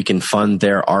know that we can fund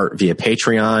their art via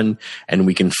Patreon, and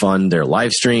we can fund their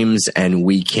live streams, and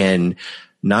we can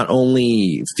not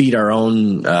only feed our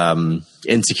own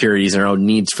insecurities and our own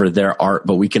needs for their art,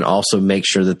 but we can also make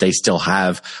sure that they still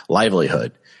have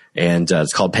livelihood. And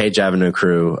it's called Page Avenue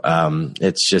Crew.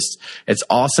 It's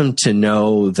awesome to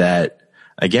know that,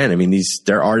 again, I mean,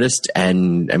 they're artists,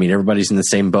 and I mean, everybody's in the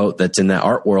same boat that's in that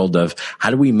art world of how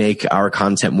do we make our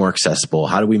content more accessible?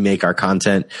 How do we make our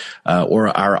content, or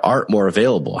our art more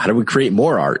available? How do we create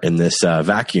more art in this,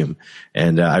 vacuum?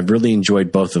 And, I've really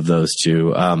enjoyed both of those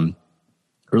two.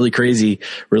 Really crazy,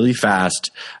 really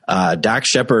fast. Dax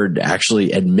Shepard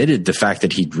actually admitted the fact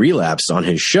that he'd relapsed on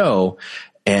his show.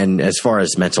 And as far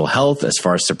as mental health, as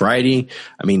far as sobriety,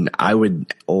 I mean, I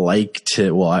would like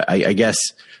to, well, I guess,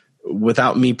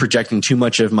 without me projecting too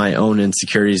much of my own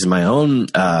insecurities and my own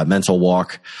mental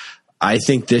walk, I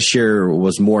think this year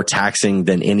was more taxing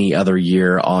than any other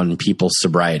year on people's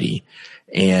sobriety.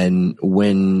 And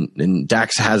when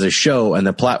Dax has a show and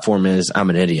the platform is, I'm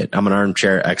an idiot, I'm an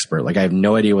armchair expert, like I have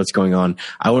no idea what's going on,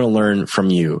 I want to learn from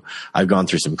you. I've gone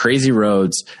through some crazy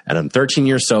roads, and I'm 13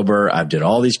 years sober. I've did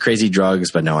all these crazy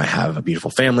drugs, but now I have a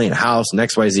beautiful family and a house and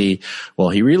XYZ. Well,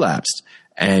 he relapsed.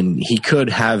 and he could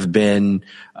have been,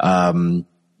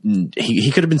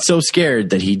 he could have been so scared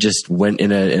that he just went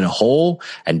in a hole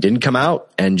and didn't come out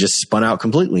and just spun out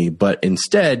completely. But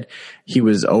instead, he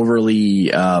was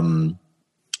overly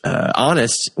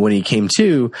honest when he came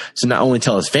to not only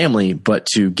tell his family, but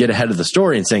to get ahead of the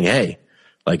story and saying, hey,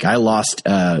 like I lost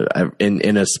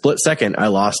in a split second, I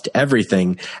lost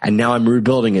everything, and now I'm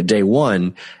rebuilding at day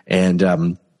one. And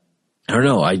I don't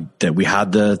know. That we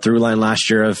had the through line last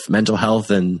year of mental health,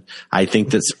 and I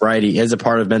think that sobriety is a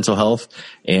part of mental health,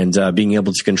 and being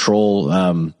able to control,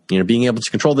 being able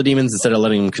to control the demons instead of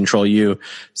letting them control you.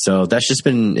 So that's just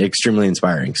been extremely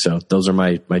inspiring. So those are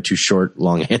my two short,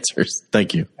 long answers.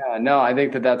 Thank you. Yeah, no, I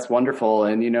think that that's wonderful.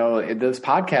 And, those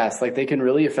podcasts, like they can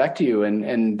really affect you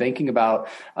and thinking about,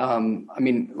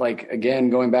 again,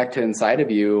 going back to Inside of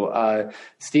You,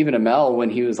 Stephen Amell, when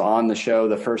he was on the show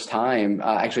the first time,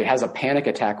 actually has a panic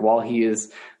attack while he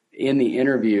is in the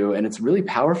interview. And it's really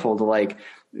powerful to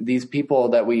these people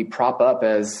that we prop up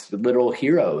as literal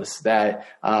heroes, that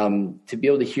to be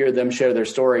able to hear them share their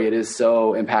story, it is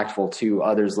so impactful to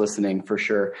others listening for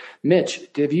sure. Mitch,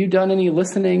 have you done any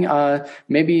listening?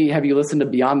 Maybe have you listened to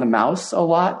Beyond the Mouse a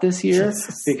lot this year?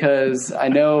 Because I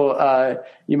know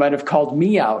you might have called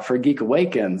me out for Geek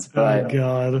Awakens, but oh,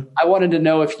 God. I wanted to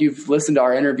know if you've listened to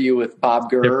our interview with Bob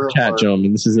Gurr. Chat,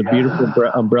 gentlemen. This is a beautiful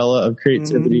umbrella of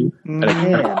creativity.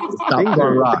 Stop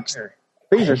throwing rocks.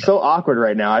 Things are so awkward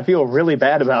right now. I feel really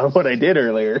bad about what I did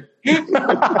earlier.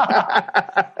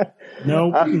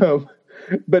 Nope.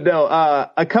 But no,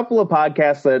 a couple of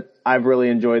podcasts that I've really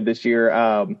enjoyed this year.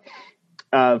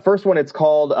 First one, it's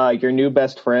called Your New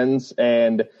Best Friends.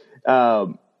 And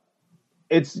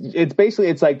it's basically,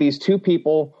 it's like these two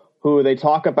people who they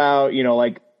talk about,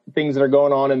 things that are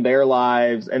going on in their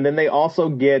lives. And then they also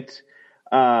get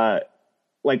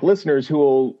listeners who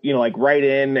will, write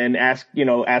in and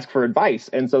ask for advice.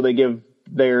 And so they give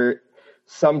their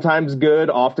sometimes good,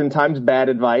 oftentimes bad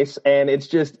advice. And it's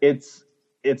just, it's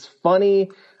funny.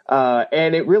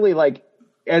 And it really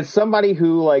as somebody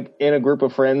who in a group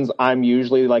of friends, I'm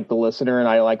usually the listener and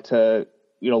I like to,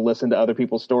 listen to other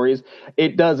people's stories.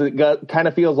 It kind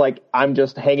of feels like I'm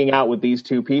just hanging out with these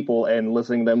two people and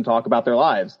listening to them talk about their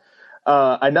lives.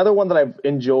 Another one that I've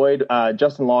enjoyed,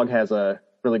 Justin Long has a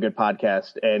really good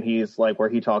podcast, and he's where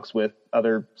he talks with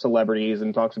other celebrities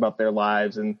and talks about their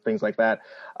lives and things like that.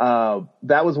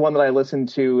 That was one that I listened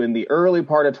to in the early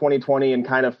part of 2020 and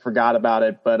kind of forgot about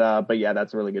it, but yeah,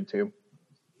 that's really good too.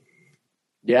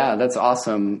 Yeah, that's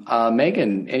awesome.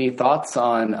 Megan, any thoughts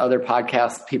on other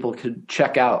podcasts people could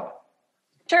check out?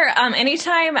 Sure.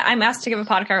 Anytime I'm asked to give a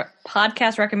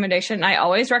podcast recommendation, I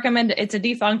always recommend, it's a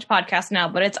defunct podcast now,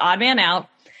 but it's Odd Man Out.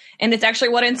 And it's actually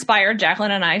what inspired Jacqueline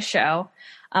and I's show.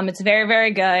 It's very,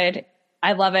 very good.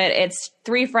 I love it. It's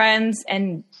three friends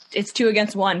and it's 2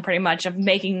 against 1 pretty much of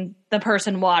making the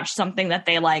person watch something that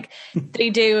they like. They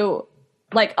do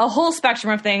a whole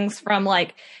spectrum of things from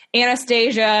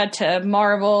Anastasia to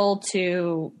Marvel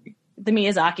to the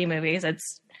Miyazaki movies. And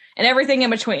everything in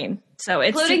between. So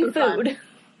it's including food. Fun.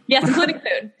 Yes, including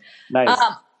food. Nice.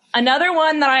 Another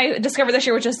one that I discovered this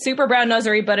year, which is super brown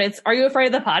nosery, but it's Are You Afraid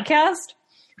of the Podcast?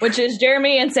 Which is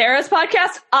Jeremy and Sarah's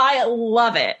podcast. I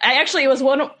love it. It was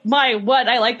one of my what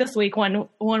I like this week, one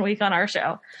week on our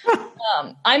show.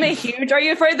 I'm a huge Are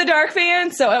You Afraid of the Dark fan,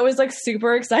 so I was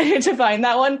super excited to find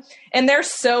that one. And they're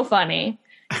so funny.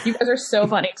 You guys are so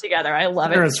funny together. I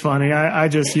love it. It's funny. I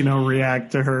just,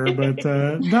 react to her. But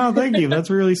no, thank you. That's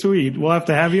really sweet. We'll have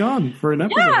to have you on for an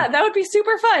episode. Yeah, that would be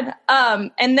super fun.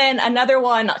 And then another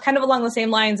one, kind of along the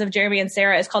same lines of Jeremy and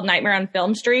Sarah, is called Nightmare on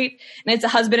Film Street. And it's a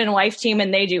husband and wife team,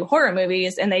 and they do horror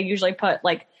movies, and they usually put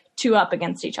 2 up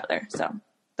against each other. So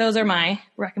those are my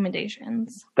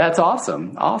recommendations. That's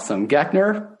awesome. Awesome.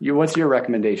 Geckner, what's your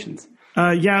recommendations?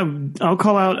 Yeah, I'll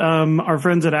call out our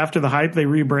friends at After the Hype. They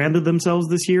rebranded themselves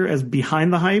this year as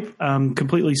Behind the Hype,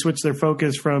 completely switched their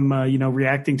focus from,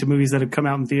 reacting to movies that have come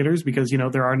out in theaters because,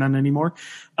 there are none anymore,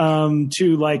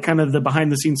 to kind of the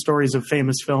behind the scenes stories of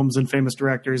famous films and famous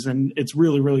directors. And it's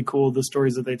really, really cool, the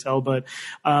stories that they tell. But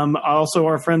also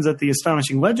our friends at the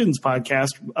Astonishing Legends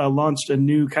podcast launched a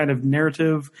new kind of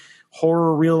narrative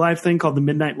horror real life thing called the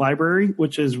Midnight Library,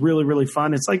 which is really, really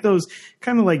fun. It's those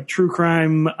kind of true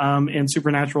crime and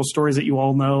supernatural stories that you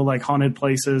all know, like haunted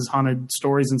places, haunted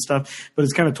stories and stuff, but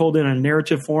it's kind of told in a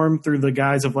narrative form through the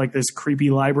guise of this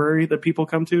creepy library that people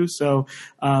come to. So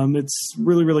it's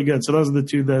really, really good. So those are the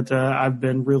 2 that I've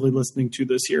been really listening to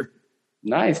this year.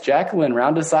 Nice. Jacqueline,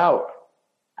 round us out.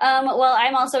 Well,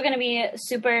 I'm also going to be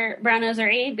super brown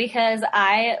nosery because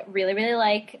I really, really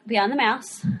like Beyond the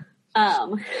Mouse.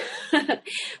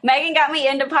 Megan got me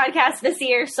into podcasts this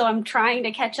year, so I'm trying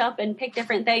to catch up and pick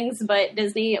different things, but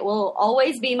Disney will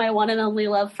always be my one and only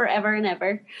love forever and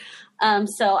ever.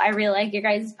 So I really like your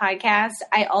guys' podcast.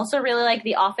 I also really like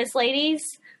The Office Ladies.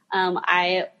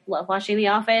 I love watching The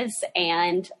Office,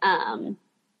 and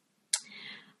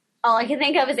all I can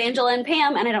think of is Angela and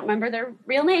Pam, and I don't remember their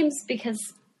real names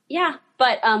because, yeah.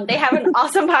 But they have an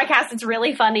awesome podcast. It's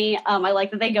really funny. I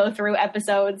like that they go through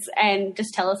episodes and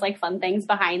just tell us like fun things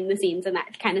behind the scenes and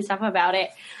that kind of stuff about it.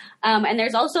 And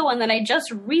there's also one that I just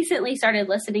recently started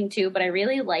listening to, but I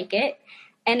really like it.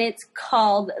 And it's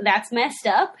called That's Messed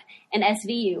Up, an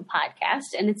SVU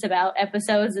podcast. And it's about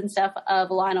episodes and stuff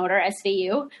of Law & Order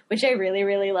SVU, which I really,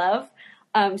 really love.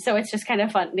 So it's just kind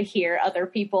of fun to hear other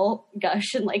people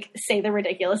gush and like say the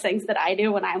ridiculous things that I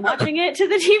do when I'm watching it to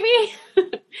the TV.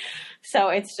 So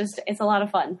it's a lot of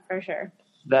fun for sure.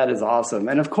 That is awesome.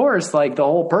 And of course, like the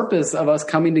whole purpose of us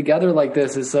coming together like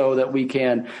this is so that we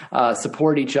can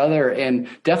support each other, and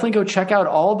definitely go check out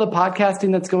all the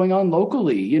podcasting that's going on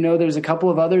locally. You know, there's a couple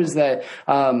of others that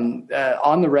on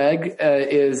the reg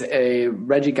is a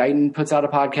Reggie Guyton puts out a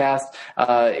podcast.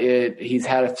 He's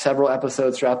had several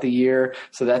episodes throughout the year,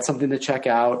 so that's something to check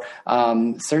out.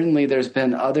 Certainly there's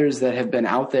been others that have been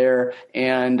out there,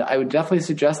 and I would definitely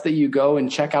suggest that you go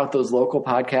and check out those local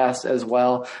podcasts as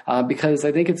well, because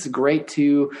I think it's great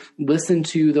to listen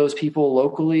to those people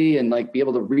locally and like be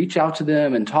able to reach out to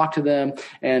them and talk to them.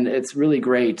 And it's really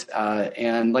great.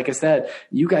 And like I said,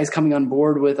 you guys coming on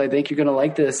board with, I think you're going to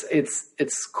like this.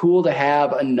 It's cool to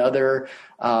have another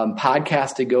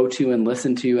podcast to go to and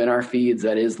listen to in our feeds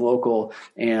that is local,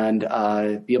 and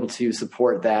be able to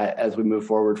support that as we move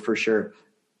forward for sure.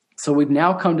 So we've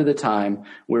now come to the time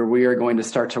where we are going to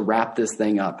start to wrap this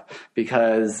thing up,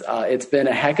 because it's been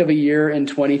a heck of a year in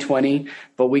 2020,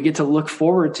 but we get to look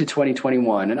forward to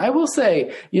 2021. And I will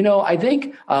say, you know, I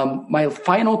think my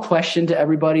final question to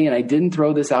everybody, and I didn't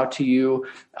throw this out to you,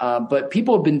 but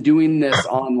people have been doing this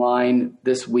online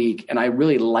this week, and I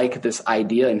really like this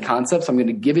idea and concept, so I'm going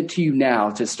to give it to you now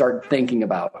to start thinking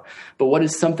about. But what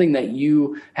is something that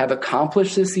you have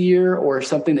accomplished this year, or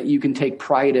something that you can take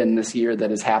pride in this year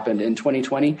that has happened in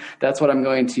 2020? That's what I'm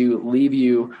going to leave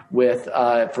you with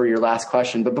for your last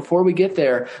question. But before we get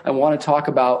there, I want to talk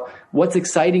about what's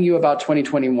exciting you about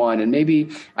 2021. And maybe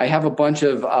I have a bunch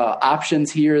of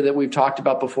options here that we've talked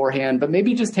about beforehand, but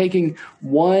maybe just taking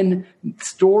one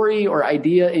story or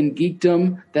idea in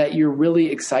geekdom that you're really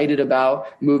excited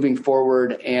about moving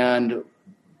forward, and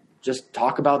just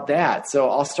talk about that. So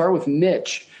I'll start with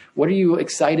Mitch. What are you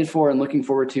excited for and looking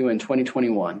forward to in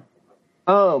 2021?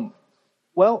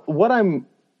 Well, what I'm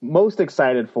most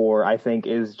excited for, I think,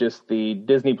 is just the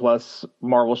Disney Plus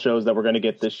Marvel shows that we're going to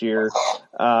get this year.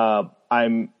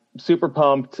 I'm super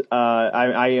pumped.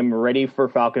 I am ready for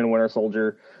Falcon and Winter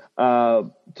Soldier.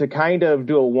 To kind of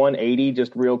do a 180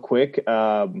 just real quick,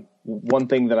 one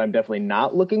thing that I'm definitely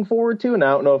not looking forward to, and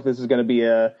I don't know if this is going to be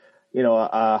a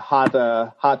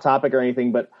hot topic or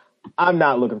anything, but I'm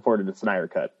not looking forward to the Snyder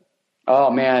Cut.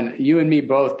 Oh man, you and me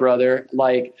both, brother.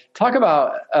 Like, talk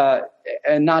about,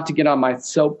 and not to get on my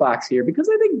soapbox here, because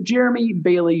I think Jeremy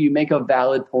Bailey, you make a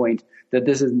valid point that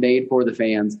this is made for the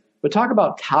fans, but talk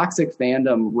about toxic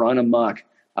fandom run amok,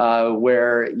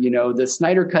 where, you know, the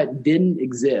Snyder Cut didn't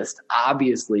exist,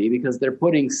 obviously, because they're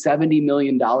putting $70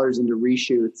 million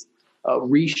into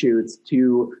reshoots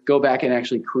to go back and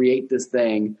actually create this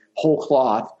thing whole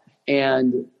cloth.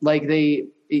 And like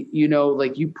you know,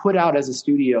 like you put out as a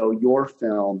studio your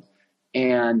film,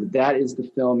 and that is the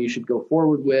film you should go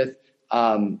forward with.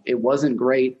 It wasn't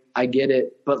great. I get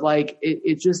it. But like,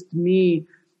 it just, to me,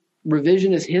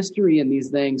 revisionist history in these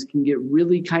things can get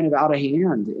really kind of out of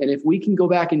hand. And if we can go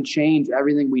back and change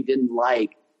everything we didn't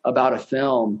like about a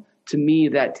film, to me,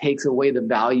 that takes away the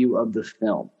value of the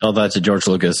film. Oh, that's a George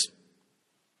Lucas.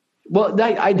 Well,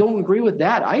 I don't agree with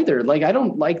that either. Like, I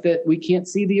don't like that we can't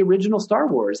see the original Star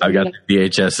Wars. I've got the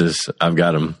VHSs. I've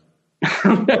got them.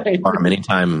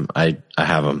 Anytime I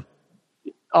have them.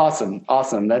 Awesome.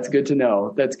 That's good to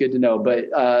know.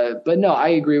 But no, I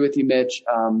agree with you, Mitch.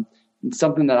 It's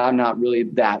something that I'm not really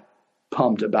that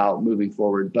pumped about moving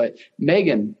forward. But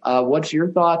Megan, what's your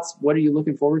thoughts? What are you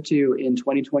looking forward to in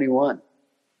 2021?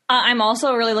 I'm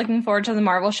also really looking forward to the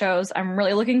Marvel shows. I'm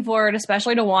really looking forward,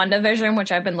 especially to WandaVision, which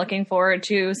I've been looking forward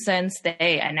to since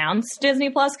they announced Disney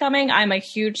Plus coming. I'm a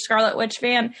huge Scarlet Witch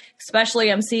fan, especially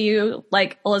MCU,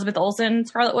 like Elizabeth Olsen,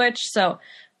 Scarlet Witch. So I'm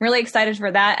really excited for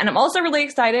that. And I'm also really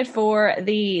excited for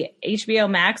the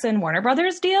HBO Max and Warner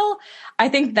Brothers deal. I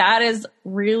think that is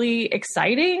really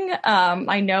exciting.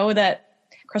 I know that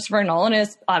Christopher Nolan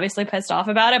is obviously pissed off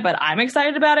about it, but I'm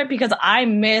excited about it because I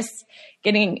miss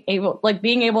being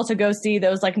able to go see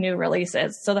those like new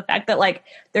releases. So the fact that like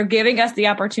they're giving us the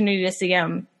opportunity to see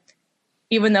them,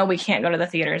 even though we can't go to the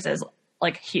theaters, is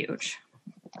like huge.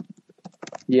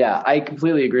 Yeah, I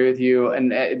completely agree with you.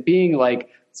 And being like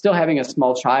still having a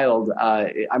small child,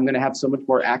 I'm going to have so much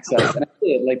more access. And I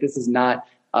feel like this is not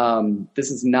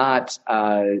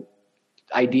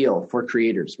ideal for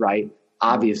creators, right?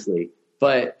 Obviously.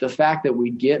 But the fact that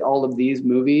we get all of these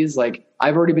movies, like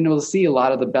I've already been able to see a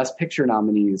lot of the Best Picture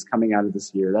nominees coming out of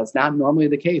this year. That's not normally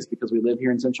the case because we live here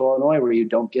in Central Illinois where you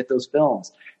don't get those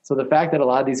films. So the fact that a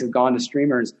lot of these have gone to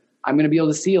streamers, I'm going to be able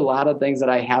to see a lot of things that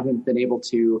I haven't been able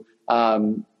to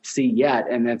see yet.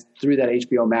 And that's through that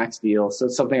HBO Max deal. So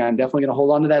it's something I'm definitely going to hold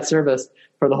on to that service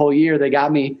for the whole year. They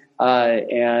got me.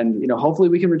 And, hopefully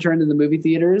we can return to the movie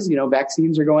theaters.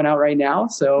 Vaccines are going out right now.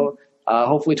 So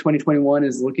hopefully 2021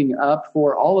 is looking up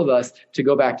for all of us to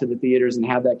go back to the theaters and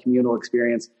have that communal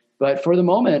experience. But for the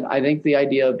moment, I think the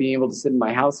idea of being able to sit in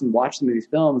my house and watch some of these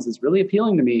films is really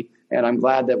appealing to me. And I'm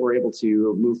glad that we're able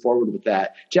to move forward with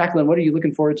that. Jacqueline, what are you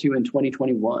looking forward to in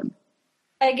 2021?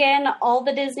 Again, all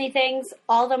the Disney things,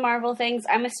 all the Marvel things.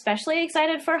 I'm especially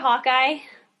excited for Hawkeye.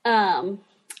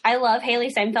 I love Haley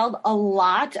Steinfeld a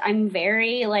lot. I'm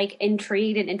very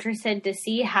intrigued and interested to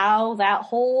see how that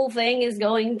whole thing is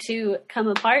going to come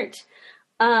apart.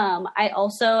 I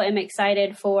also am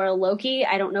excited for Loki.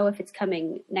 I don't know if it's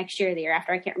coming next year or the year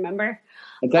after. I can't remember.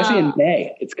 It's actually in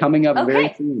May. It's coming up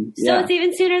very soon. So it's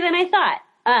even sooner than I thought.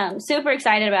 Super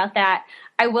excited about that.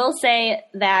 I will say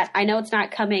that I know it's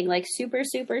not coming super,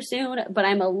 super soon, but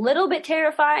I'm a little bit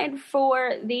terrified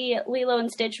for the Lilo and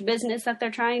Stitch business that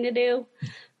they're trying to do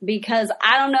because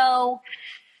I don't know.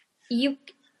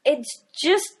 It's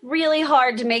just really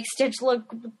hard to make Stitch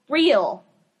look real.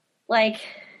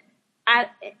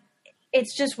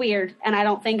 It's just weird, and I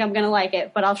don't think I'm going to like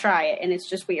it, but I'll try it, and it's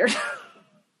just weird.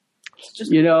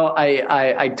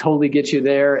 I totally get you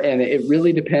there, and it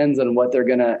really depends on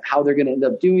how they're gonna end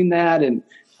up doing that, and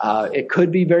it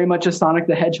could be very much a Sonic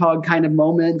the Hedgehog kind of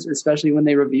moment, especially when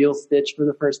they reveal Stitch for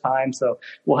the first time. So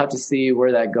we'll have to see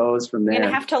where that goes from there. And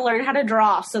I have to learn how to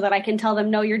draw so that I can tell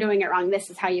them, no, you're doing it wrong. This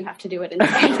is how you have to do it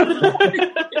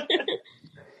instead.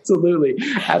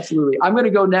 Absolutely. I'm going to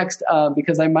go next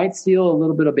because I might steal a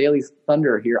little bit of Bailey's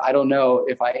thunder here. I don't know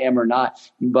if I am or not,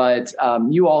 but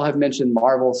you all have mentioned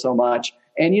Marvel so much.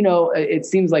 And, it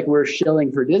seems like we're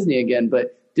shilling for Disney again,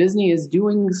 but Disney is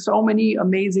doing so many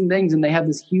amazing things, and they have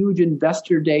this huge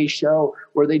Investor Day show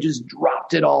where they just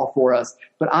dropped it all for us.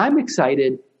 But I'm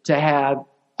excited to have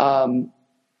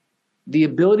the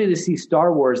ability to see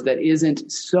Star Wars that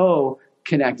isn't so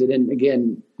connected. And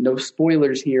again, no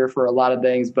spoilers here for a lot of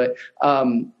things, but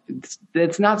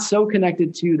it's not so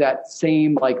connected to that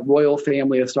same royal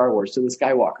family of Star Wars, to the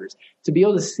Skywalkers. To be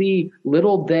able to see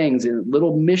little things and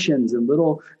little missions and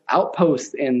little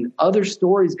outposts and other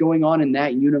stories going on in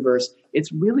that universe,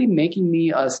 it's really making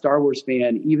me a Star Wars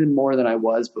fan even more than I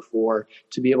was before,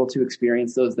 to be able to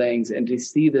experience those things and to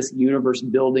see this universe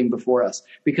building before us.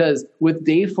 Because with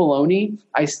Dave Filoni,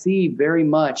 I see very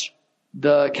much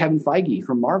the Kevin Feige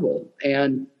from Marvel.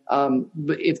 And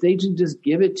but if they just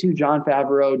give it to Jon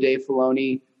Favreau, Dave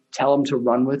Filoni, tell them to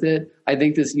run with it, I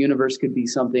think this universe could be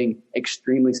something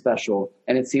extremely special.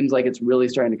 And it seems like it's really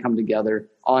starting to come together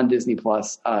on Disney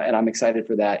Plus. And I'm excited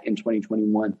for that in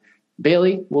 2021.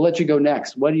 Bailey, we'll let you go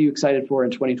next. What are you excited for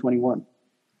in 2021? I'm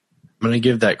going to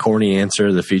give that corny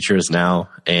answer. The future is now,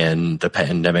 and the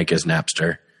pandemic is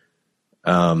Napster.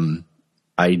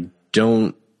 I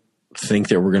don't think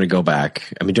that we're going to go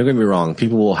back. I mean, don't get me wrong.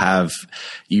 People will have,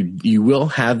 you will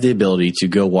have the ability to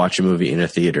go watch a movie in a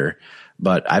theater,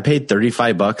 but I paid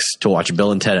 $35 to watch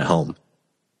Bill and Ted at home.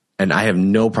 And I have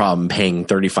no problem paying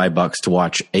 $35 to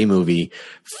watch a movie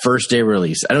first day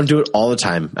release. I don't do it all the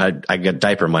time. I get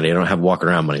diaper money. I don't have walk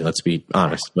around money. Let's be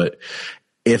honest. But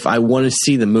if I want to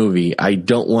see the movie, I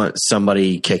don't want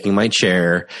somebody kicking my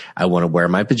chair. I want to wear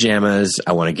my pajamas.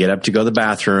 I want to get up to go to the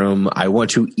bathroom. I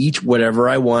want to eat whatever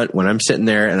I want when I'm sitting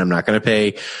there, and I'm not going to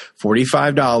pay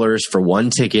 $45 for one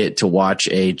ticket to watch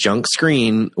a junk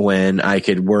screen when I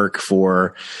could work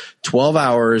for 12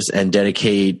 hours and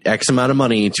dedicate X amount of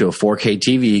money to a 4K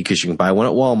TV, because you can buy one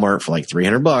at Walmart for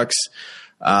 $300.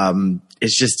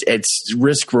 It's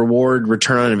risk, reward,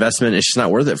 return on investment. It's just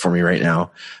not worth it for me right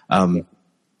now.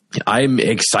 I'm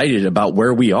excited about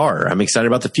where we are. I'm excited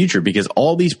about the future because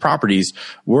all these properties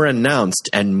were announced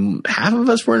and half of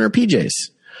us were in our PJs.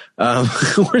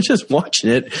 We're just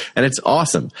watching it, and it's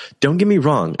awesome. Don't get me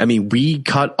wrong. I mean, we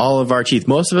cut all of our teeth.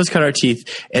 Most of us cut our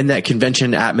teeth in that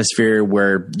convention atmosphere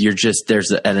where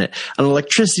there's an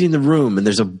electricity in the room, and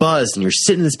there's a buzz, and you're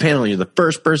sitting in this panel, and you're the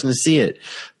first person to see it.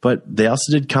 But they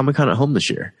also did Comic-Con at home this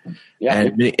year. Yeah.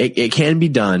 And it can be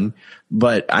done,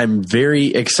 but I'm very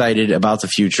excited about the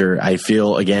future. I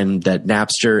feel, again, that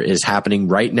Napster is happening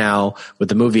right now with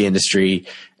the movie industry.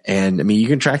 And I mean, you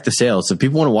can track the sales. So if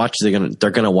people want to watch it,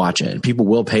 they're going to watch it, and people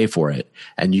will pay for it.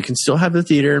 And you can still have the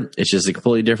theater. It's just a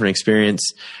completely different experience.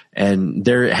 And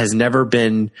there has never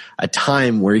been a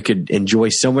time where you could enjoy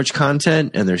so much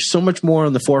content, and there's so much more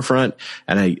on the forefront.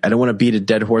 And I don't want to beat a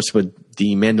dead horse with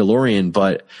The Mandalorian,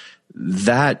 but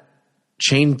that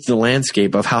changed the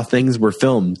landscape of how things were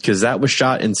filmed, because that was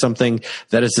shot in something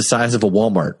that is the size of a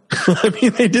Walmart. I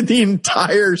mean, they did the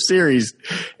entire series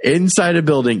inside a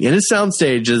building in a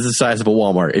soundstage that's the size of a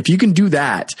Walmart. If you can do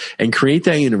that and create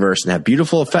that universe and have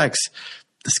beautiful effects,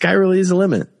 the sky really is the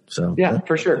limit. So yeah,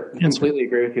 for sure. Completely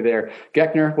agree with you there.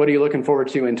 Geckner, what are you looking forward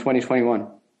to in 2021?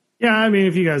 Yeah, I mean,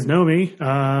 if you guys know me,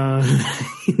 I'm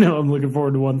looking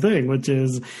forward to one thing, which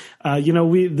is,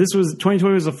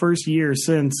 2020 was the first year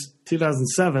since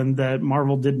 2007 that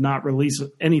Marvel did not release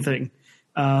anything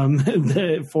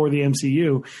for the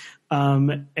MCU.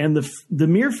 And the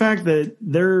mere fact that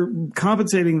they're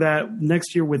compensating that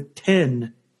next year with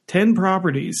 10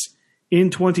 properties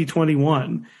in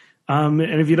 2021. And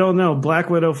if you don't know, Black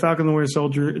Widow, Falcon the Winter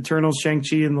Soldier, Eternals,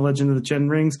 Shang-Chi and the Legend of the Ten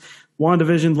Rings,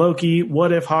 WandaVision, Loki,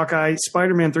 What If, Hawkeye,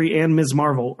 Spider-Man 3, and Ms.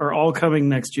 Marvel are all coming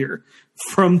next year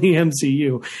from the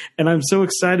MCU. And I'm so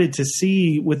excited to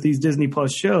see with these Disney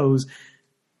Plus shows,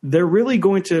 they're really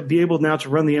going to be able now to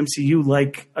run the MCU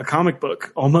like a comic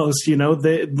book almost,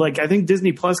 I think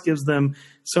Disney Plus gives them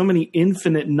so many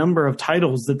infinite number of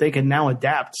titles that they can now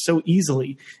adapt so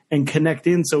easily and connect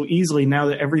in so easily now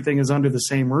that everything is under the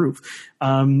same roof.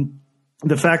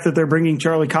 The fact that they're bringing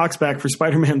Charlie Cox back for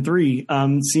Spider-Man 3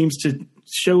 seems to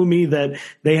show me that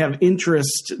they have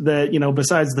interest that,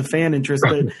 besides the fan interest,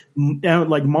 that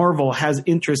like Marvel has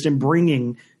interest in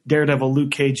bringing Daredevil,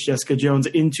 Luke Cage, Jessica Jones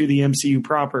into the MCU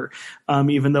proper,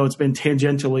 even though it's been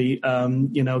tangentially,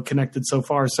 connected so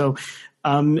far. So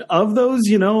of those,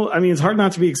 it's hard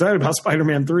not to be excited about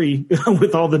Spider-Man 3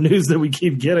 with all the news that we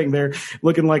keep getting there,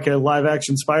 looking like a live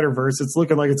action Spider-Verse. It's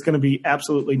looking like it's going to be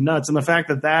absolutely nuts. And the fact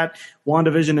that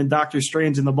WandaVision and Doctor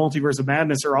Strange and the Multiverse of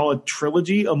Madness are all a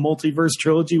multiverse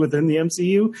trilogy within the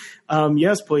MCU.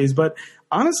 Yes, please. But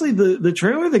honestly, the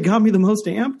trailer that got me the most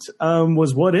amped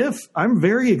was What If. I'm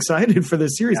very excited for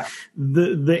this series. Yeah.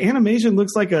 The animation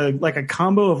looks like a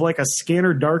combo of like a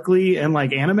Scanner Darkly and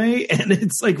like anime, and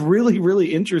it's like really,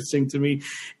 really interesting to me.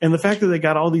 And the fact that they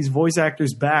got all these voice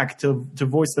actors back to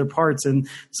voice their parts, and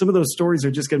some of those stories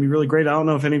are just going to be really great. I don't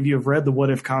know if any of you have read the What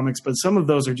If comics, but some of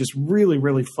those are just really,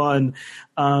 really fun.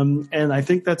 And I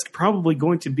think that's probably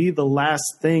going to be the last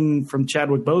thing from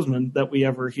Chadwick Boseman that we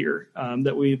ever hear,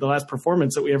 the last performance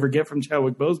that we ever get from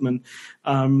Chadwick Boseman,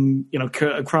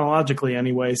 chronologically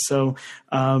anyway. So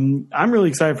I'm really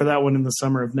excited for that one in the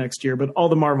summer of next year. But all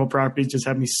the Marvel properties just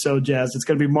have me so jazzed. It's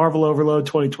going to be Marvel Overload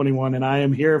 2021, and I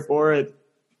am here for it.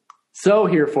 So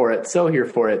here for it. So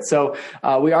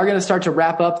we are going to start to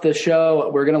wrap up the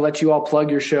show. We're going to let you all plug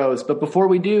your shows. But before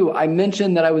we do, I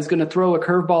mentioned that I was going to throw a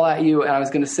curveball at you, and I was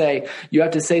going to say, you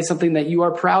have to say something that you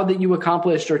are proud that you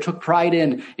accomplished or took pride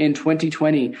in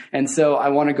 2020. And so I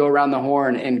want to go around the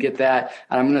horn and get that.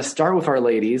 And I'm going to start with our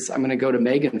ladies. I'm going to go to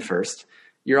Megan first.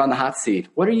 You're on the hot seat.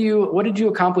 What did you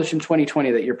accomplish in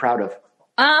 2020 that you're proud of?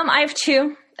 I have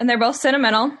two, and they're both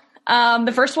sentimental.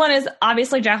 The first one is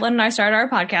obviously Jacqueline and I started our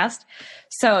podcast,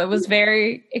 so it was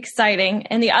very exciting.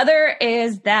 And the other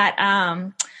is that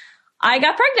I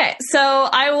got pregnant, so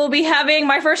I will be having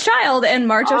my first child in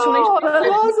March of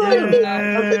 2020.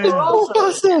 That's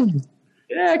awesome!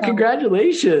 Yeah,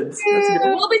 congratulations.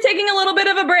 We'll be taking a little bit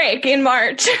of a break in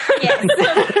March. Yes.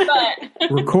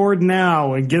 But record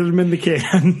now and get them in the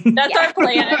can. That's our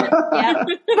plan.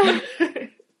 Yeah.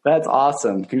 That's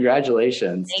awesome.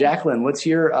 Congratulations. Thanks. Jacqueline, what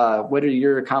are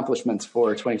your accomplishments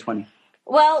for 2020?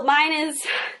 Well, mine is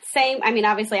same. I mean,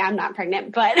 obviously I'm not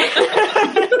pregnant, but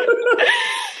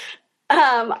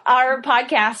our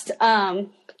podcast,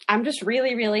 I'm just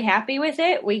really, really happy with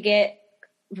it. We get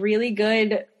really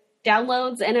good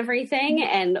downloads and everything.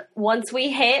 And once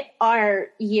we hit our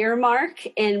year mark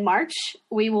in March,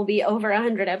 we will be over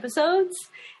 100 episodes.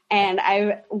 And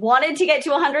I wanted to get to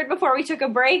 100 before we took a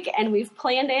break, and we've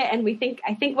planned it, and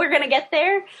I think we're going to get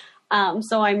there.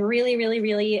 So I'm really, really,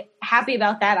 really happy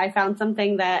about that. I found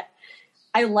something that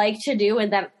I like to do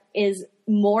and that is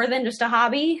more than just a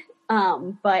hobby.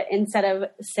 But instead of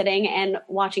sitting and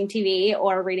watching TV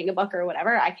or reading a book or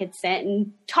whatever, I could sit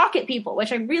and talk at people,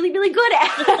 which I'm really, really good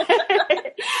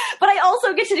at. But I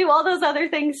also get to do all those other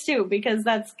things too, because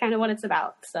that's kind of what it's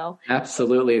about. So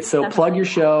absolutely. So plug your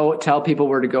show, tell people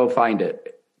where to go find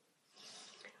it.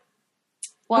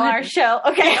 Well, our show,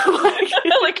 okay.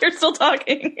 Like you're still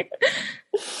talking.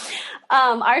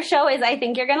 Our show is I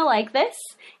Think You're Gonna Like This.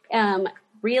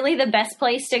 Really, the best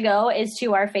place to go is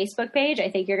to our Facebook page. I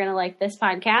think you're going to like this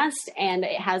podcast, and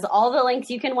it has all the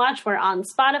links you can watch. We're on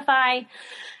Spotify,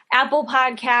 Apple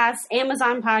Podcasts,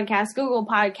 Amazon Podcasts, Google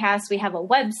Podcasts. We have a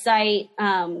website.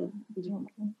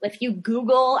 If you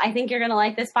Google, I think you're going to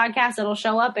like this podcast, it'll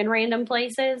show up in random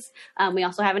places. We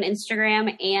also have an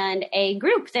Instagram and a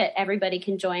group that everybody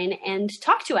can join and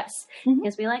talk to us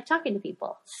because we like talking to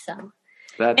people. So.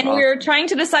 That's and awesome. we're trying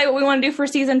to decide what we want to do for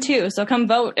season 2. So come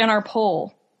vote in our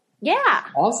poll. Yeah.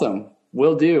 Awesome.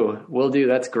 Will do.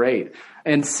 That's great.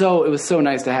 And so it was so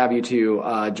nice to have you two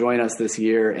join us this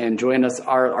year and join us,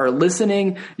 our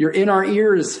listening. You're in our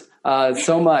ears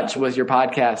so much with your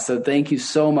podcast. So thank you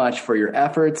so much for your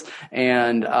efforts.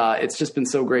 And it's just been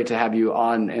so great to have you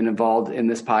on and involved in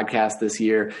this podcast this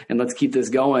year. And let's keep this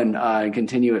going and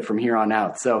continue it from here on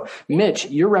out. So Mitch,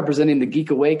 you're representing the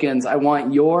Geek Awakens. I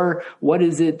want what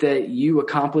is it that you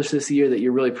accomplished this year that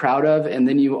you're really proud of? And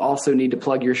then you also need to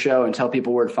plug your show and tell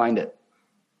people where to find it.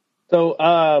 So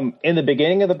in the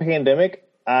beginning of the pandemic,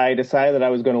 I decided that I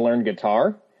was going to learn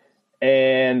guitar.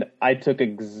 And I took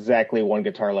exactly one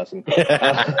guitar lesson.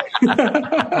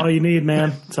 All you need,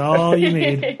 man. It's all you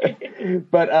need.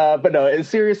 But no, it's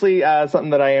seriously something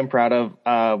that I am proud of.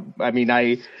 I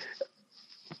mean,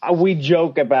 we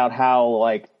joke about how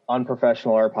like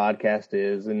unprofessional our podcast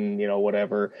is, and you know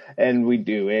whatever, and we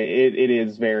do. It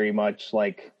is very much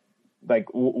like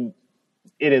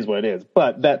it is what it is.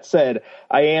 But that said,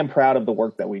 I am proud of the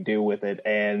work that we do with it,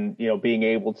 and you know, being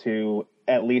able to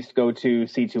at least go to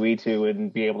C2E2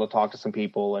 and be able to talk to some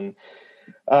people. And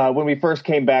when we first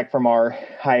came back from our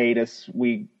hiatus,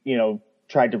 we, you know,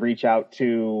 tried to reach out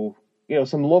to, you know,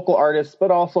 some local artists,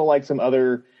 but also like some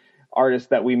other artists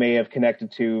that we may have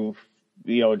connected to,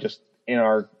 you know, just in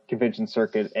our convention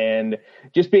circuit. And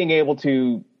just being able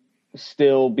to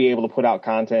still be able to put out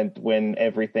content when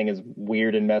everything is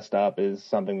weird and messed up is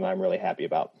something that I'm really happy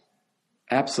about.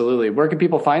 Absolutely. Where can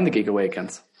people find the Geek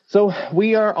Awakens? So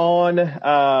we are on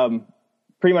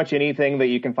pretty much anything that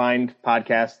you can find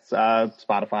podcasts,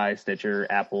 Spotify, Stitcher,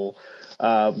 Apple,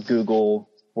 Google.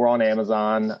 We're on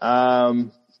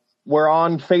Amazon. We're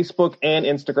on Facebook and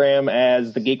Instagram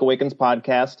as the Geek Awakens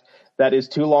podcast. That is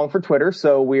too long for Twitter,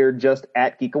 so we're just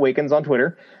at Geek Awakens on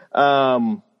Twitter.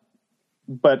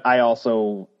 But I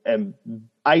also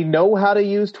I know how to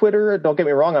use Twitter. Don't get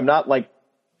me wrong. I'm not like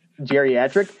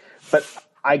geriatric, but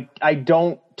I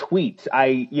don't tweet.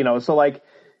 So like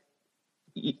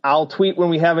I'll tweet when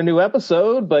we have a new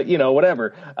episode, but you know,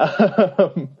 whatever.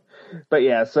 But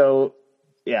yeah, so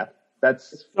yeah,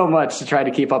 that's so much to try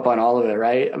to keep up on all of it,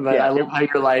 right? But yeah. I love how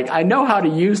you're like, I know how to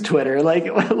use Twitter. Like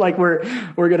we're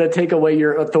going to take away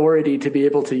your authority to be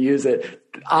able to use it.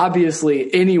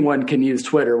 Obviously anyone can use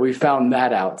Twitter. We found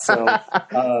that out. So,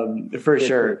 for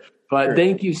sure. But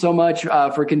thank you so much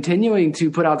for continuing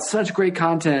to put out such great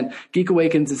content. Geek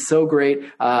Awakens is so great.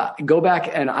 Go back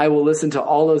and I will listen to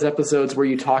all those episodes where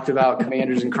you talked about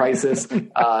Commanders in Crisis.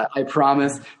 I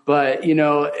promise. But, you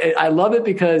know, I love it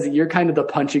because you're kind of the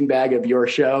punching bag of your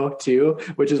show too,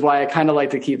 which is why I kind of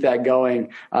like to keep that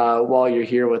going while you're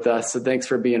here with us. So thanks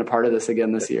for being a part of this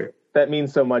again this year. That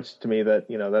means so much to me that,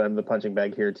 you know, that I'm the punching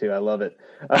bag here too. I love it.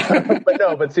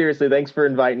 But seriously, thanks for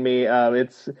inviting me.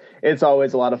 It's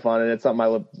always a lot of fun, and it's something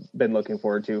I've been looking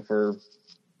forward to for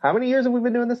how many years have we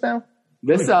been doing this now?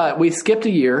 We skipped a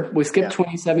year. We skipped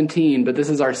 2017, but this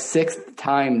is our 6th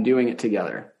time doing it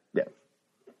together.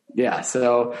 Yeah,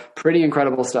 so pretty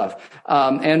incredible stuff.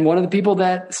 And one of the people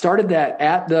that started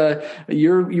that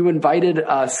you invited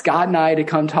Scott and I to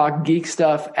come talk geek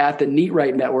stuff at the Neat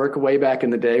Right Network way back in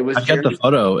the day. I got the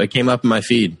photo. It came up in my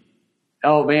feed.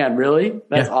 Oh man, really?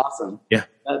 That's awesome. Yeah.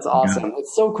 That's awesome. Yeah.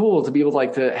 It's so cool to be able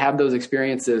to have those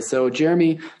experiences. So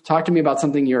Jeremy, talk to me about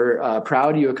something you're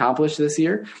proud you accomplished this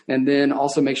year, and then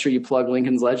also make sure you plug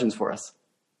Lincoln's Legends for us.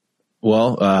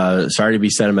 Well, sorry to be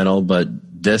sentimental, but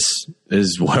this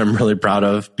is what I'm really proud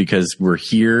of because we're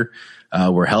here,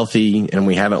 we're healthy, and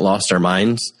we haven't lost our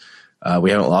minds. We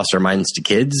haven't lost our minds to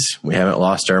kids. We haven't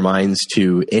lost our minds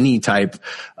to any type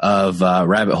of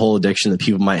rabbit hole addiction that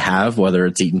people might have, whether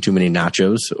it's eating too many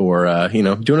nachos or,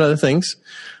 doing other things.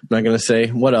 I'm not going to say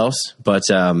what else, but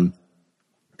I'm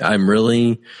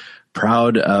really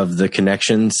proud of the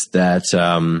connections that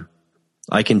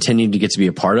I continue to get to be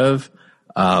a part of.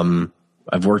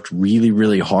 I've worked really,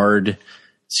 really hard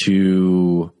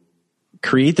to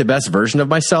create the best version of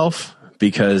myself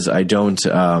because I don't,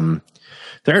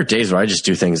 there are days where I just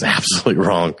do things absolutely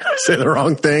wrong. I say the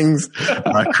wrong things.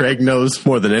 Craig knows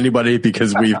more than anybody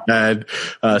because we've had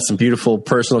some beautiful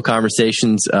personal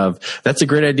conversations of that's a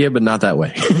great idea, but not that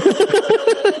way.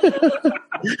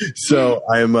 So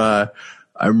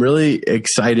I'm really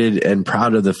excited and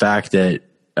proud of the fact that,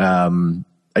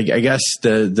 I guess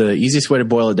the easiest way to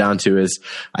boil it down to is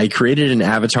I created an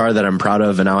avatar that I'm proud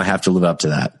of and now I have to live up to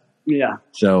that. Yeah.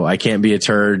 So I can't be a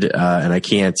turd, and I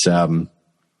can't, I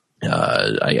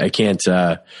can't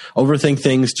overthink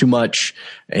things too much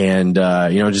and,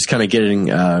 just kind of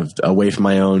getting away from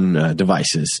my own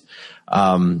devices.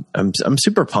 I'm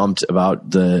super pumped about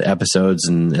the episodes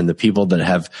and the people that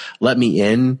have let me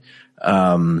in.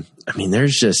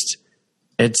 There's just,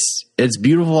 it's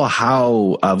beautiful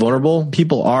how vulnerable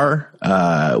people are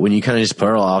when you kind of just put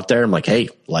it all out there. I'm like, hey,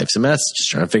 life's a mess. Just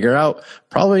trying to figure it out.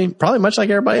 Probably much like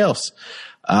everybody else.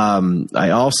 I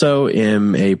also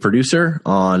am a producer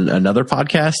on another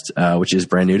podcast, which is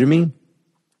brand new to me.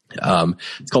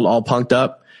 It's called All Punked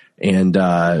Up, and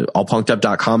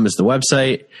allpunkedup.com is the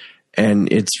website.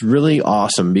 And it's really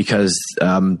awesome because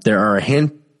there are a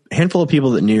handful of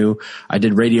people that knew I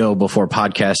did radio before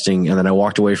podcasting, and then I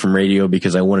walked away from radio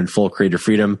because I wanted full creative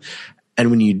freedom.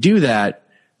 And when you do that,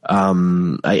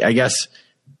 I guess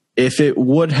if it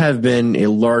would have been a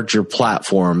larger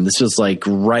platform, this was like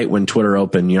right when Twitter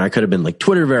opened, I could have been like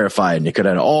Twitter verified and it could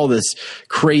have had all this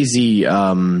crazy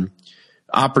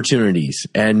opportunities.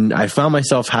 And I found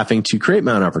myself having to create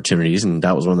my own opportunities. And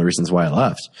that was one of the reasons why I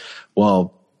left.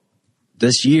 Well,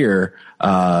 this year,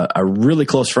 a really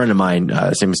close friend of mine,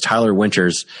 his name is Tyler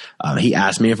Winters. He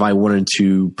asked me if I wanted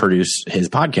to produce his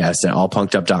podcast at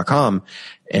allpunkedup.com.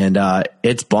 And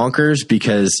it's bonkers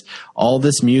because all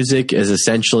this music is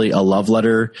essentially a love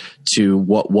letter to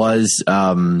what was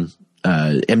MTV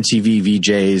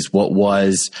VJs, what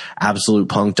was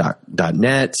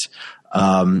absolutepunk.net.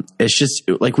 It's just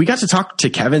like we got to talk to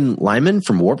Kevin Lyman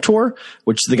from Warped Tour,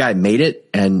 which the guy made it.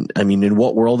 And I mean, in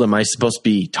what world am I supposed to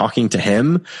be talking to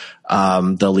him?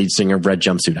 The lead singer of Red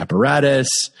Jumpsuit Apparatus.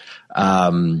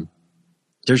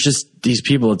 There's just these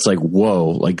people. It's like, whoa,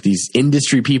 like these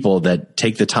industry people that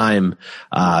take the time,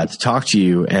 to talk to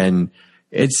you. And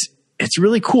it's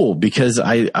really cool because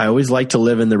I always like to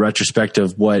live in the retrospect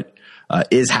of what,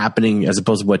 is happening as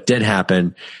opposed to what did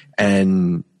happen.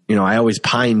 And, I always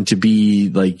pine to be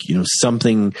like,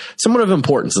 somewhat of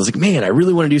importance. I was like, man, I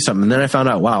really want to do something. And then I found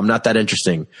out, wow, I'm not that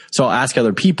interesting. So I'll ask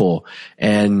other people.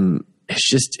 And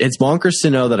it's bonkers to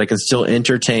know that I can still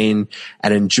entertain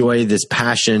and enjoy this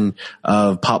passion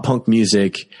of pop punk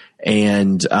music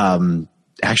and,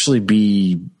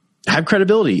 actually have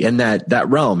credibility in that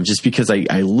realm just because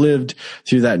I lived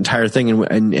through that entire thing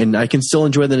and I can still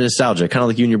enjoy the nostalgia, kind of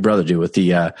like you and your brother do with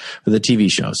the TV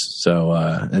shows. So,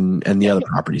 and the other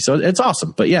properties. So it's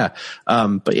awesome. But yeah,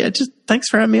 just thanks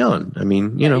for having me on. I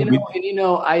mean,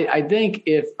 I think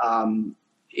if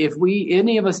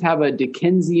any of us have a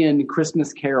Dickensian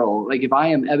Christmas carol, like if I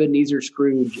am Ebenezer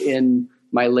Scrooge in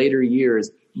my later years,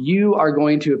 you are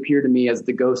going to appear to me as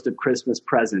the ghost of Christmas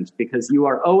Present because you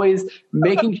are always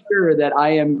making sure that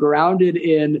I am grounded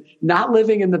in not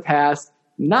living in the past,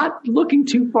 not looking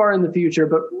too far in the future,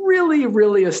 but really,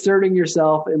 really asserting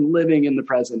yourself and living in the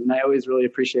present. And I always really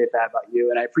appreciate that about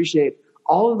you. And I appreciate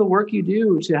all of the work you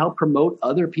do to help promote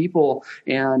other people.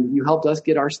 And you helped us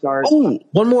get our start. Oh,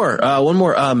 one more.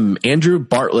 Andrew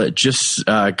Bartlett just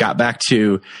got back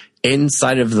to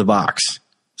Inside of the Box.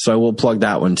 So I will plug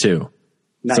that one too.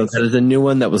 Nice. So that is a new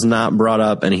one that was not brought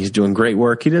up, and he's doing great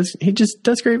work. He just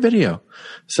does great video.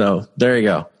 So there you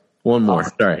go. One more.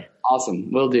 Awesome. Sorry.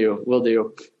 Awesome. Will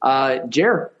do.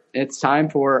 Jer, it's time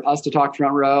for us to talk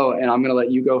front row, and I'm going to let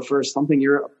you go first. Something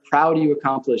you're proud you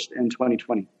accomplished in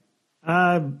 2020.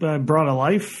 I brought a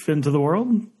life into the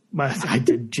world. I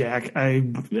did, Jack. I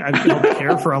don't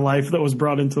care for a life that was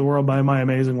brought into the world by my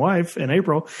amazing wife in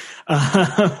April.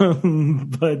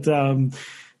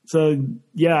 So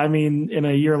yeah, I mean, in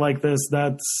a year like this,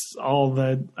 that's all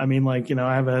that, I mean, like,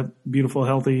 I have a beautiful,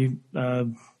 healthy,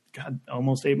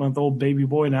 almost 8-month-old baby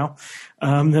boy now,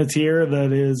 that's here.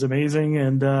 That is amazing.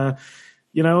 And, a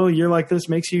year like this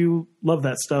makes you love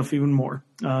that stuff even more.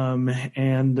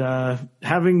 And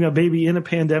having a baby in a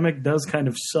pandemic does kind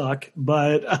of suck,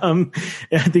 but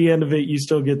at the end of it, you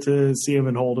still get to see him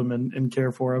and hold him and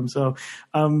care for him. So,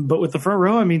 but with the front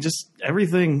row, I mean, just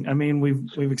everything. I mean,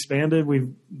 we've expanded.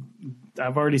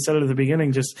 I've already said it at the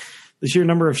beginning, just sheer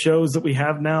number of shows that we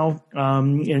have now.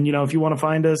 And, if you want to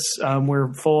find us,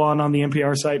 we're full on the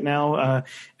NPR site now,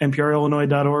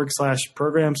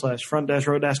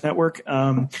 nprillinois.org/program/front-row-network.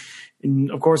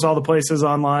 And of course, all the places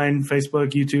online,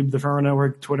 Facebook, YouTube, the Front Row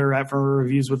Network, Twitter, at Front Row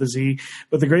Reviews with a Z.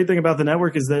 But the great thing about the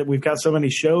network is that we've got so many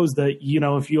shows that,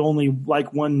 if you only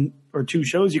like one or two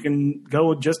shows, you can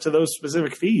go just to those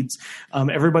specific feeds.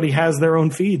 Everybody has their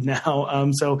own feed now.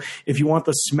 So if you want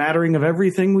the smattering of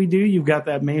everything we do, you've got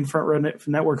that main Front Row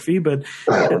Network feed, but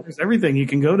there's everything. You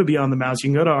can go to Beyond the Mouse. You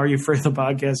can go to Are You Afraid of the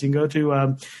Podcast? You can go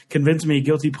to Convince Me,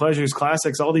 Guilty Pleasures,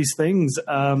 Classics, all these things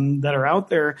that are out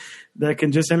there that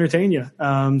can just entertain you.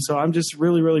 So I'm just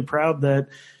really, really proud that,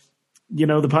 the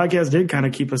podcast did kind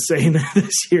of keep us sane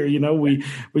this year. We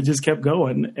just kept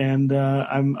going, and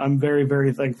I'm very,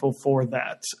 very thankful for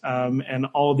that, and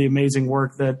all the amazing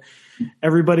work that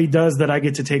everybody does that I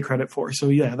get to take credit for. So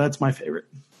yeah, that's my favorite.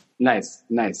 Nice.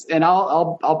 And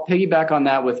I'll piggyback on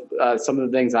that with some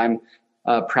of the things I'm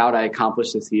proud I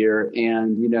accomplished this year.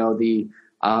 And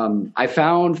I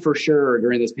found for sure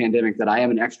during this pandemic that I am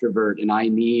an extrovert and I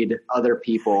need other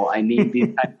people. I need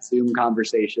these kind of Zoom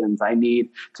conversations. I need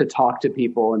to talk to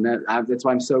people. And that's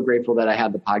why I'm so grateful that I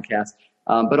had the podcast.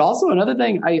 But also another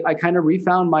thing, I kind of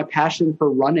refound my passion for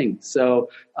running.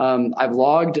 So I've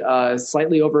logged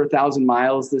slightly over 1,000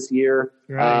 miles this year.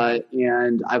 Right.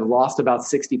 And I've lost about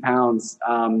 60 pounds.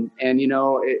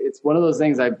 It's one of those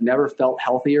things I've never felt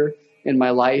healthier in my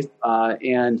life.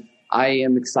 And I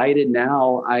am excited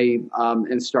now. I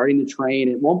am starting to train.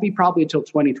 It won't be probably until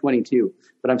 2022,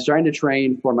 but I'm starting to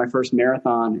train for my first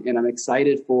marathon, and I'm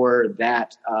excited for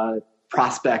that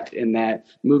prospect and that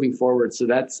moving forward. So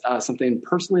that's something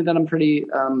personally that I'm pretty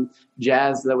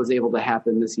jazzed that was able to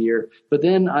happen this year. But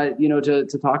then,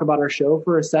 to talk about our show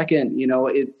for a second,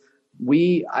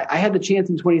 I had the chance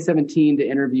in 2017 to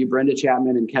interview Brenda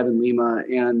Chapman and Kevin Lima,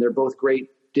 and they're both great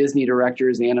Disney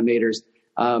directors, animators,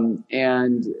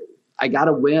 and I got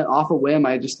a whim.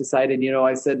 I just decided,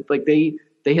 I said, like, they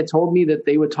had told me that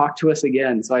they would talk to us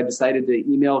again. So I decided to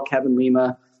email Kevin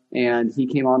Lima, and he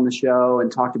came on the show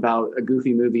and talked about a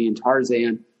Goofy movie and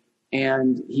Tarzan.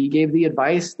 And he gave the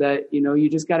advice that, you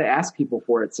just got to ask people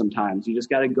for it sometimes. You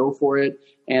just got to go for it.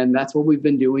 And that's what we've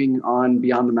been doing on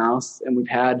Beyond the Mouse. And we've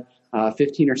had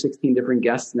 15 or 16 different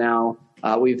guests now.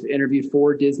 We've interviewed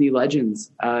 4 Disney legends,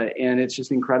 and it's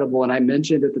just incredible. And I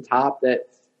mentioned at the top that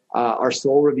our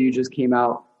Soul review just came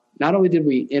out. Not only did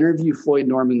we interview Floyd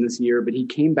Norman this year, but he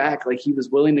came back, like he was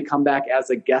willing to come back as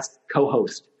a guest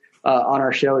co-host on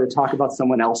our show to talk about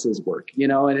someone else's work,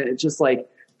 and it's just like,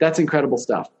 that's incredible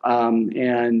stuff.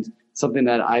 And something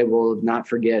that I will not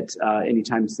forget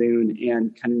anytime soon,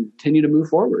 and continue to move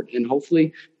forward and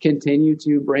hopefully continue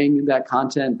to bring that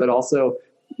content. But also,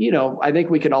 I think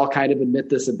we can all kind of admit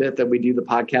this a bit, that we do the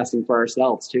podcasting for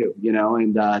ourselves too,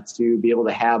 and to be able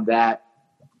to have that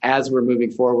as we're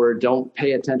moving forward. Don't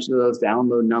pay attention to those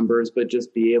download numbers, but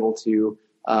just be able to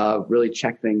really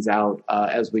check things out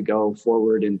as we go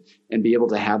forward, and be able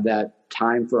to have that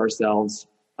time for ourselves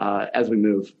as we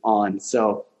move on.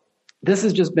 So this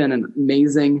has just been an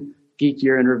amazing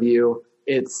GeekYear interview.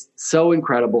 It's so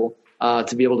incredible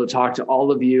to be able to talk to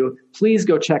all of you. Please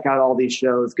go check out all these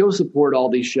shows. Go support all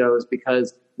these shows,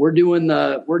 because we're doing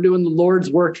the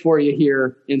Lord's work for you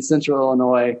here in Central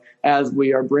Illinois, as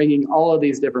we are bringing all of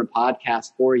these different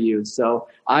podcasts for you. So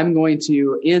I'm going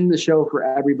to end the show for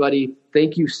everybody.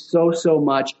 Thank you so, so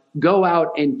much. Go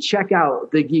out and check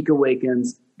out the Geek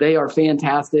Awakens. They are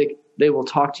fantastic. They will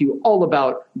talk to you all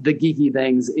about the geeky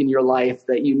things in your life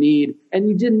that you need and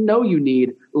you didn't know you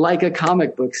need, like a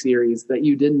comic book series that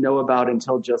you didn't know about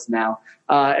until just now.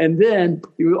 And then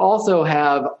you also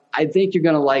have, I think you're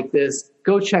going to like this,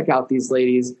 go check out these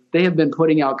ladies. They have been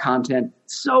putting out content.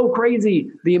 So crazy,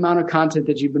 the amount of content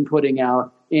that you've been putting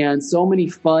out, and so many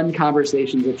fun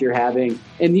conversations that you're having.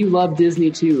 And you love Disney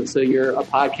too, so you're a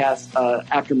podcast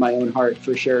after my own heart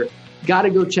for sure. Got to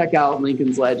go check out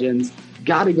Lincoln's Legends.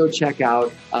 Got to go check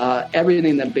out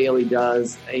everything that Bailey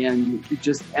does, and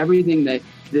just everything that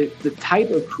the type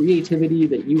of creativity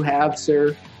that you have,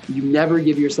 sir. You never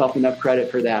give yourself enough credit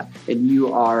for that, and you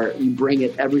bring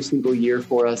it every single year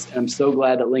for us. And I'm so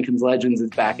glad that Lincoln's Legends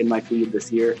is back in my feed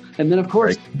this year. And then, of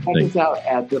course, check us out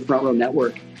at the Front Row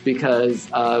Network, because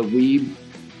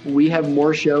we have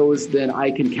more shows than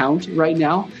I can count right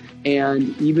now.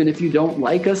 And even if you don't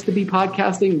like us to be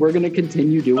podcasting, we're going to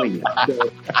continue doing it. So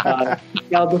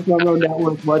check out the Front Row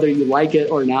Network, whether you like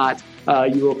it or not.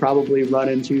 You will probably run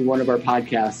into one of our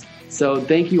podcasts. So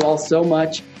thank you all so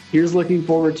much. Here's looking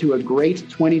forward to a great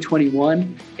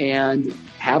 2021, and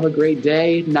have a great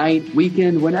day, night,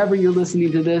 weekend, whenever you're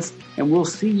listening to this. And we'll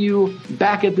see you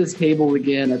back at this table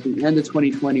again at the end of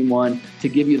 2021 to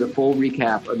give you the full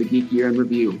recap of the Geek Year in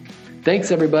Review. Thanks,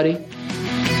 everybody.